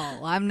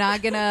 no, I'm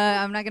not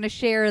gonna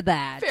share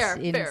that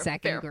in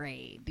second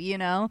grade,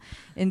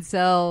 And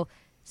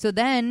so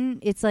then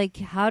it's like,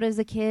 how does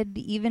a kid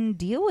even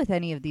deal with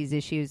any of these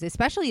issues,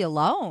 especially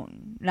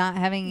alone, not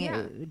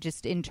having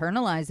just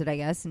internalize it, I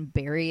guess, and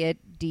bury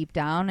it deep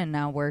down and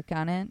now work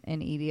on it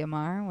in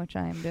EDMR, which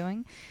I am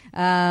doing.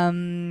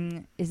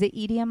 Is it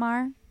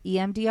EDMR?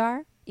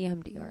 EMDR?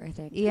 EMDR, I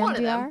think.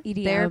 EMDR?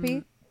 EDM.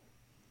 Therapy?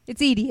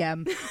 It's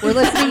EDM. We're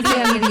listening to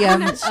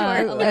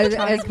EDM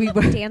as we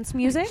dance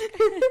music.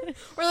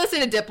 We're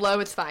listening to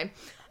Diplo. It's fine.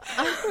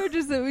 We're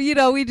just,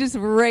 we just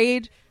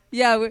rage.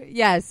 Yeah,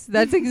 yes,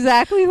 that's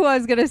exactly who I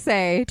was gonna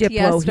say. Diplo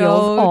Tiesto, heals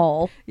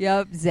all.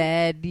 Yep,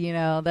 Zed. You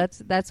know,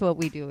 that's what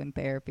we do in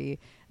therapy.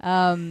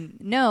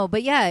 No,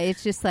 but yeah,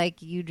 it's just like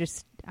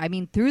I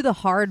mean, through the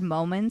hard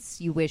moments,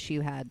 you wish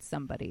you had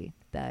somebody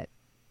that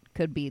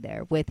could be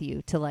there with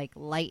you to like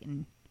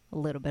lighten a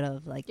little bit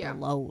of like the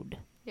load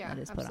that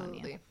is put on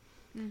you.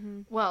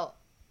 Mm-hmm. Well,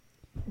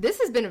 this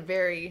has been a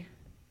very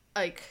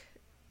like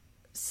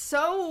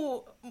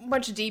so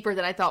much deeper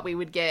than I thought we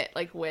would get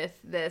like with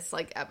this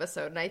like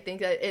episode, and I think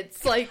that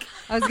it's like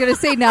I was gonna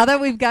say, now that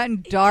we've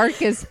gotten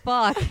dark as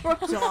fuck, we're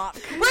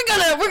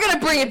gonna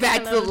bring it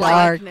back to the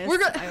light. We're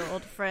gonna, my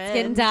old friend. It's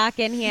getting dark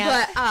in here.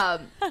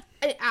 But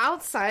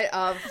outside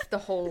of the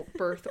whole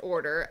birth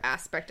order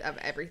aspect of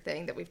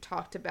everything that we've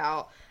talked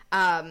about,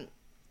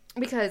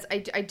 because I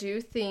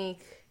do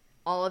think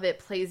all of it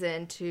plays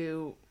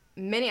into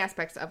many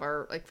aspects of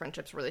our like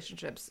friendships,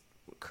 relationships,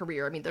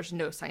 career. I mean, there's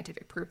no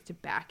scientific proof to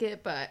back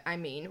it, but I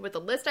mean, with the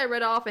list I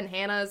read off and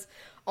Hannah's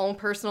own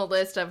personal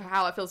list of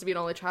how it feels to be an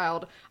older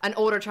child,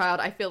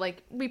 I feel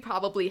like we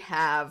probably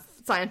have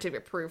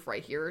scientific proof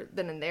right here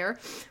then and there.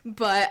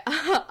 But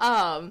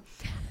I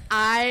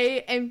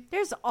am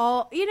there's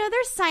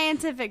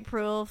scientific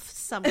proof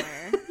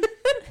somewhere.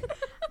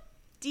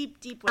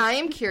 deep I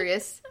am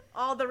curious.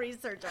 All the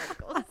research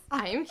articles.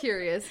 I am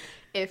curious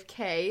if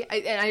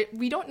Kay,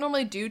 we don't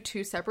normally do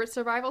two separate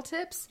survival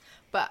tips,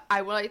 but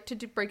I would like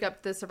to break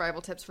up the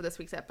survival tips for this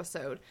week's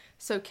episode.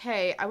 So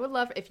Kay, I would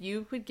love if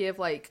you could give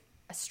like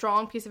a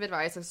strong piece of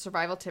advice, a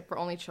survival tip for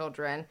only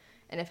children,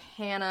 and if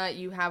Hannah,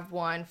 you have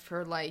one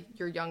for like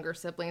your younger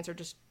siblings or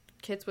just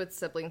kids with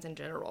siblings in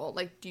general.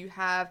 Like, do you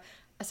have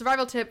a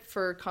survival tip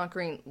for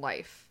conquering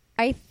life?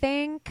 I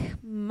think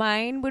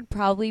mine would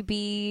probably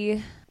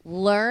be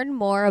learn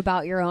more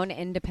about your own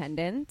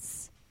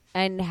independence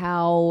and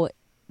how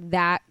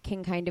that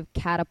can kind of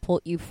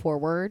catapult you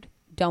forward.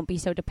 Don't be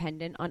so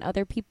dependent on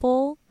other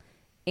people,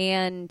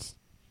 and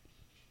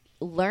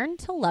learn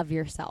to love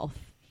yourself,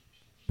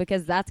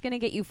 because that's going to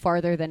get you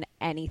farther than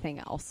anything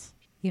else.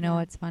 You know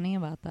what's funny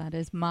about that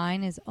is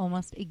mine is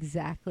almost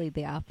exactly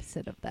the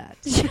opposite of that.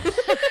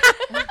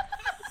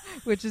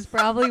 Which is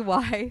probably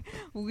why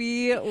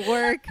we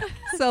work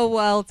so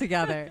well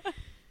together.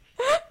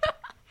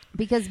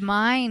 Because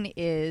mine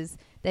is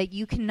that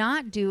you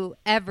cannot do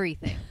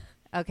everything,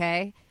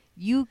 okay?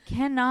 You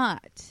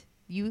cannot.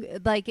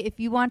 If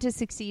you want to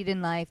succeed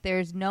in life,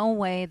 there's no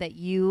way that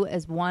you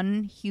as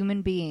one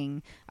human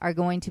being are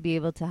going to be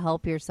able to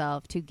help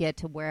yourself to get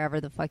to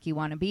wherever the fuck you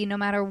want to be, no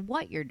matter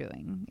what you're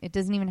doing. It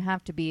doesn't even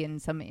have to be in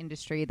some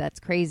industry that's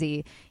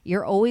crazy.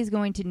 You're always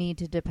going to need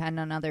to depend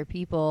on other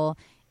people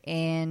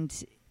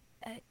and,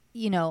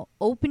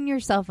 open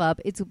yourself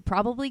up. It's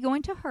probably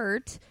going to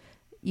hurt,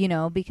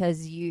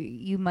 because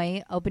you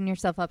might open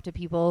yourself up to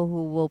people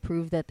who will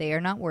prove that they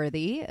are not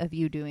worthy of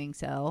you doing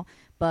so.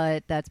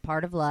 But that's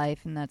part of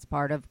life, and that's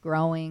part of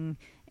growing,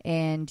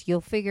 and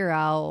you'll figure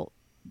out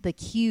the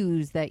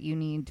cues that you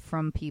need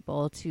from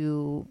people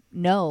to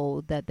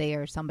know that they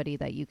are somebody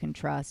that you can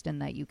trust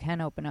and that you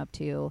can open up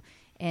to,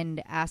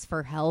 and ask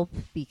for help,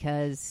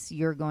 because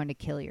you're going to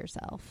kill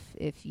yourself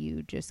if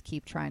you just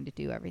keep trying to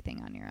do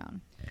everything on your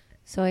own.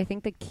 So I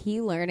think the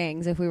key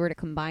learnings, if we were to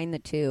combine the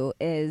two,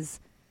 is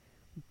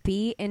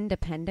be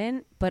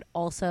independent, but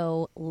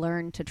also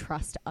learn to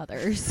trust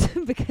others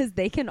because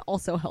they can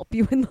also help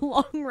you in the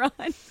long run.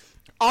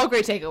 All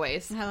great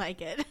takeaways. I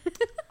like it.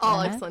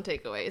 All excellent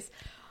takeaways.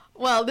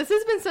 Well, this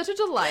has been such a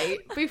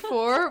delight.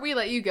 Before we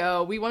let you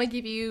go, we want to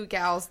give you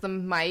gals the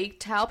mic.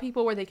 Tell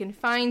people where they can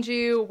find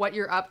you, what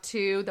you're up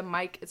to. The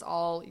mic is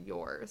all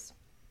yours.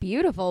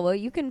 Beautiful. Well,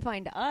 you can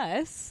find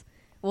us.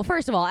 Well,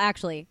 first of all,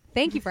 actually,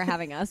 thank you for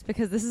having us,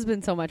 because this has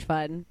been so much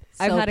fun.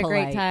 I've had a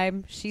great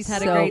time. She's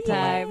had a great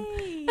time.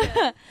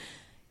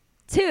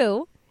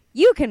 2,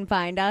 you can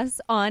find us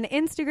on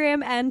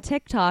Instagram and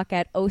TikTok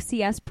at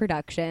OCS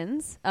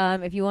Productions.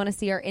 If you want to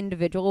see our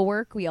individual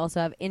work, we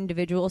also have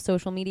individual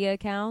social media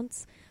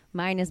accounts.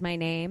 Mine is my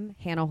name,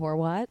 Hannah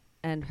Horwatt,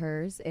 and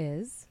hers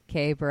is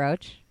Kay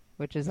Broch,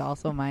 which is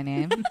also my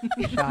name.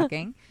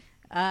 Shocking.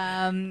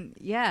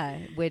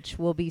 Which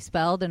will be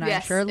spelled, and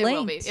I'm sure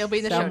linked It'll be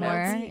in the show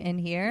somewhere notes in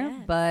here.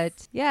 Yes.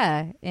 But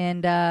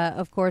and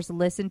of course,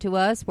 listen to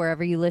us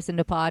wherever you listen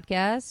to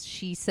podcasts.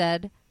 She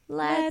Said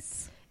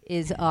Let's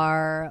is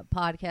our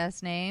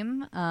podcast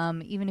name.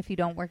 Even if you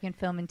don't work in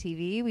film and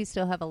TV, we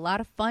still have a lot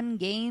of fun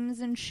games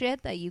and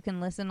shit that you can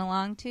listen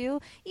along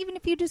to. Even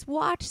if you just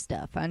watch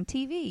stuff on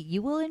TV,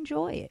 you will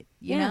enjoy it.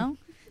 You know.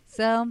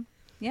 So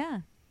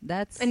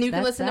that's and you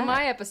can that's listen to that.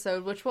 my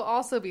episode, which will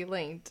also be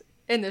linked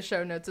in the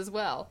show notes as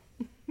well.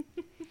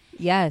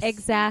 Yes.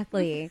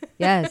 exactly.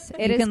 Yes.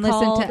 It you is can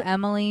listen called to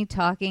Emily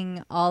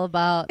talking all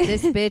about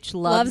this bitch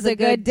loves, Loves a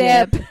good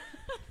dip.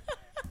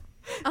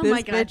 Oh This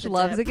my God, bitch the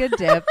loves dip. a good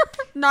dip.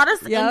 Not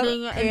us Yep,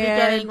 ending and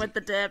and- beginning with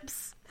the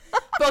dips.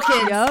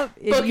 Bookends. Yep.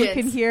 And you Bookends.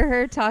 can hear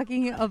her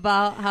talking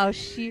about how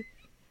she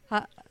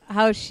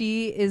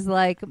is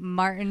like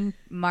Martin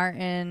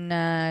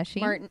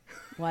Sheen. Martin.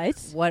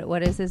 What?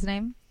 What is his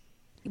name?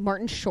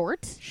 Martin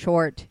Short?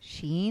 Short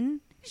Sheen.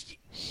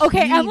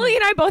 Okay, Emily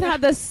and I both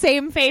had the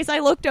same face. I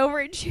looked over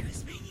and she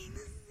was making the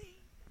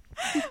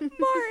same.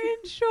 Martin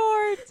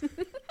Short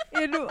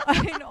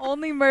in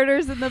Only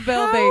Murders in the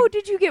Building. How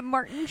did you get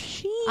Martin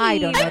Sheen? I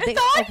don't know. I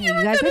thought you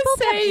were guys, they gonna both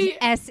say- have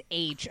an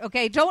SH.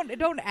 Okay,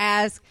 don't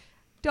ask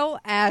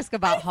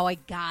about how I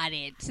got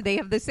it. They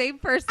have the same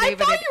first I name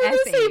thought and you were an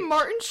going to say SH.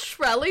 Martin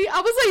Shkreli.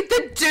 I was like,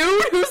 the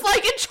dude who's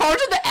like in charge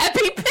of the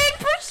EpiPen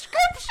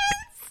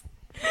prescriptions.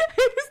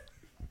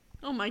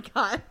 Oh my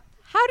god.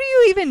 How do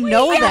you even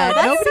know that?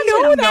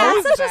 Nobody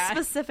knows That's such that. a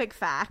specific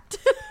fact.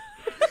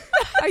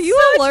 Are you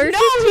allergic No,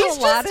 to he's a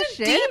lot just of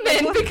a shit?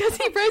 demon because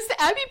he raised the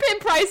EpiPen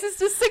prices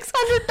to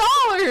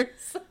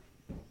 $600.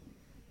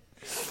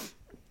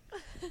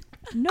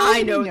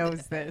 Nobody know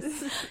knows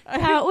this.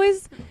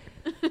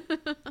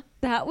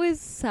 That was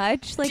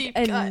such like Deep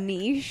a cut.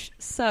 niche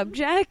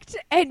subject,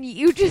 and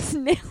you just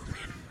nailed it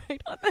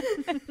right on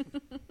the head.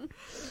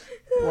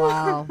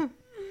 Wow.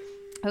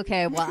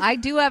 Okay, well, I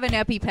do have an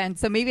EpiPen,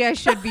 so maybe I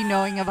should be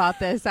knowing about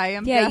this. I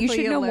am Yeah, you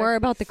definitely should know aller- more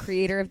about the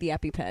creator of the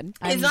EpiPen.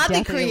 I'm He's not the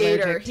definitely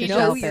creator. allergic He to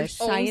knows just your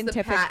shellfish. owns the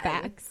scientific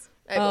patents, facts.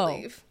 I Oh.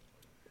 believe.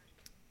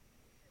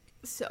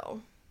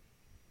 So,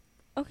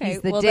 Okay,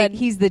 He's the well then,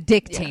 he's the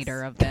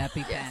dictator Yes. of the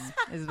EpiPen,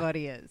 is what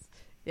he is.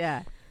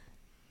 Yeah.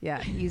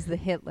 Yeah, he's the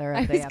Hitler of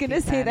I the was gonna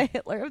say EpiPen. the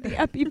Hitler of the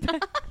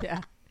EpiPen.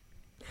 Yeah.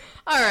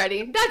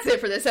 alrighty, that's it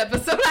for this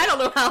episode. I don't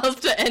know how else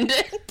to end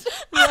it.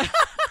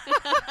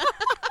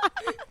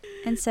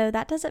 And so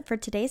that does it for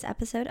today's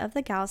episode of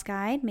The Gals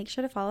Guide. Make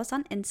sure to follow us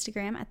on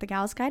Instagram at The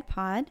Gals Guide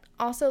Pod.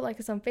 Also, like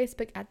us on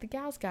Facebook at The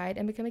Gals Guide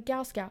and become a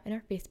Gal Scout in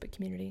our Facebook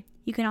community.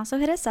 You can also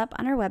hit us up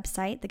on our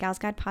website,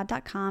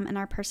 thegalsguidepod.com, and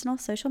our personal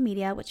social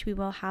media, which we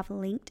will have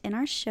linked in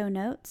our show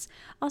notes.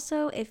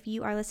 Also, if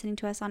you are listening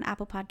to us on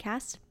Apple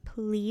Podcasts,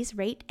 please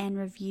rate and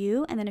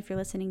review. And then if you're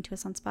listening to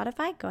us on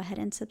Spotify, go ahead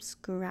and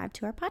subscribe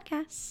to our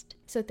podcast.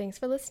 So thanks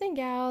for listening,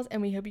 gals,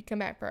 and we hope you come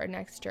back for our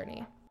next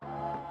journey.